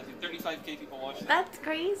watch that. 35K people watch that. That's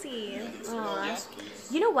crazy.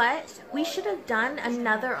 Aww. You know what? We should have done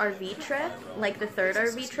another RV trip, like the third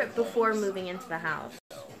RV trip, before moving into the house.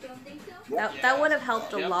 That would have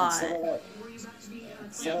helped a lot.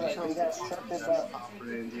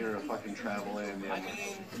 You're a fucking travel in, yeah.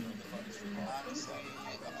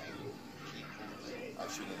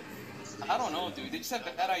 I don't know, dude. They just have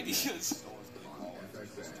bad ideas.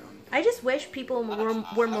 I just wish people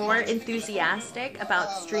were more enthusiastic about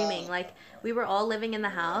streaming. Like, we were all living in the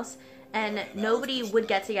house, and nobody would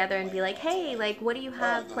get together and be like, hey, like, what do you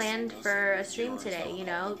have planned for a stream today? You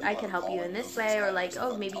know, I could help you in this way, or like,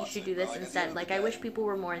 oh, maybe you should do this instead. Like, I wish people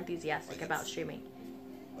were more enthusiastic about streaming.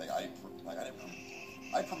 Like, I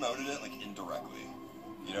promoted it, like, indirectly.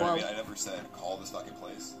 You know what I mean? I never said, call this fucking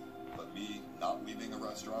place. But me not leaving a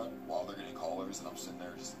restaurant while they're getting callers and I'm sitting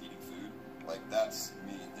there just eating food, like, that's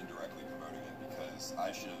me indirectly promoting it, because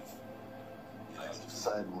I should have, you know,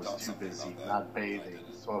 Son was too busy not bathing,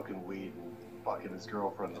 smoking weed, and fucking his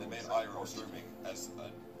girlfriend. And it made IRL streaming as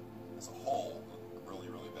a whole look really,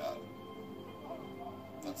 really bad.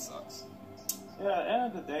 That sucks. Yeah, at the end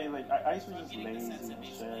of the day, like, I used to just lazy and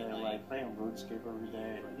shit, like, playing RuneScape every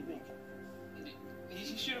day. Like, you think...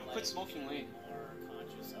 He should have quit smoking weed.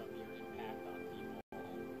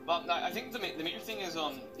 But I think the major thing is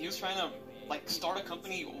he was trying to like start a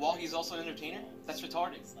company while he's also an entertainer. That's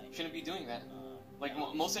retarded. Shouldn't be doing that. Like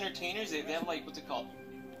most entertainers, they have like what's it called?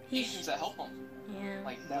 Agents that help them. Yeah.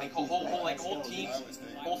 Like whole teams,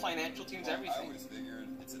 whole financial teams, everything. I always figured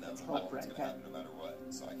it's inevitable. It's gonna happen no matter what.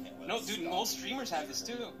 So I can't let No, it dude, stop. most streamers have this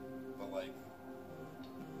too. But like,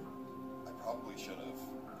 I probably should have.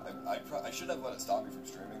 I should have let it stop me from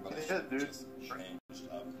streaming, but I should have just changed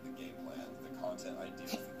up the game plan, the content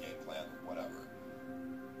ideas, the game plan, whatever.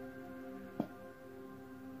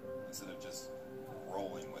 Instead of just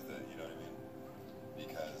rolling with it, you know what I mean?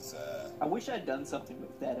 Because, I wish I'd done something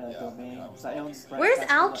with that domain. Where's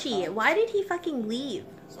Alchie? Why did he fucking leave?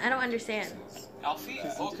 I don't understand. Alfie?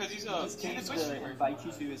 Oh, because he's a Twitch streamer. Invite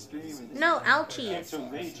you to a stream. No, Alchie.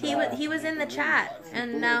 He was in the chat,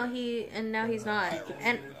 and now he's not.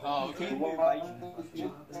 And RV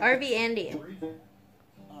Andy.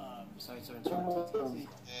 Sorry.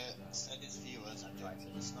 Said his viewers,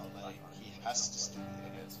 it's not like he has to stream.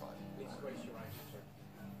 It's fine.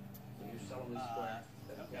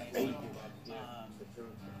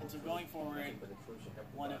 So going forward,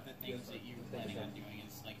 one of the things that you're planning on doing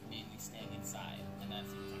is like mainly staying inside, and that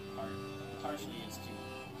seems like partially is to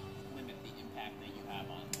limit the impact that you have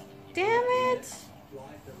on other people. Damn it!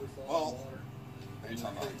 Well, are you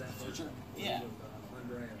talking about the future? Yeah.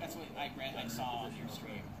 That's what I saw on your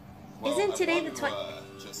stream. Well, Isn't today I the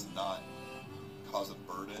want to just not cause a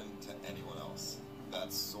burden to anyone else.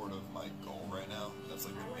 That's sort of my goal right now. That's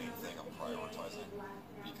like the main thing I'm prioritizing,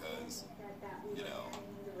 because, you know,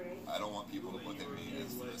 I don't want people to look at me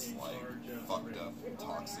as this like fucked up,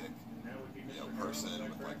 toxic, you know, person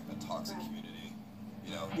with like a toxic community.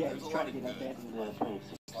 You know, there's a lot of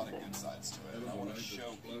good sides to it. I want to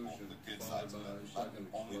show people the good sides of it, not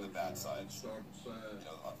only the bad sides. You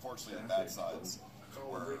know, unfortunately, the bad sides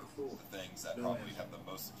were the things that probably have the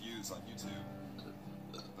most views on YouTube.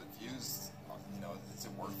 But views, you know, is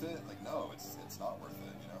it worth it? Like, no, it's not worth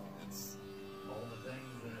it. You know, it's,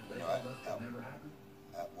 you know,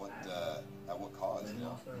 at what cause? You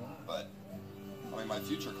know, but I mean, my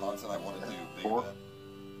future content, I want to do big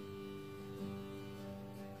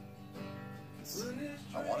events.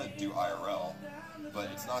 I want to do IRL, but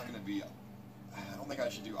it's not going to be. I don't think I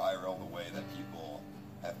should do IRL the way that people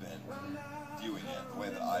have been viewing it, the way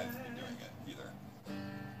that I've been doing it either.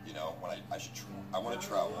 You know, when I want to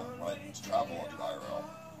travel. When I travel, I'll do IRL.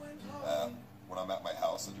 When I'm at my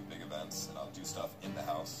house, I'll do big events and I'll do stuff in the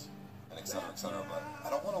house, and et cetera, et cetera. But I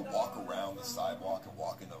don't want to walk around the sidewalk and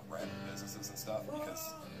walk into random businesses and stuff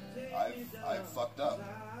because I've fucked up,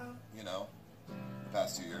 you know, the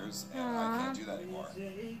past 2 years, and I can't do that anymore.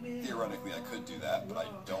 Theoretically, I could do that, but I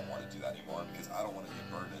don't want to do that anymore because I don't want to be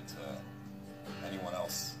a burden to anyone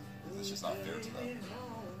else. It's just not fair to them.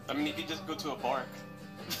 I mean, you could just go to a park.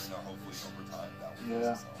 So hopefully over time that will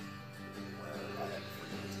fix itself, where I have the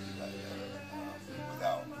freedom to do that again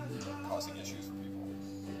without causing issues for people.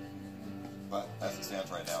 But as it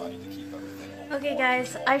stands right now, I need to keep everything open. Okay,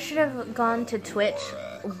 guys, I should have gone to Twitch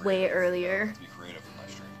way earlier. To be creative with my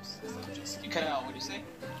streams instead of just. You cut out. What did you say?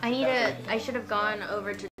 I should have gone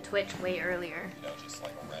over to Twitch way earlier. You know, just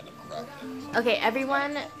like a random crack. Okay,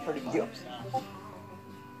 everyone.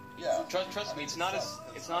 Yeah. Trust me, it's not as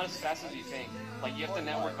fast as you think. Like, you have to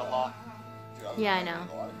network a lot. Yeah, I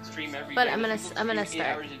know. Stream every But day. I'm gonna Stream 8 start.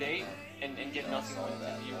 hours a day and get nothing on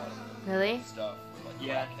the views. Really?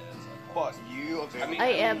 Yeah. But you, I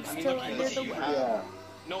am look, still look under at the you. weather.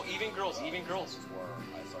 No, even girls.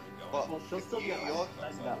 But she'll still get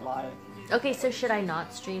that live. Okay, so should I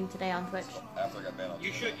not stream today on Twitch? After I got banned on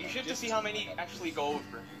You should to see how many actually go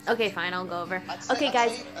over. Okay, fine, I'll go over. Okay,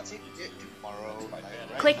 guys, I'd say tomorrow.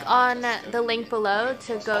 click on the link below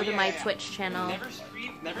to go to my Twitch channel.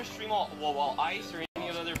 Never stream while Ice or any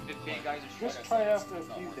of the other big guys are streaming. Just try after a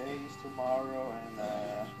few days tomorrow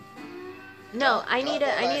and No, I need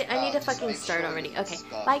to fucking start already. Okay,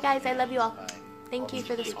 bye guys, I love you all. Thank you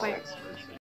for the support.